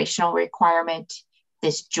this durational requirement,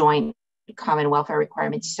 this joint common welfare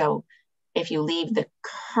requirement. So if you leave the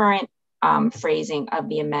current phrasing of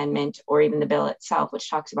the amendment or even the bill itself,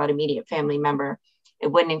 which talks about immediate family member,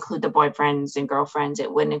 it wouldn't include the boyfriends and girlfriends.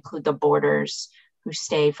 It wouldn't include the boarders who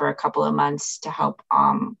stay for a couple of months to help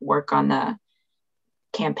work on the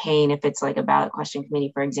campaign. If it's like a ballot question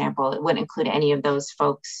committee, for example, it wouldn't include any of those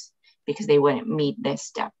folks. because they wouldn't meet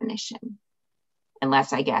this definition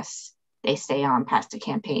unless, I guess, they stay on past a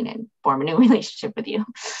campaign and form a new relationship with you.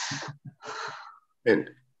 And,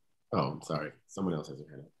 oh, I'm sorry. Someone else has a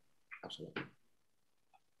hand. Absolutely.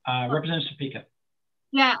 Representative Topeka.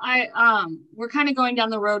 Yeah, we're kind of going down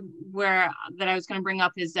the road that I was going to bring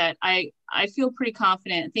up is that I feel pretty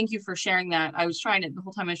confident. Thank you for sharing that. The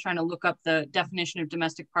whole time I was trying to look up the definition of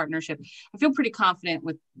domestic partnership. I feel pretty confident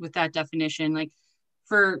with that definition. Like,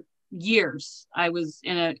 for years, I was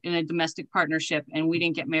in a domestic partnership, and we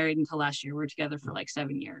didn't get married until last year. We were together for like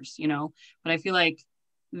 7 years, but I feel like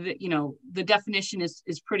the definition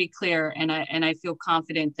is pretty clear, and I feel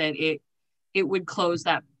confident that it would close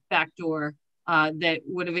that back door that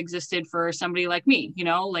would have existed for somebody like me,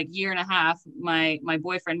 like year and a half. My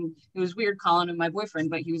boyfriend, it was weird calling him my boyfriend,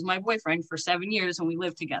 but he was my boyfriend for 7 years and we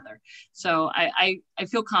lived together. So I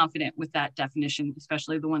feel confident with that definition,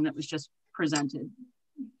 especially the one that was just presented,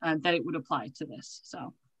 that it would apply to this.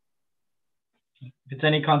 So if it's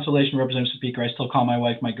any consolation, Representative Speaker, I still call my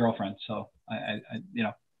wife my girlfriend. So I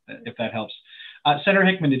if that helps. Senator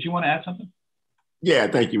Hickman, did you want to add something? Yeah,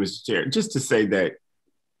 thank you, Mr. Chair. Just to say that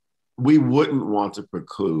we wouldn't want to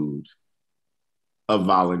preclude a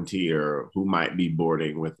volunteer who might be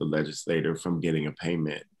boarding with the legislator from getting a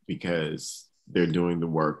payment because they're doing the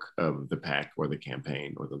work of the PAC or the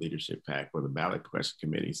campaign or the leadership PAC or the ballot question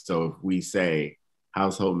committee. So if we say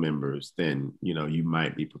household members, then you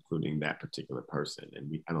might be precluding that particular person.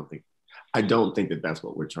 And I don't think that that's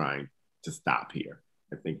what we're trying to stop here.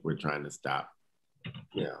 I think we're trying to stop,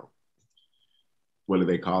 what do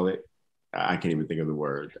they call it? I can't even think of the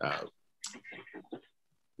word.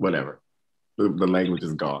 Whatever. The language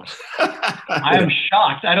is gone. I am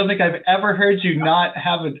shocked. I don't think I've ever heard you not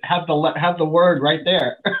have the word right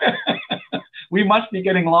there. We must be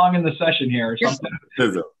getting long in the session here or something.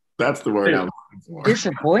 Nepotism. That's the word I'm looking for.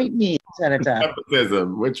 Disappoint me, Senator.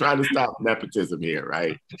 Nepotism. We're trying to stop nepotism here,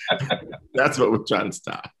 right? That's what we're trying to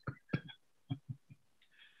stop.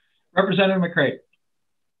 Representative McCray.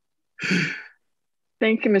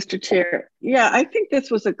 Thank you, Mr. Chair. Yeah, I think this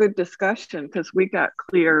was a good discussion because we got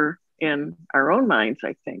clear in our own minds,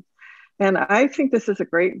 I think. And I think this is a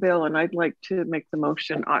great bill, and I'd like to make the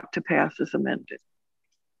motion ought to pass as amended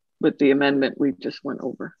with the amendment we just went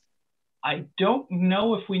over. I don't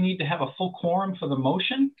know if we need to have a full quorum for the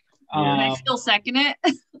motion. Can I still second it?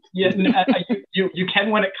 Yeah, you can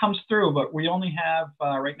when it comes through, but we only have,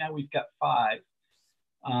 right now we've got 5.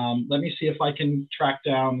 Let me see if I can track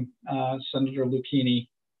down Senator Lucchini.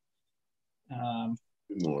 All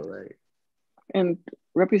right. And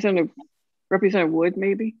Representative Wood,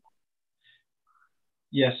 maybe?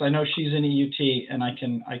 Yes, I know she's in EUT, and I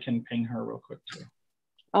can ping her real quick too.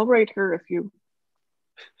 I'll write her if you.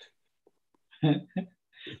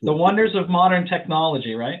 The wonders of modern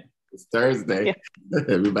technology, right? It's Thursday. Yeah.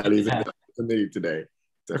 Everybody's in the committee today,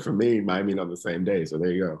 except for me. Mine meet on the same day, so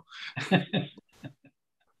there you go.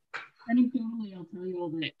 Anecdotally, I'll tell you all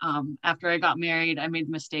that after I got married, I made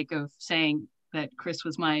the mistake of saying that Chris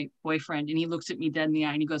was my boyfriend, and he looks at me dead in the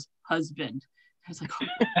eye and he goes, husband. I was like, oh.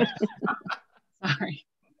 Sorry.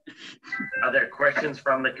 Are there questions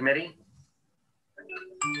from the committee?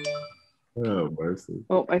 Oh, mercy.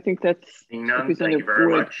 Oh, I think that's Seeing none, thank you very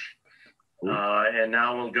much. And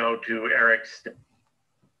now we'll go to Eric.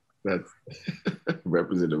 That's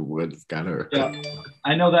Representative Wood's got her. Yeah,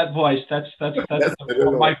 I know that voice. That's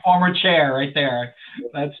my former chair right there.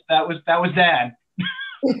 That was Dad.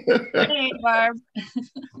 Hey, Barb.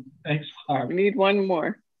 Thanks, Barb. We need one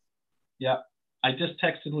more. Yep. I just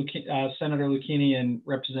texted Senator Lucchini and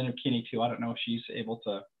Representative Keeney too. I don't know if she's able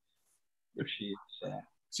to, if she's.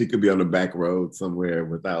 She could be on the back road somewhere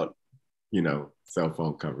without, cell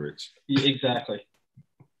phone coverage. Yeah, exactly.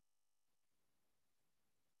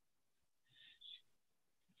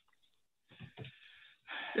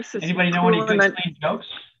 Anybody know any good clean jokes?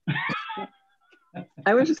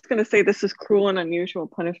 I was just going to say this is cruel and unusual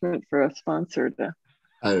punishment for a sponsor to.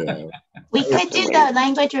 We could do the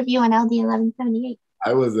language review on LD 1178.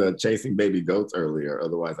 I was chasing baby goats earlier.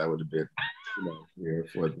 Otherwise, I would have been, here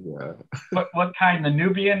for the. What kind? The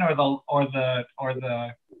Nubian or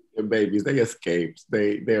the babies? They escaped.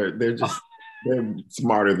 They're just they're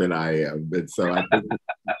smarter than I am, and so I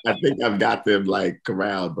think I've got them like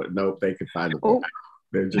corralled. But nope, they can find them. Oh,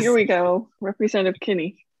 here we go, Representative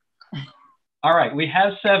Kinney. All right, we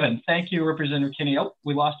have 7. Thank you, Representative Kinney. Oh,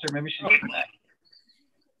 we lost her. Maybe she's back.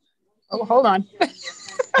 Oh, hold on.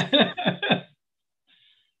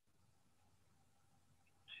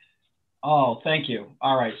 Oh, thank you.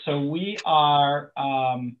 All right, so we are,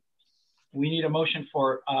 we need a motion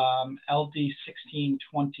for LD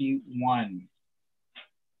 1621.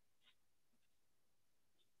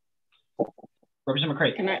 Representative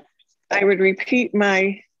McCray. And I would repeat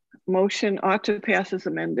my motion ought to pass as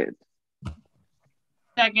amended.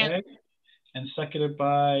 Second. Okay. And seconded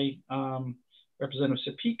by Representative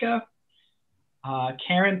Sapika.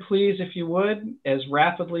 Karen, please, if you would, as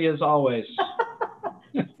rapidly as always.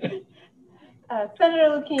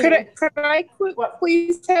 Senator Lucchini. Could I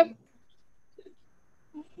please have,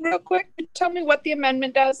 real quick, tell me what the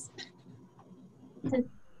amendment does?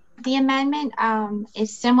 The amendment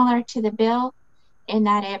is similar to the bill in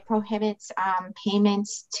that it prohibits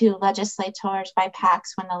payments to legislators by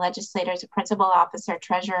PACs when the legislator is a principal officer,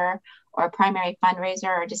 treasurer, or primary fundraiser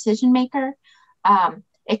or decision maker.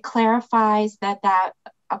 It clarifies that that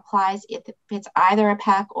applies if it's either a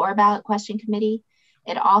PAC or a ballot question committee.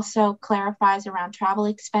 It also clarifies around travel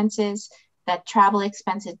expenses that travel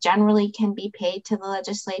expenses generally can be paid to the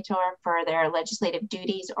legislator for their legislative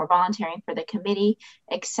duties or volunteering for the committee,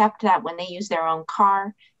 except that when they use their own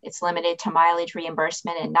car, it's limited to mileage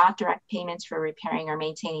reimbursement and not direct payments for repairing or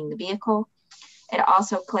maintaining the vehicle. It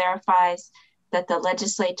also clarifies that the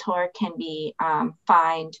legislator can be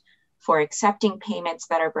fined for accepting payments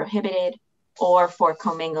that are prohibited or for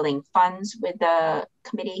commingling funds with the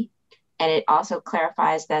committee. And it also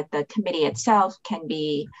clarifies that the committee itself can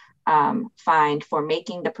be fined for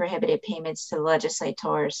making the prohibited payments to the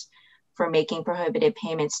legislators, for making prohibited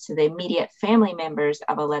payments to the immediate family members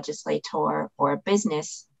of a legislator or a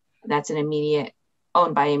business that's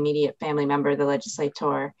owned by immediate family member of the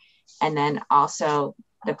legislator. And then also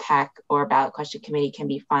the PAC or ballot question committee can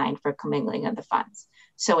be fined for commingling of the funds.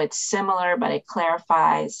 So it's similar, but it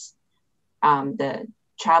clarifies the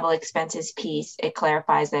travel expenses piece. It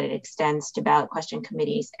clarifies that it extends to ballot question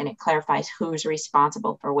committees, and it clarifies who's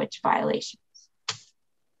responsible for which violations.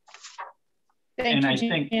 And I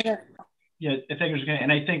think, yeah,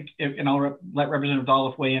 and I think, and I'll let Representative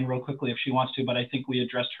Dolph weigh in real quickly if she wants to, but I think we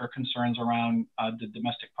addressed her concerns around the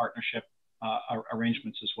domestic partnership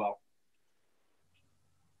arrangements as well.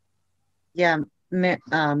 Yeah,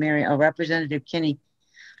 Representative Kinney,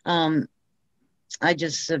 I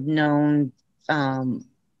just have known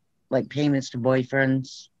like payments to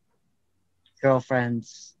boyfriends,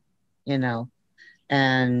 girlfriends, you know,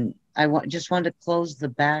 and I just want to close the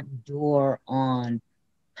back door on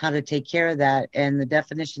how to take care of that. And the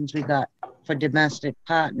definitions we got for domestic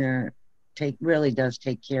partner really does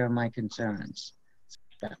take care of my concerns.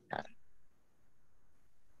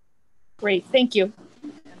 Great, thank you.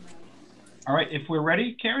 All right, if we're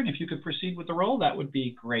ready, Karen, if you could proceed with the roll, that would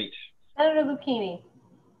be great. Senator Lucchini.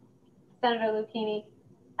 Senator Lucchini,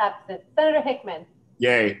 absent. Senator Hickman.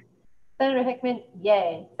 Yay. Senator Hickman,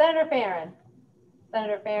 yay. Senator Farren.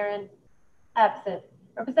 Senator Farren, absent.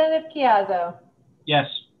 Representative Chiazzo. Yes.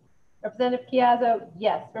 Representative Chiazzo,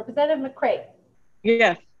 yes. Representative McCray.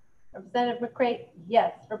 Yes. Representative McCray,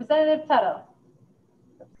 yes. Representative Tuttle.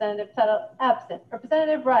 Representative Tuttle, absent.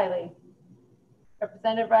 Representative Riley.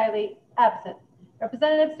 Representative Riley, absent.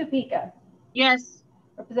 Representative Supika. Yes.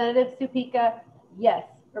 Representative Supika, yes.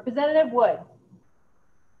 Representative Wood.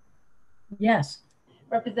 Yes.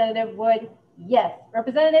 Representative Wood, yes.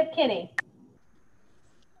 Representative Kinney.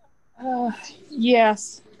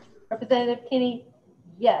 Yes. Representative Kinney,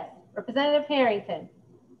 yes. Representative Harrington.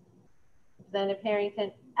 Representative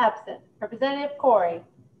Harrington, absent. Representative Corey.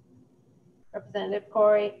 Representative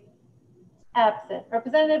Corey, absent.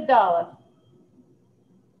 Representative Dolph.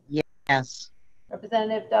 Yes.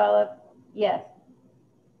 Representative Dolph, yes.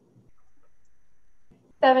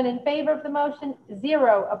 7 in favor of the motion,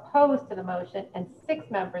 0 opposed to the motion, and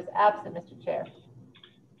 6 members absent, Mr. Chair.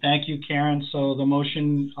 Thank you, Karen. So the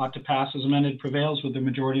motion ought to pass as amended prevails with the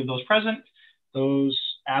majority of those present. Those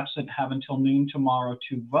absent have until noon tomorrow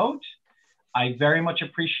to vote. I very much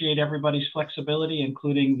appreciate everybody's flexibility,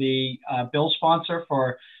 including the bill sponsor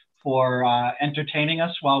for entertaining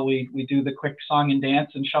us while we do the quick song and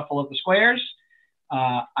dance and shuffle of the squares.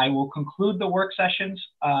 I will conclude the work sessions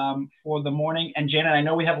for the morning. And Janet, I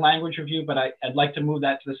know we have language review, but I'd like to move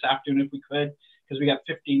that to this afternoon if we could, because we got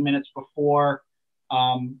 15 minutes before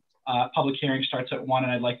public hearing starts at 1,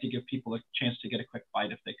 and I'd like to give people a chance to get a quick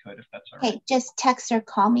bite if they could, if that's all right. Hey, just text or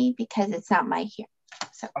call me because it's not my here.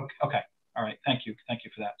 So. Okay. All right. Thank you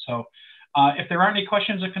for that. So if there aren't any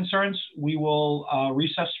questions or concerns, we will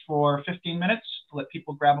recess for 15 minutes to let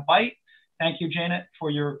people grab a bite. Thank you, Janet, for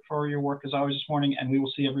your work as always this morning, and we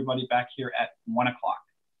will see everybody back here at 1 o'clock.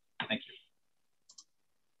 Thank you.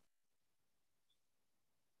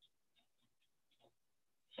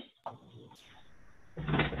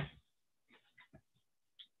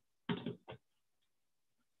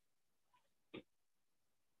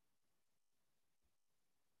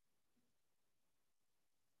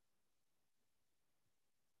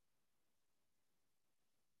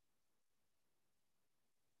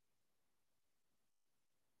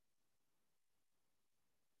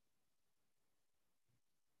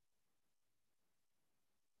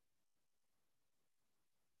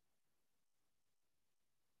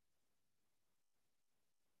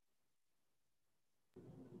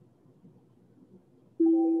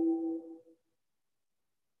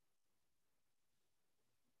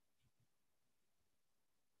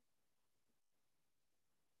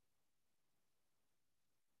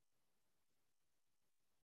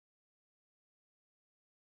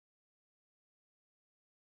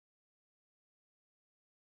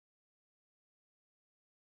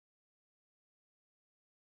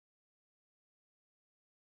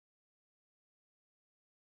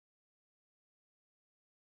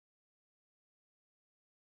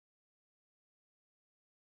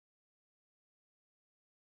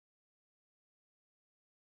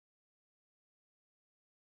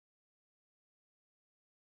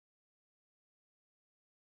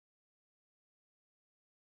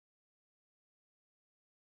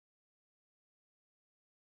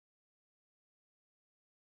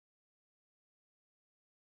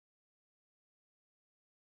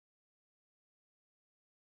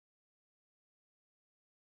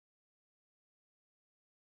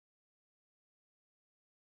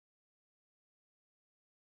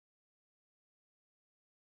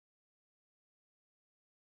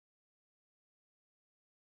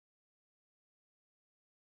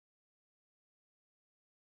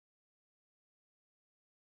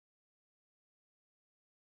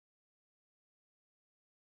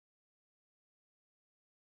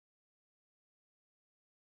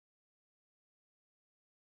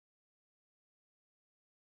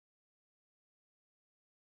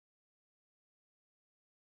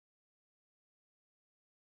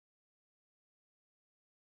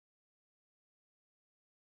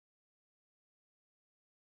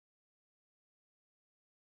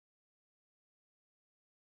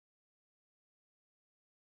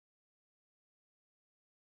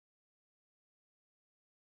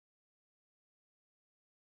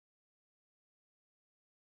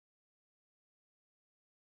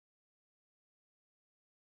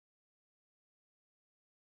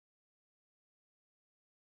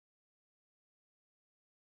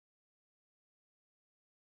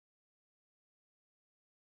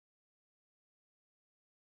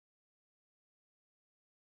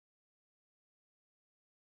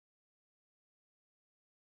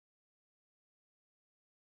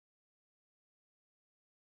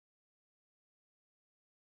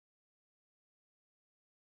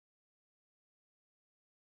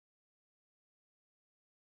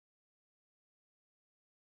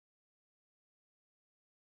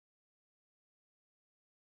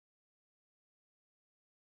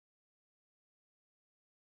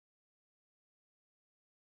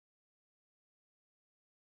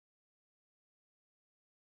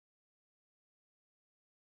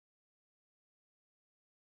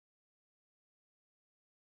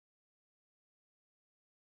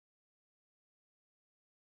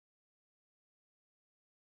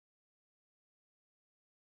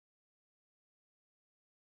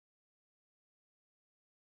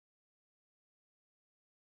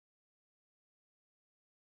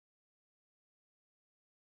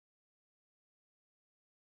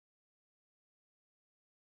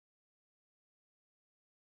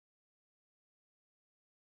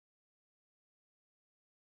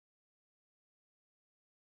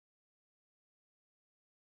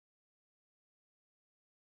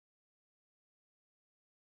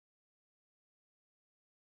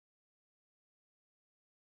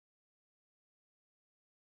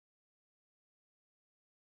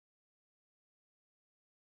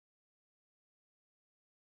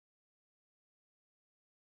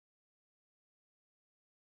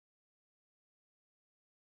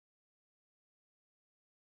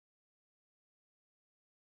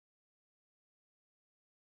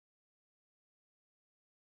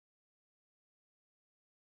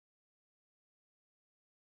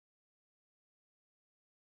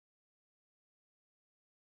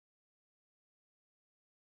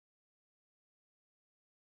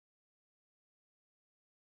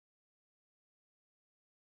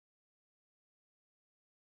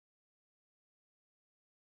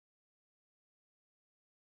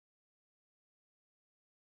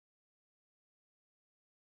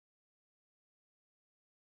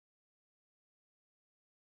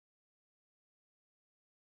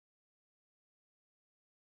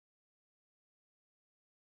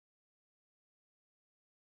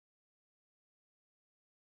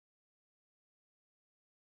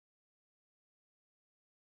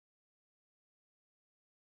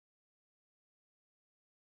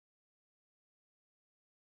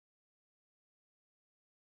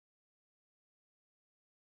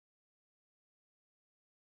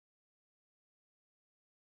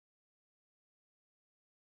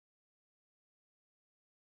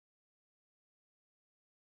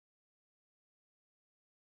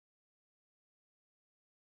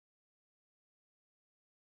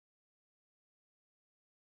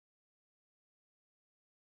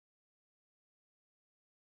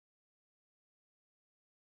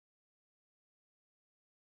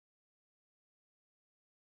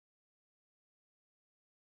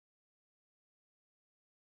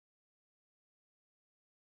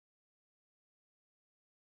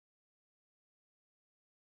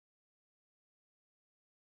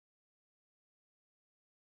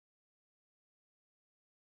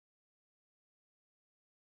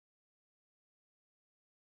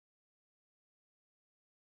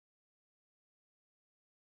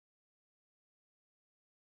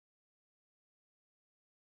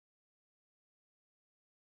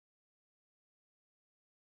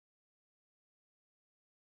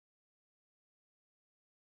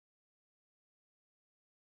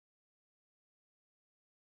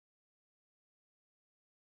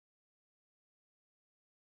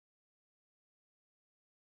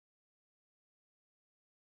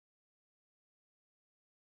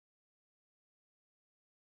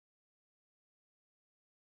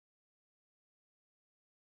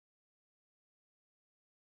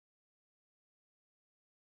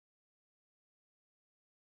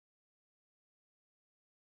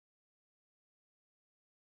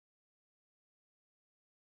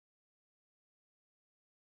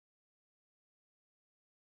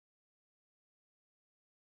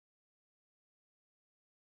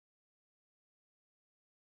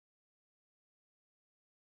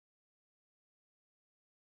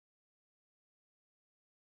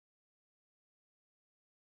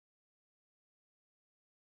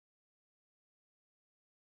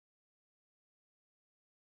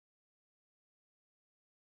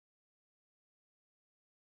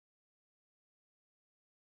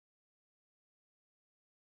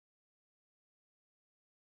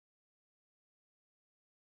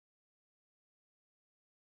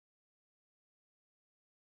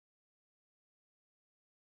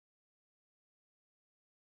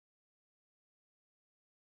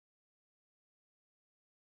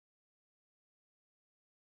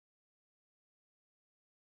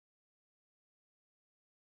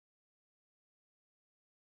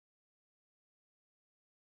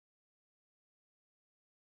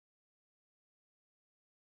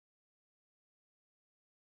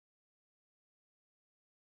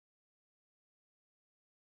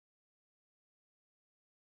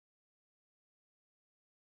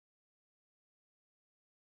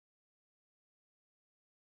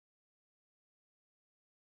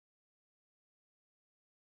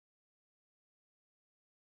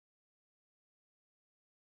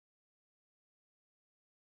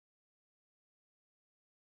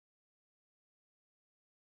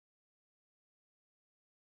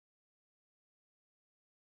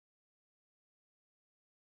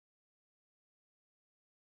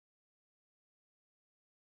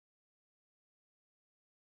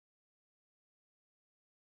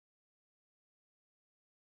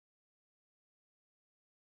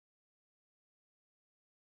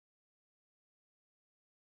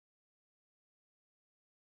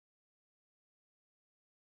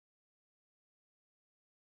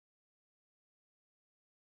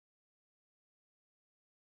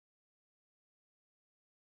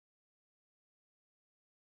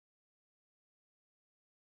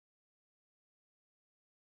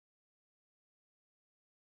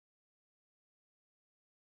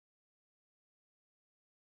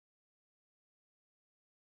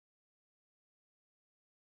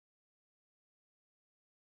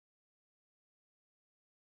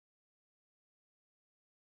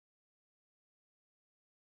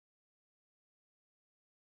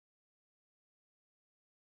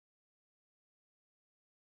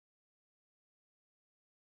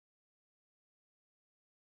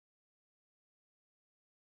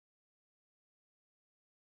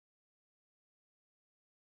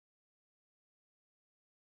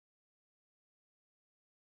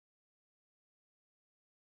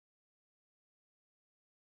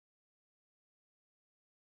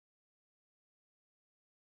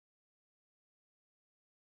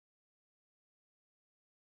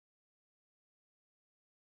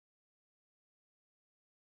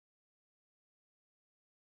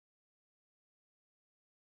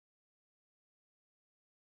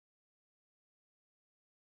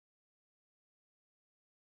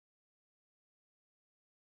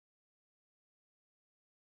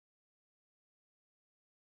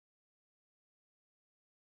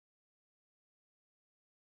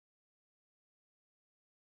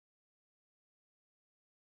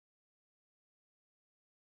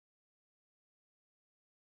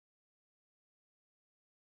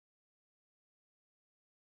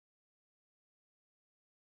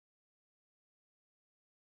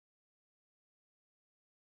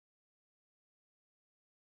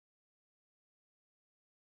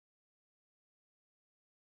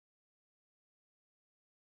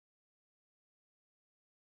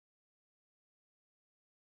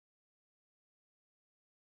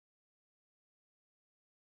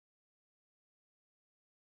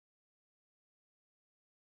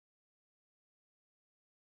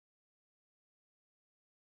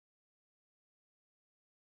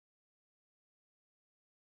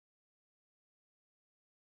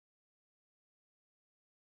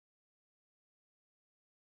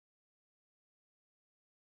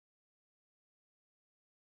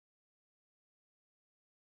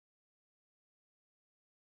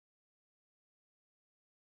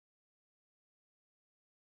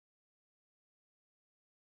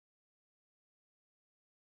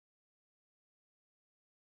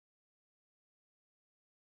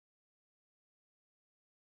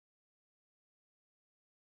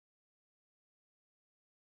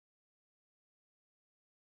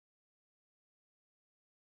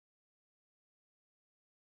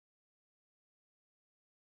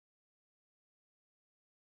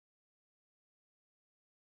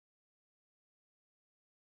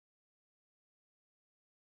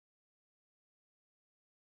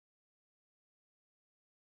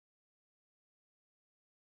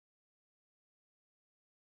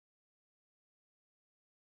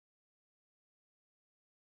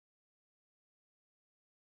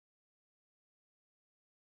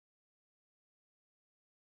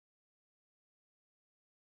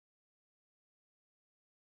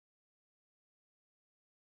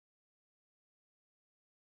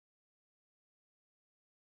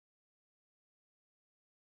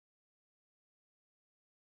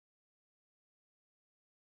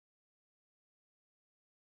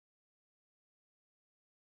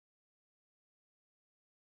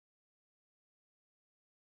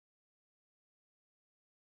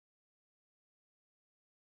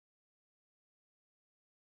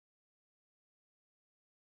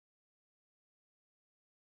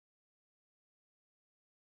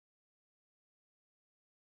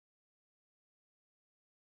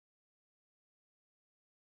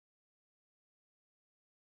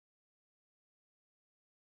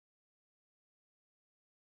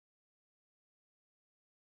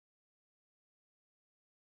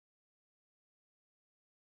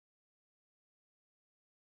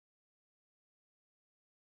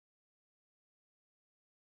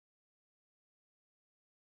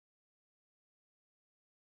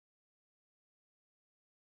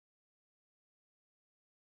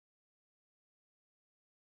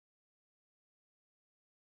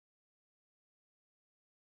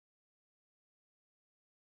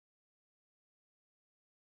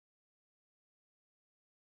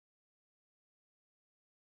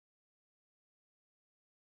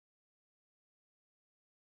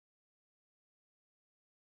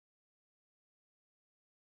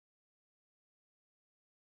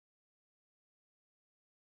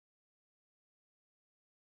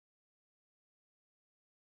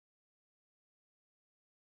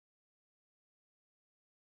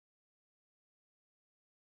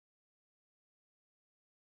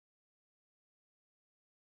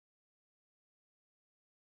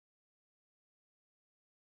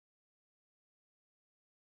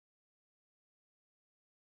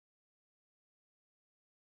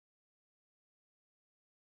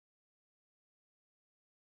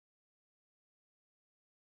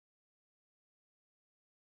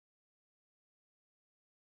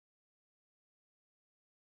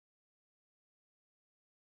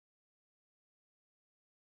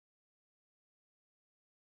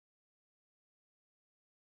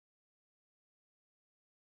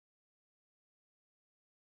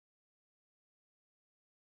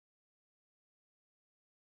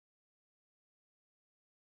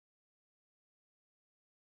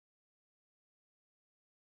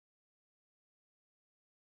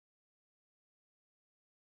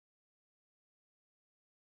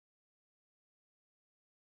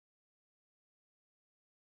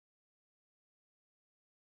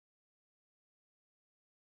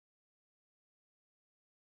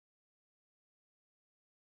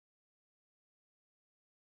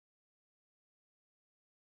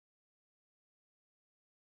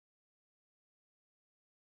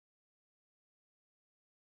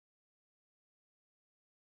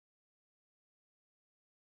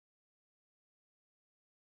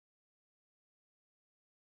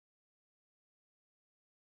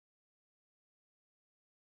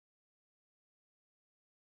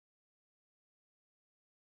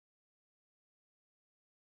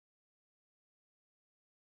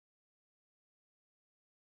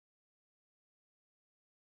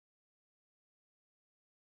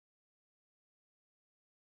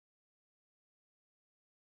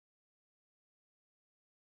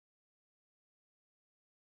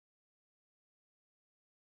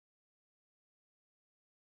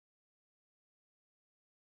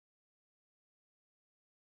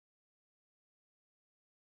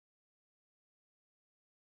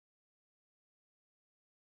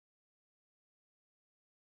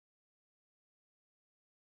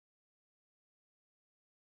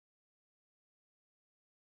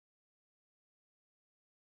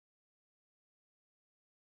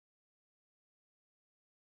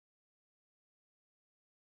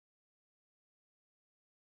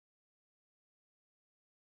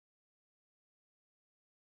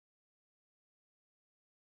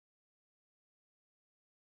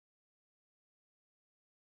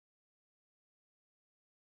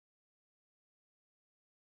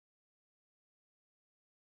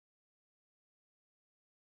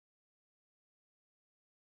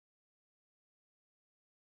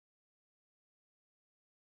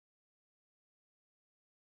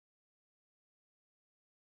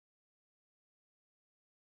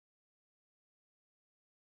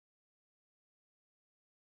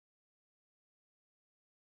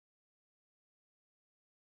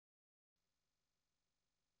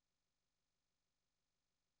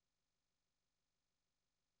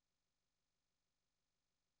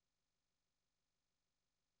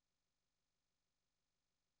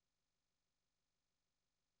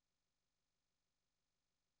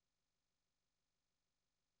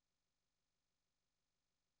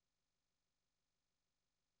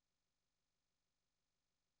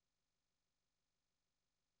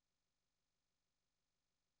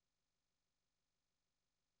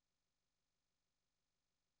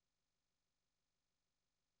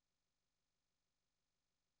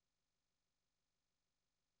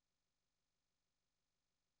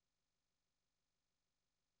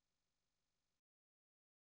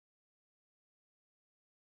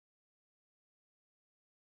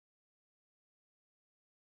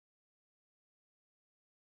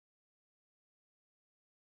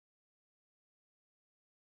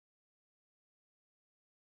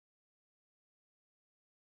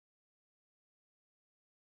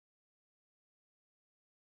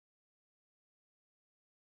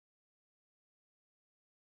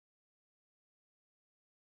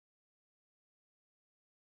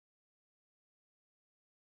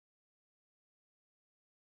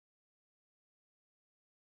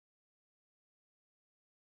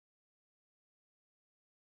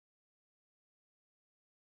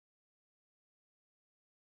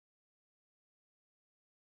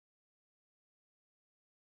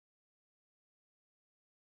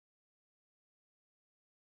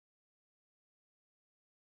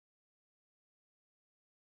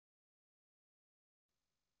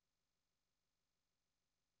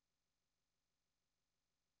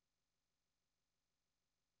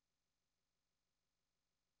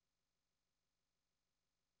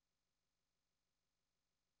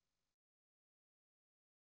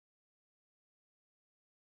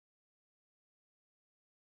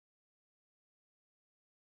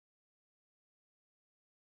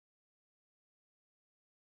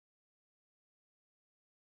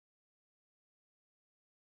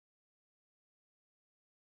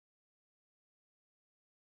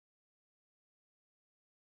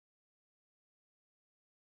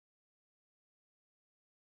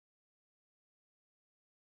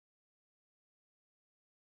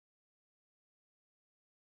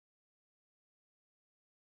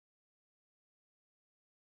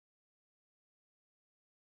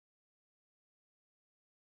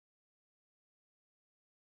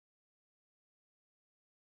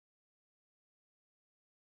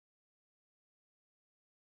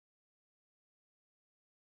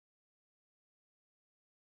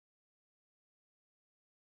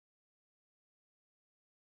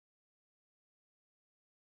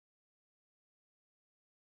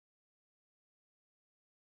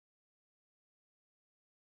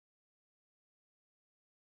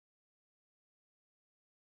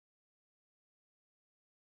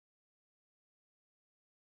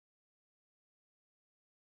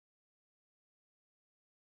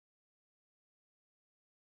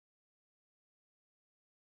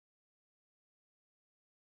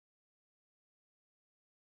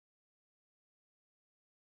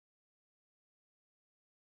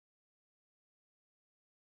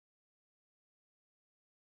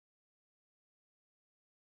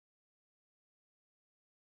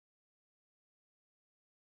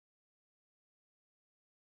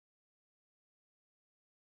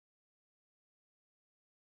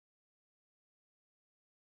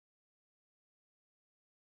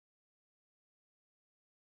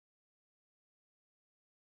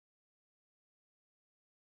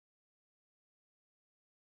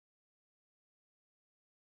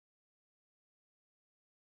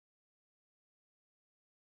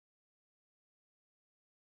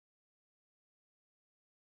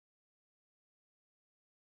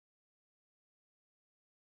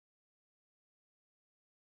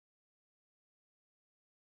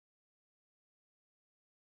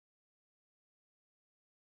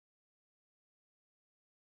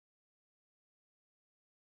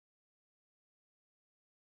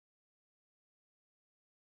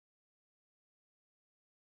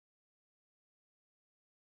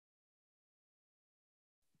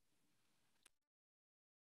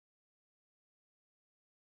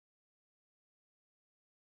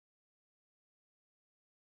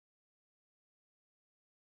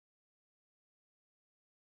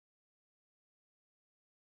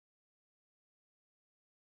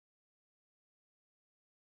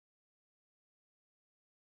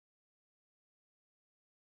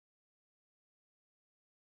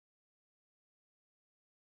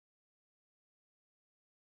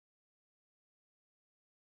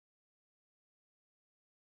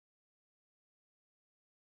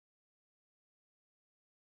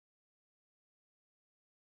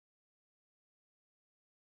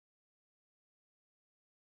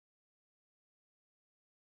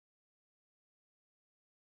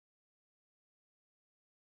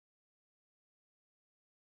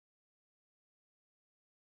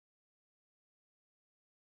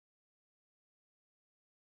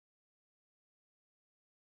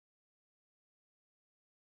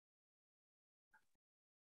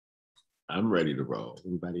 I'm ready to roll.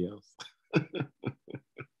 Anybody else?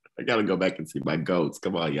 I gotta go back and see my goats.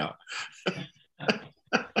 Come on, y'all.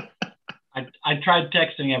 I tried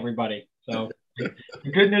texting everybody. So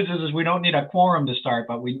the good news is we don't need a quorum to start,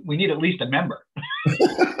 but we need at least a member.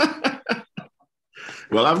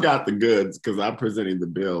 Well, I've got the goods because I'm presenting the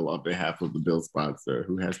bill on behalf of the bill sponsor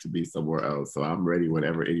who has to be somewhere else. So I'm ready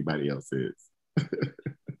whenever anybody else is.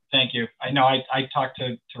 Thank you. I know I talked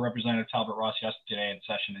to Representative Talbot Ross yesterday in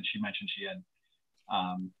session, and she mentioned she had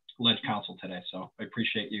led council today. So I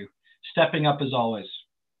appreciate you stepping up as always.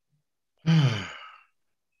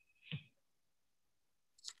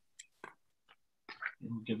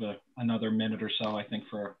 We'll give another minute or so, I think,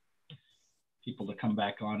 for people to come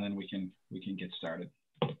back on, and we can get started.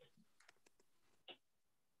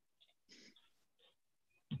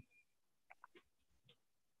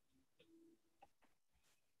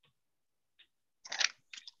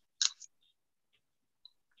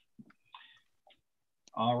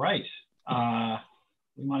 All right,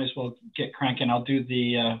 we might as well get cranking. I'll do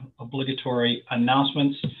the obligatory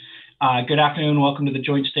announcements. Good afternoon, welcome to the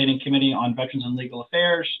Joint Standing Committee on Veterans and Legal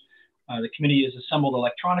Affairs. The committee is assembled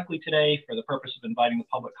electronically today for the purpose of inviting the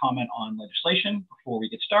public comment on legislation. Before we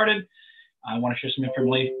get started, I want to share some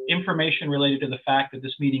information related to the fact that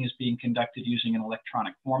this meeting is being conducted using an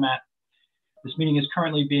electronic format. This meeting is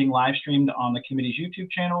currently being live streamed on the committee's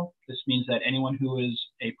YouTube channel. This means that anyone who is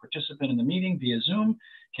a participant in the meeting via Zoom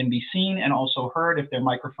can be seen and also heard if their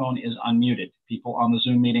microphone is unmuted. People on the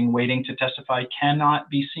Zoom meeting waiting to testify cannot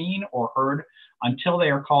be seen or heard until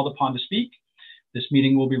they are called upon to speak. This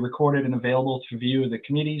meeting will be recorded and available to view the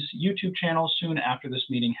committee's YouTube channel soon after this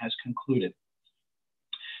meeting has concluded.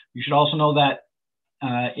 You should also know that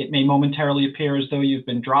it may momentarily appear as though you've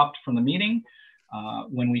been dropped from the meeting.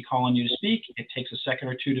 When we call on you to speak, it takes a second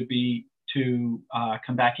or two to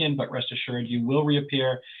come back in, but rest assured you will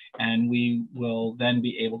reappear and we will then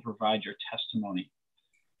be able to provide your testimony.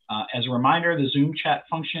 As a reminder, the Zoom chat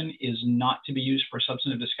function is not to be used for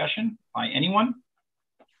substantive discussion by anyone.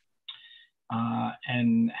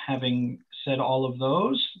 And having said all of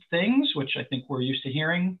those things, which I think we're used to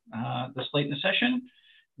hearing this late in the session,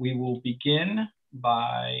 we will begin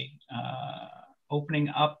by opening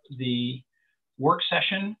up the work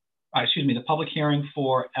session, the public hearing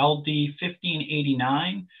for LD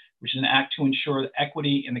 1589, which is an act to ensure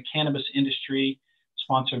equity in the cannabis industry,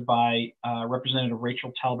 sponsored by Representative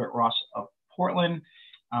Rachel Talbot Ross of Portland.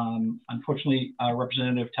 Unfortunately,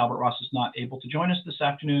 Representative Talbot Ross is not able to join us this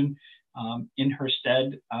afternoon. In her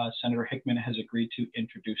stead, Senator Hickman has agreed to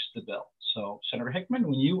introduce the bill. So Senator Hickman,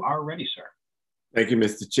 when you are ready, sir. Thank you,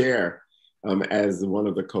 Mr. Chair. As one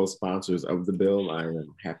of the co-sponsors of the bill, I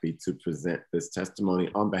am happy to present this testimony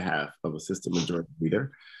on behalf of Assistant Majority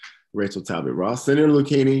Leader Rachel Talbot Ross, Senator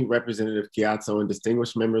Lucchini, Representative Chiazzo, and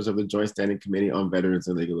distinguished members of the Joint Standing Committee on Veterans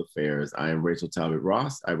and Legal Affairs. I am Rachel Talbot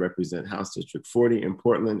Ross. I represent House District 40 in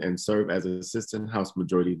Portland and serve as Assistant House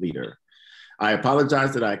Majority Leader. I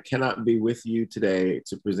apologize that I cannot be with you today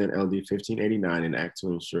to present LD 1589, an act to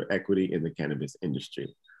ensure equity in the cannabis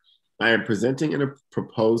industry. I am presenting a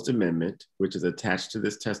proposed amendment, which is attached to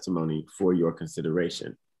this testimony for your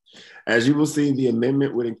consideration. As you will see, the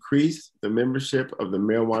amendment would increase the membership of the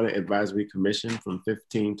Marijuana Advisory Commission from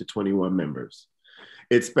 15 to 21 members.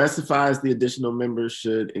 It specifies the additional members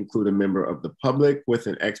should include a member of the public with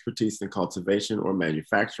an expertise in cultivation or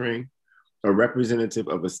manufacturing, a representative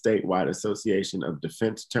of a statewide association of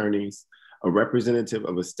defense attorneys, a representative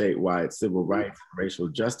of a statewide civil rights and racial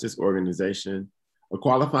justice organization, a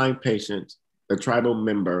qualifying patient, a tribal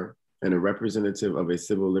member, and a representative of a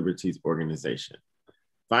civil liberties organization.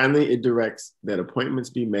 Finally, it directs that appointments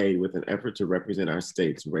be made with an effort to represent our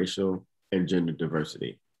state's racial and gender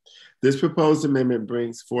diversity. This proposed amendment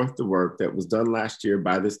brings forth the work that was done last year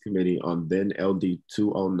by this committee on then LD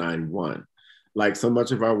 2091. Like so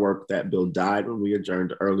much of our work, that bill died when we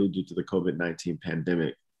adjourned early due to the COVID-19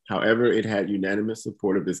 pandemic. However, it had unanimous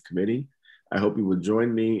support of this committee. I hope you will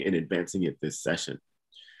join me in advancing it this session.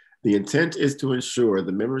 The intent is to ensure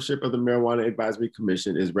the membership of the Marijuana Advisory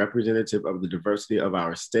Commission is representative of the diversity of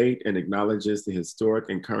our state and acknowledges the historic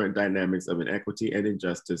and current dynamics of inequity and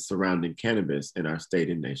injustice surrounding cannabis in our state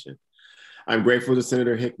and nation. I'm grateful to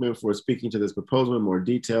Senator Hickman for speaking to this proposal in more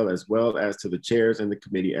detail, as well as to the chairs and the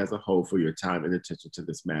committee as a whole for your time and attention to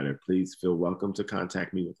this matter. Please feel welcome to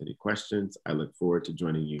contact me with any questions. I look forward to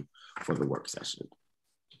joining you for the work session.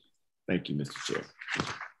 Thank you, Mr. Chair.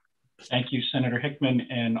 Thank you, Senator Hickman,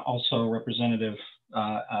 and also Representative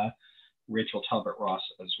Rachel Talbot Ross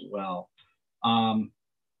as well.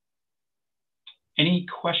 Any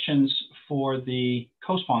questions for the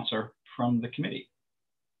co-sponsor from the committee?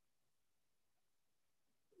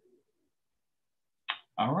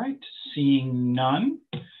 All right, seeing none,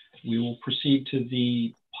 we will proceed to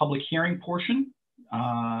the public hearing portion.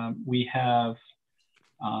 We have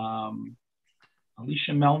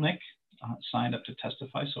Alicia Melnick signed up to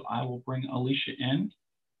testify, so I will bring Alicia in.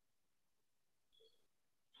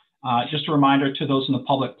 Just a reminder to those in the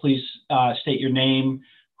public, please state your name,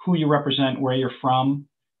 who you represent, where you're from.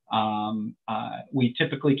 We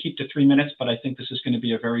typically keep to 3 minutes, but I think this is going to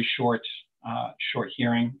be a very short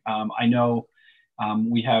hearing. I know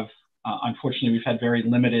we have, unfortunately, we've had very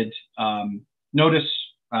limited notice.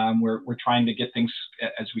 We're trying to get things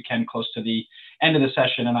as we can close to the end of the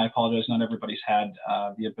session, and I apologize, not everybody's had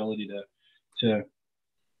the ability to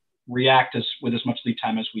react with as much lead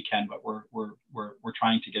time as we can, but we're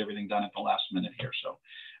trying to get everything done at the last minute here. So,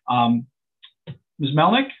 Ms.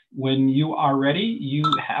 Melnick, when you are ready, you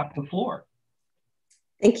have the floor.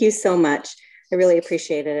 Thank you so much. I really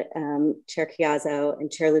appreciate it, Chair Chiazzo and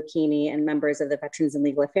Chair Lucchini and members of the Veterans and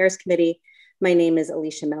Legal Affairs Committee. My name is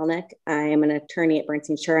Alicia Melnick. I am an attorney at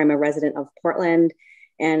Bernstein Shur. I'm a resident of Portland,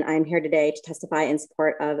 and I'm here today to testify in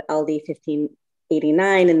support of LD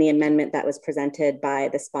 1589 and the amendment that was presented by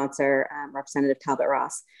the sponsor, Representative Talbot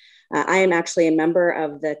Ross. I am actually a member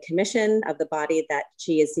of the commission of the body that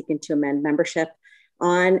she is seeking to amend membership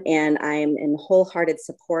on, and I am in wholehearted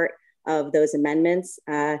support of those amendments.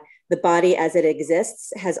 The body as it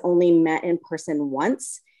exists has only met in person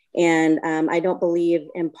once, and I don't believe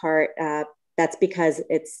in part that's because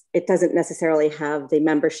it doesn't necessarily have the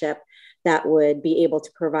membership that would be able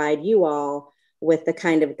to provide you all with the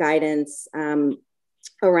kind of guidance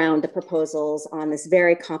around the proposals on this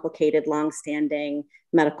very complicated, longstanding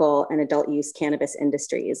medical and adult use cannabis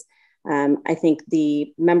industries. I think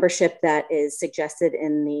the membership that is suggested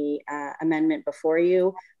in the amendment before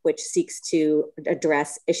you, which seeks to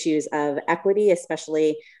address issues of equity,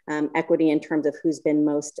 especially equity in terms of who's been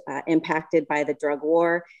most impacted by the drug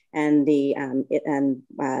war and the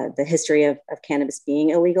history of cannabis being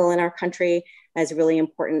illegal in our country, is really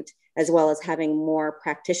important, as well as having more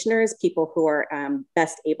practitioners, people who are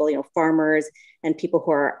best able, farmers and people who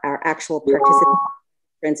are actual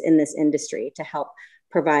participants in this industry to help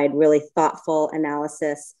provide really thoughtful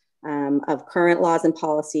analysis of current laws and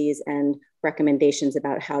policies and recommendations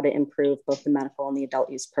about how to improve both the medical and the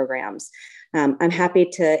adult use programs. I'm happy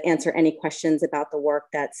to answer any questions about the work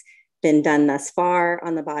that's been done thus far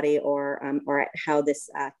on the body or how this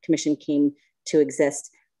commission came to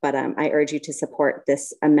exist. But I urge you to support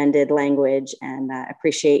this amended language and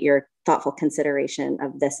appreciate your thoughtful consideration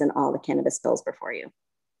of this and all the cannabis bills before you.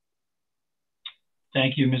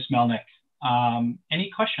 Thank you, Ms. Melnick. Any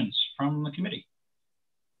questions from the committee?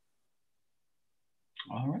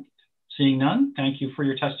 All right, seeing none, thank you for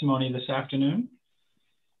your testimony this afternoon.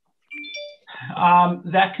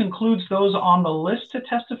 That concludes those on the list to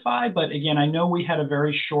testify, but again, I know we had a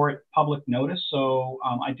very short public notice, so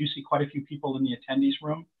I do see quite a few people in the attendees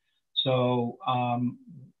room. So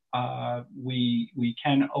we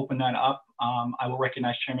can open that up. I will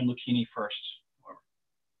recognize Chairman Lucchini first.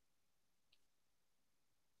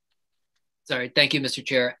 Sorry, thank you, Mr.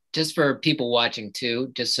 Chair. Just for people watching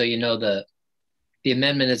too, just so you know, the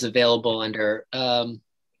amendment is available under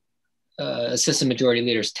Assistant Majority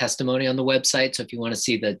Leader's testimony on the website. So if you want to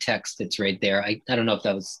see the text, it's right there. I don't know if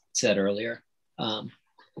that was said earlier. I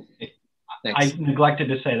neglected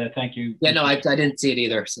to say that. Thank you. Yeah, no, I didn't see it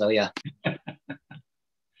either. So yeah.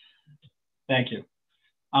 Thank you.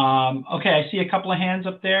 Okay, I see a couple of hands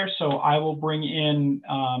up there. So I will bring in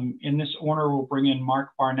this order, we'll bring in Mark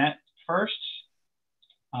Barnett first,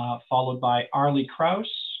 followed by Arlie Kraus,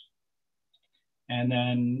 and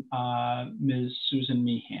then Ms. Susan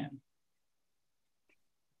Meehan.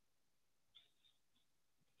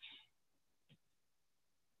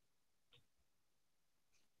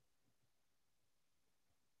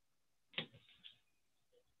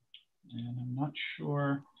 And I'm not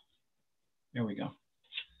sure, there we go.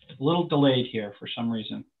 A little delayed here for some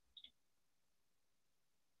reason.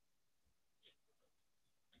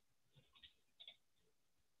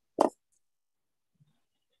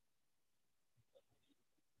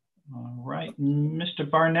 All right, Mr.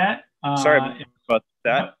 Barnett. Sorry about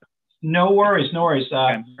that. No worries, no worries.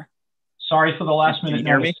 Sorry for the last minute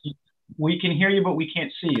notice. Me? We can hear you, but we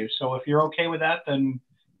can't see you. So if you're okay with that, then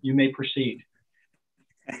you may proceed.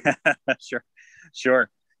 Sure.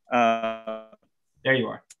 There you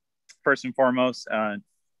are. First and foremost,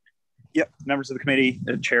 members of the committee,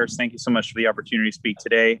 chairs, thank you so much for the opportunity to speak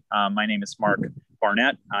today. My name is Mark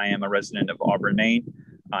Barnett. I am a resident of Auburn, Maine.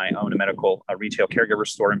 I own a medical retail caregiver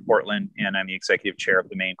store in Portland, and I'm the executive chair of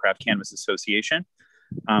the Maine Craft Cannabis Association.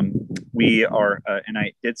 We are, and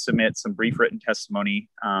I did submit some brief written testimony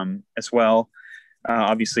as well.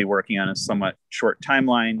 obviously working on a somewhat short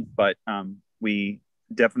timeline, but we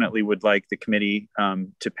definitely would like the committee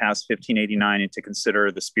to pass 1589 and to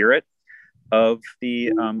consider the spirit of the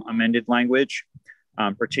amended language,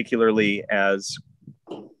 particularly as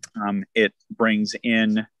it brings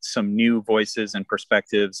in some new voices and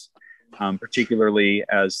perspectives, particularly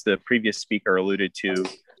as the previous speaker alluded to,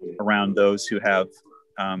 around those who have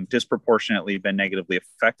disproportionately been negatively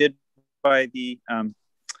affected by the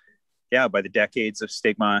decades of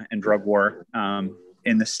stigma and drug war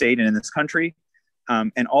in the state and in this country.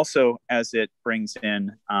 And also as it brings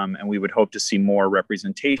in, and we would hope to see more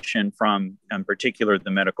representation from, in particular,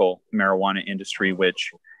 the medical marijuana industry,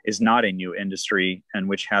 which is not a new industry and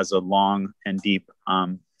which has a long and deep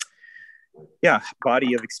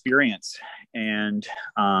body of experience and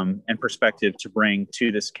perspective to bring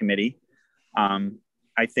to this committee.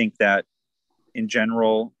 I think that in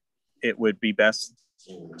general, it would be best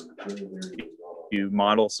to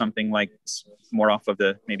model something like more off of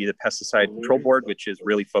maybe the pesticide control board, which is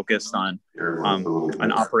really focused on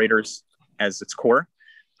operators as its core,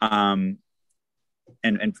 and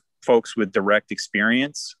folks with direct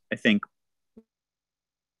experience. I think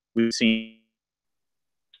we've seen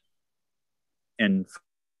in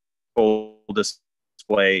full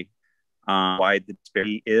display why the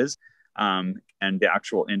disparity is, and the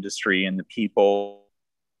actual industry and the people.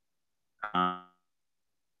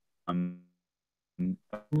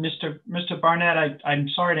 Mr. Barnett, I'm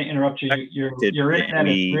sorry to interrupt you. Your internet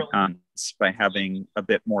is really... by having a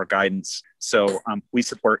bit more guidance. So we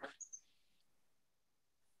support.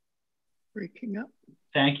 Breaking up.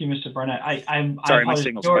 Thank you, Mr. Barnett. I'm sorry, my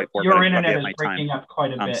signal's quite poor. Your internet is breaking up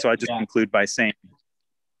quite a bit. So I just conclude by saying,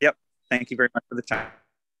 yep, thank you very much for the time.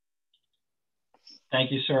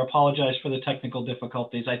 Thank you, sir. Apologize for the technical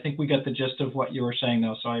difficulties. I think we got the gist of what you were saying,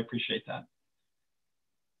 though, so I appreciate that.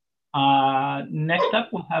 Next up,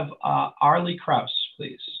 we'll have Arlie Kraus,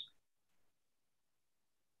 please.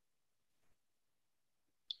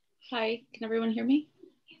 Hi, can everyone hear me?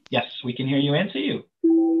 Yes, we can hear you and see you.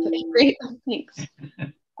 Okay, great, thanks.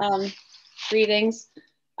 Greetings.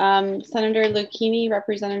 Senator Lucchini,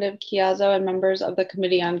 Representative Chiazzo, and members of the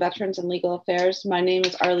Committee on Veterans and Legal Affairs. My name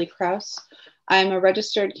is Arlie Kraus. I'm a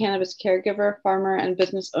registered cannabis caregiver, farmer, and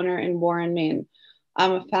business owner in Warren, Maine.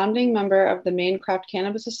 I'm a founding member of the Maine Craft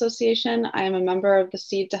Cannabis Association. I am a member of the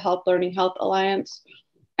Seed to Help Learning Health Alliance,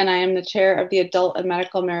 and I am the chair of the Adult and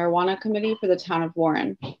Medical Marijuana Committee for the town of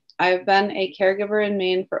Warren. I have been a caregiver in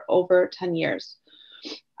Maine for over 10 years.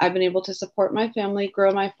 I've been able to support my family,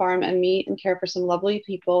 grow my farm, and meet and care for some lovely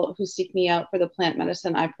people who seek me out for the plant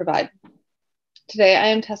medicine I provide. Today, I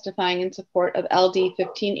am testifying in support of LD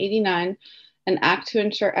 1589, an act to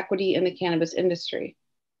ensure equity in the cannabis industry.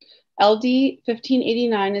 LD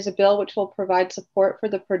 1589 is a bill which will provide support for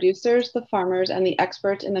the producers, the farmers, and the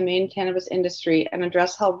experts in the Maine cannabis industry and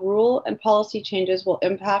address how rule and policy changes will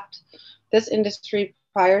impact this industry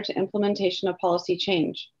prior to implementation of policy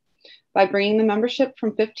change. By bringing the membership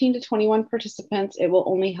from 15 to 21 participants, it will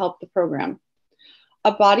only help the program.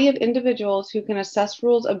 A body of individuals who can assess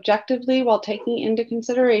rules objectively while taking into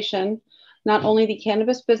consideration not only the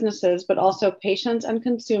cannabis businesses, but also patients and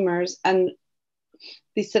consumers and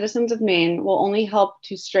the citizens of Maine will only help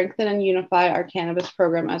to strengthen and unify our cannabis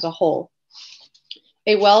program as a whole.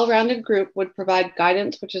 A well-rounded group would provide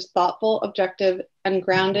guidance which is thoughtful, objective, and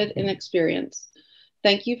grounded in experience.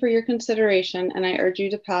 Thank you for your consideration, and I urge you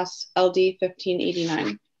to pass LD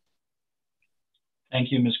 1589.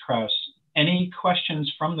 Thank you, Ms. Kraus. Any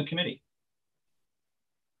questions from the committee?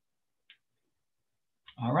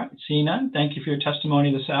 All right, seeing none, thank you for your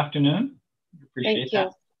testimony this afternoon. Appreciate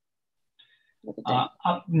that.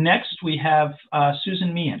 Up next, we have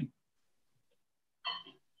Susan Meehan.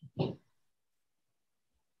 Good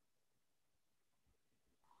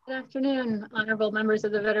afternoon, honorable members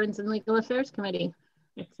of the Veterans and Legal Affairs Committee.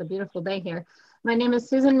 It's a beautiful day here. My name is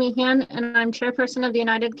Susan Meehan, and I'm chairperson of the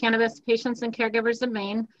United Cannabis Patients and Caregivers of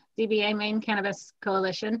Maine, DBA Maine Cannabis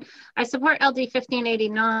Coalition. I support LD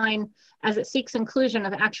 1589 as it seeks inclusion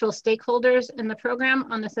of actual stakeholders in the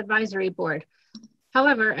program on this advisory board.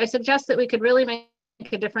 However, I suggest that we could really make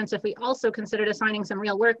a difference if we also considered assigning some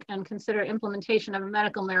real work and consider implementation of a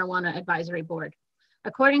medical marijuana advisory board.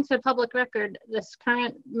 According to public record, this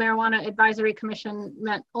current Marijuana Advisory Commission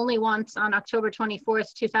met only once on October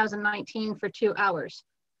 24th, 2019 for 2 hours.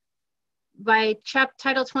 By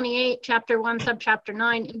Title 28, Chapter 1, Subchapter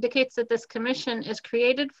 9 indicates that this commission is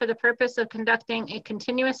created for the purpose of conducting a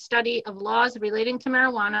continuous study of laws relating to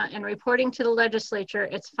marijuana and reporting to the legislature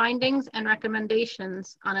its findings and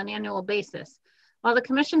recommendations on an annual basis. While the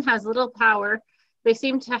commission has little power, they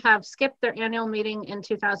seem to have skipped their annual meeting in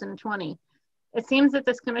 2020. It seems that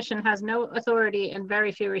this commission has no authority and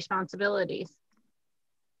very few responsibilities.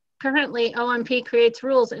 Currently, OMP creates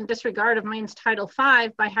rules in disregard of Maine's Title V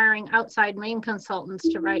by hiring outside Maine consultants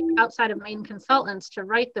to write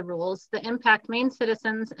the rules that impact Maine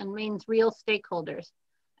citizens and Maine's real stakeholders.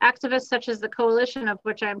 Activists such as the coalition of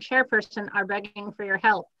which I am chairperson are begging for your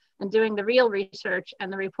help in doing the real research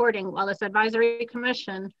and the reporting, while this advisory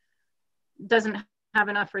commission doesn't have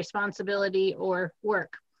enough responsibility or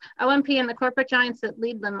work. OMP and the corporate giants that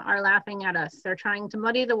lead them are laughing at us. They're trying to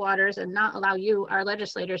muddy the waters and not allow you, our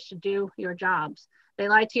legislators, to do your jobs. They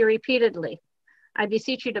lie to you repeatedly. I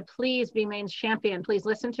beseech you to please be Maine's champion. Please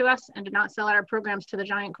listen to us and do not sell our programs to the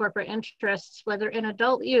giant corporate interests, whether in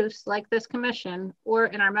adult use like this commission or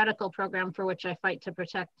in our medical program for which I fight to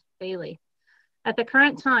protect daily. At the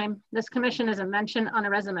current time, this commission is a mention on a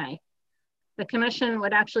resume. The commission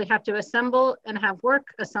would actually have to assemble and have work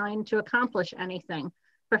assigned to accomplish anything.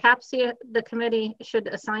 Perhaps the committee should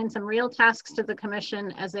assign some real tasks to the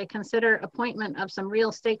commission as they consider appointment of some real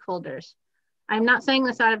stakeholders. I'm not saying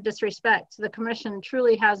this out of disrespect. The commission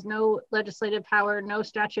truly has no legislative power, no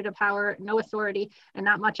statute of power, no authority, and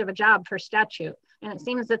not much of a job per statute. And it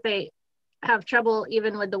seems that they have trouble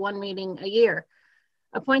even with the one meeting a year.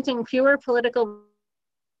 Appointing fewer political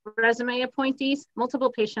resume appointees,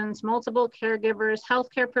 multiple patients, multiple caregivers,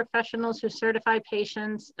 healthcare professionals who certify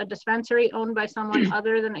patients, a dispensary owned by someone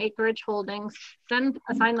other than Acreage Holdings, then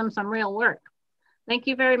assign them some real work. Thank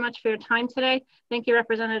you very much for your time today. Thank you,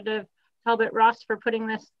 Representative Talbot Ross, for putting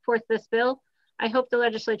forth this bill. I hope the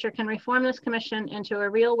legislature can reform this commission into a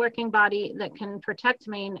real working body that can protect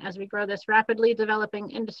Maine as we grow this rapidly developing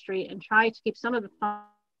industry and try to keep some of the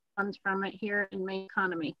funds from it here in Maine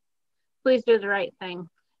economy. Please do the right thing.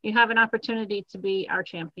 You have an opportunity to be our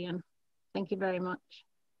champion. Thank you very much.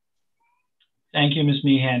 Thank you, Ms.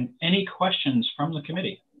 Meehan. Any questions from the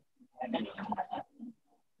committee?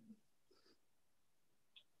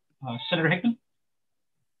 Senator Hickman?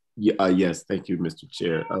 Yeah, yes, thank you, Mr.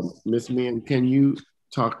 Chair. Ms. Meehan, can you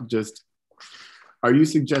talk are you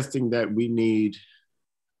suggesting that we need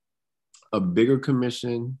a bigger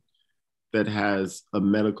commission that has a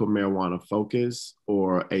medical marijuana focus,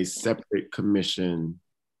 or a separate commission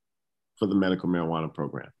for the medical marijuana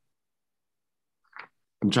program?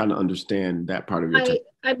 I'm trying to understand that part of your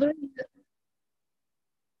I believe that,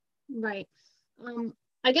 right.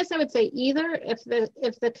 I guess I would say either. If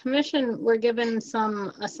the commission were given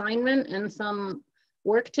some assignment and some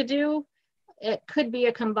work to do, it could be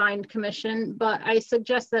a combined commission, but I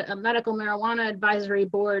suggest that a medical marijuana advisory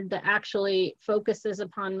board that actually focuses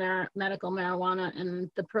upon medical marijuana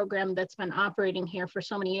and the program that's been operating here for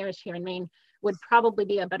so many years here in Maine would probably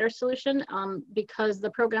be a better solution, because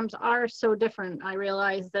the programs are so different. I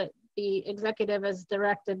realize that the executive has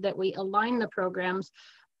directed that we align the programs,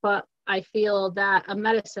 but I feel that a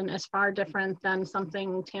medicine is far different than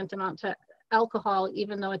something tantamount to alcohol,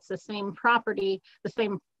 even though it's the same property, the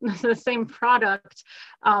same product.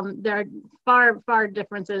 There are far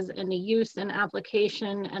differences in the use and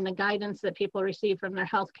application and the guidance that people receive from their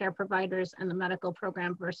healthcare providers and the medical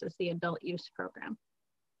program versus the adult use program.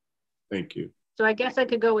 Thank you. So I guess I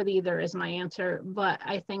could go with either is my answer, but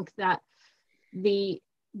I think that the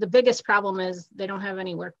biggest problem is they don't have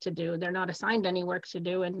any work to do. They're not assigned any work to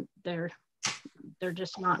do, and they're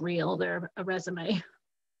just not real. They're a resume.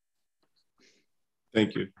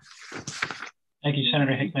 Thank you. Thank you,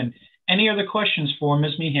 Senator Hickman. Any other questions for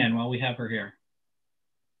Ms. Meehan while we have her here?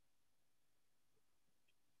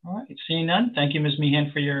 All right, seeing none. Thank you, Ms.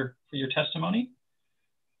 Meehan, for your testimony.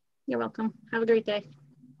 You're welcome. Have a great day.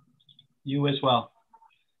 You as well.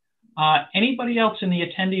 Anybody else in the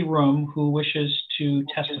attendee room who wishes to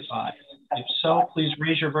testify? If so, please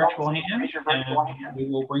raise your virtual hand and we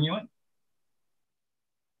will bring you in.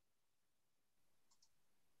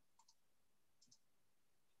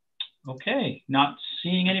 Okay, not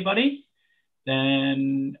seeing anybody,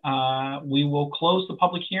 then we will close the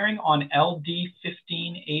public hearing on LD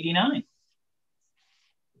 1589.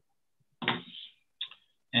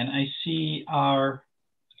 And I see our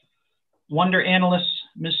Wonder analyst,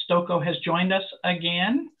 Ms. Stocco, has joined us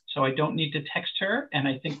again, so I don't need to text her, and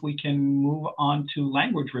I think we can move on to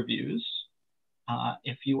language reviews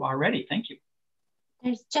if you are ready. Thank you.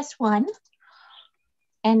 There's just one,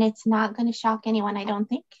 and it's not going to shock anyone, I don't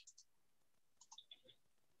think.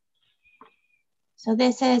 So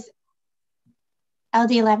this is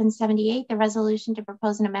LD 1178, the resolution to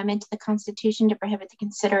propose an amendment to the Constitution to prohibit the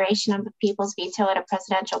consideration of the people's veto at a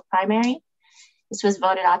presidential primary. This was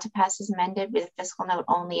voted on to pass as amended with a fiscal note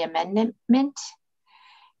only amendment.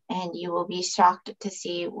 And you will be shocked to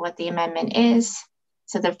see what the amendment is.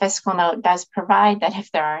 So the fiscal note does provide that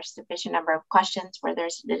if there are a sufficient number of questions where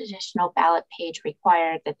there's an additional ballot page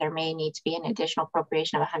required, that there may need to be an additional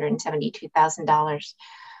appropriation of $172,000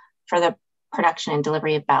 for the production and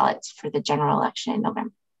delivery of ballots for the general election in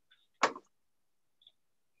November.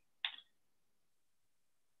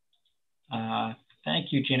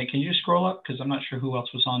 Thank you, Janet. Can you just scroll up? Because I'm not sure who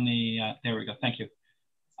else was on the, there we go. Thank you.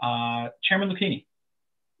 Chairman Lucchini.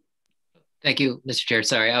 Thank you, Mr. Chair.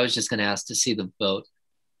 Sorry, I was just going to ask to see the vote.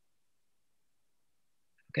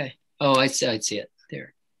 Okay. Oh, I see it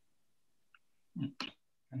there.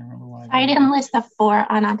 I didn't list the 4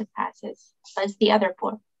 unopted passes, but it's the other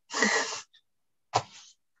 4.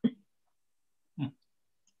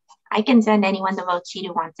 I can send anyone the vote sheet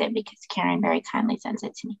who wants it because Karen very kindly sends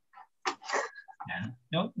it to me. Yeah.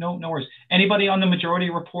 No worries. Anybody on the majority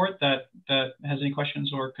report that has any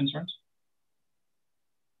questions or concerns?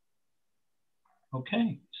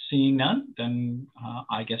 Okay, seeing none, then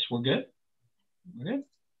I guess we're good. We're good.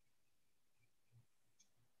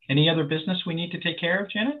 Any other business we need to take care of,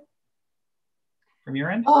 Janet, from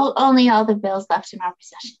your end? Oh, only all the bills left in our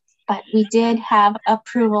possession, but we did have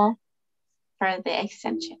approval for the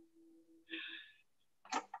extension.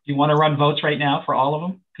 You want to run votes right now for all of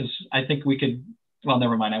them? Because I think we could, well,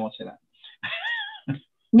 never mind, I won't say that.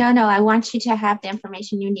 No, I want you to have the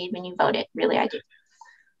information you need when you vote it. Really, I do.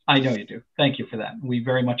 I know you do. Thank you for that. We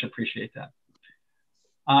very much appreciate that.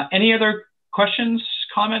 Any other questions,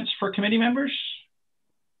 comments for committee members?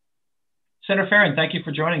 Senator Farron, thank you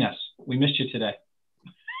for joining us. We missed you today.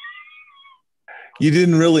 You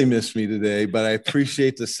didn't really miss me today, but I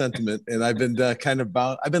appreciate the sentiment. And I've been kind of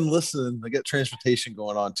bound. I've been listening. I got transportation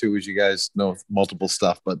going on too, as you guys know, multiple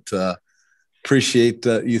stuff, but appreciate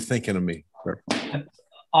you thinking of me.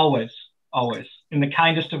 Always, always. In the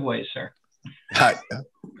kindest of ways, sir.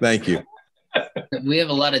 Thank you. We have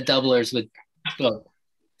a lot of doublers with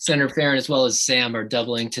Senator Farron as well as Sam are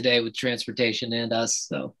doubling today with transportation and us.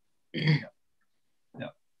 So. Yeah.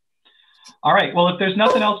 All right. Well, if there's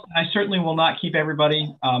nothing else, I certainly will not keep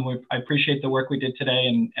everybody. I appreciate the work we did today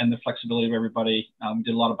and the flexibility of everybody. We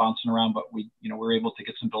did a lot of bouncing around, but we were able to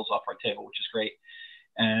get some bills off our table, which is great.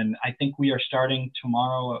 And I think we are starting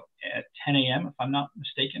tomorrow at 10 a.m. if I'm not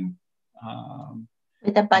mistaken.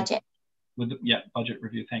 With the budget. Budget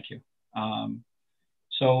review. Thank you.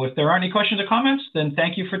 So if there aren't any questions or comments, then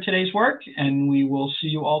thank you for today's work, and we will see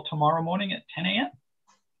you all tomorrow morning at 10 a.m.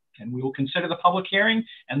 And we will consider the public hearing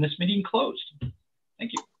and this meeting closed.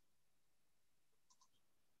 Thank you.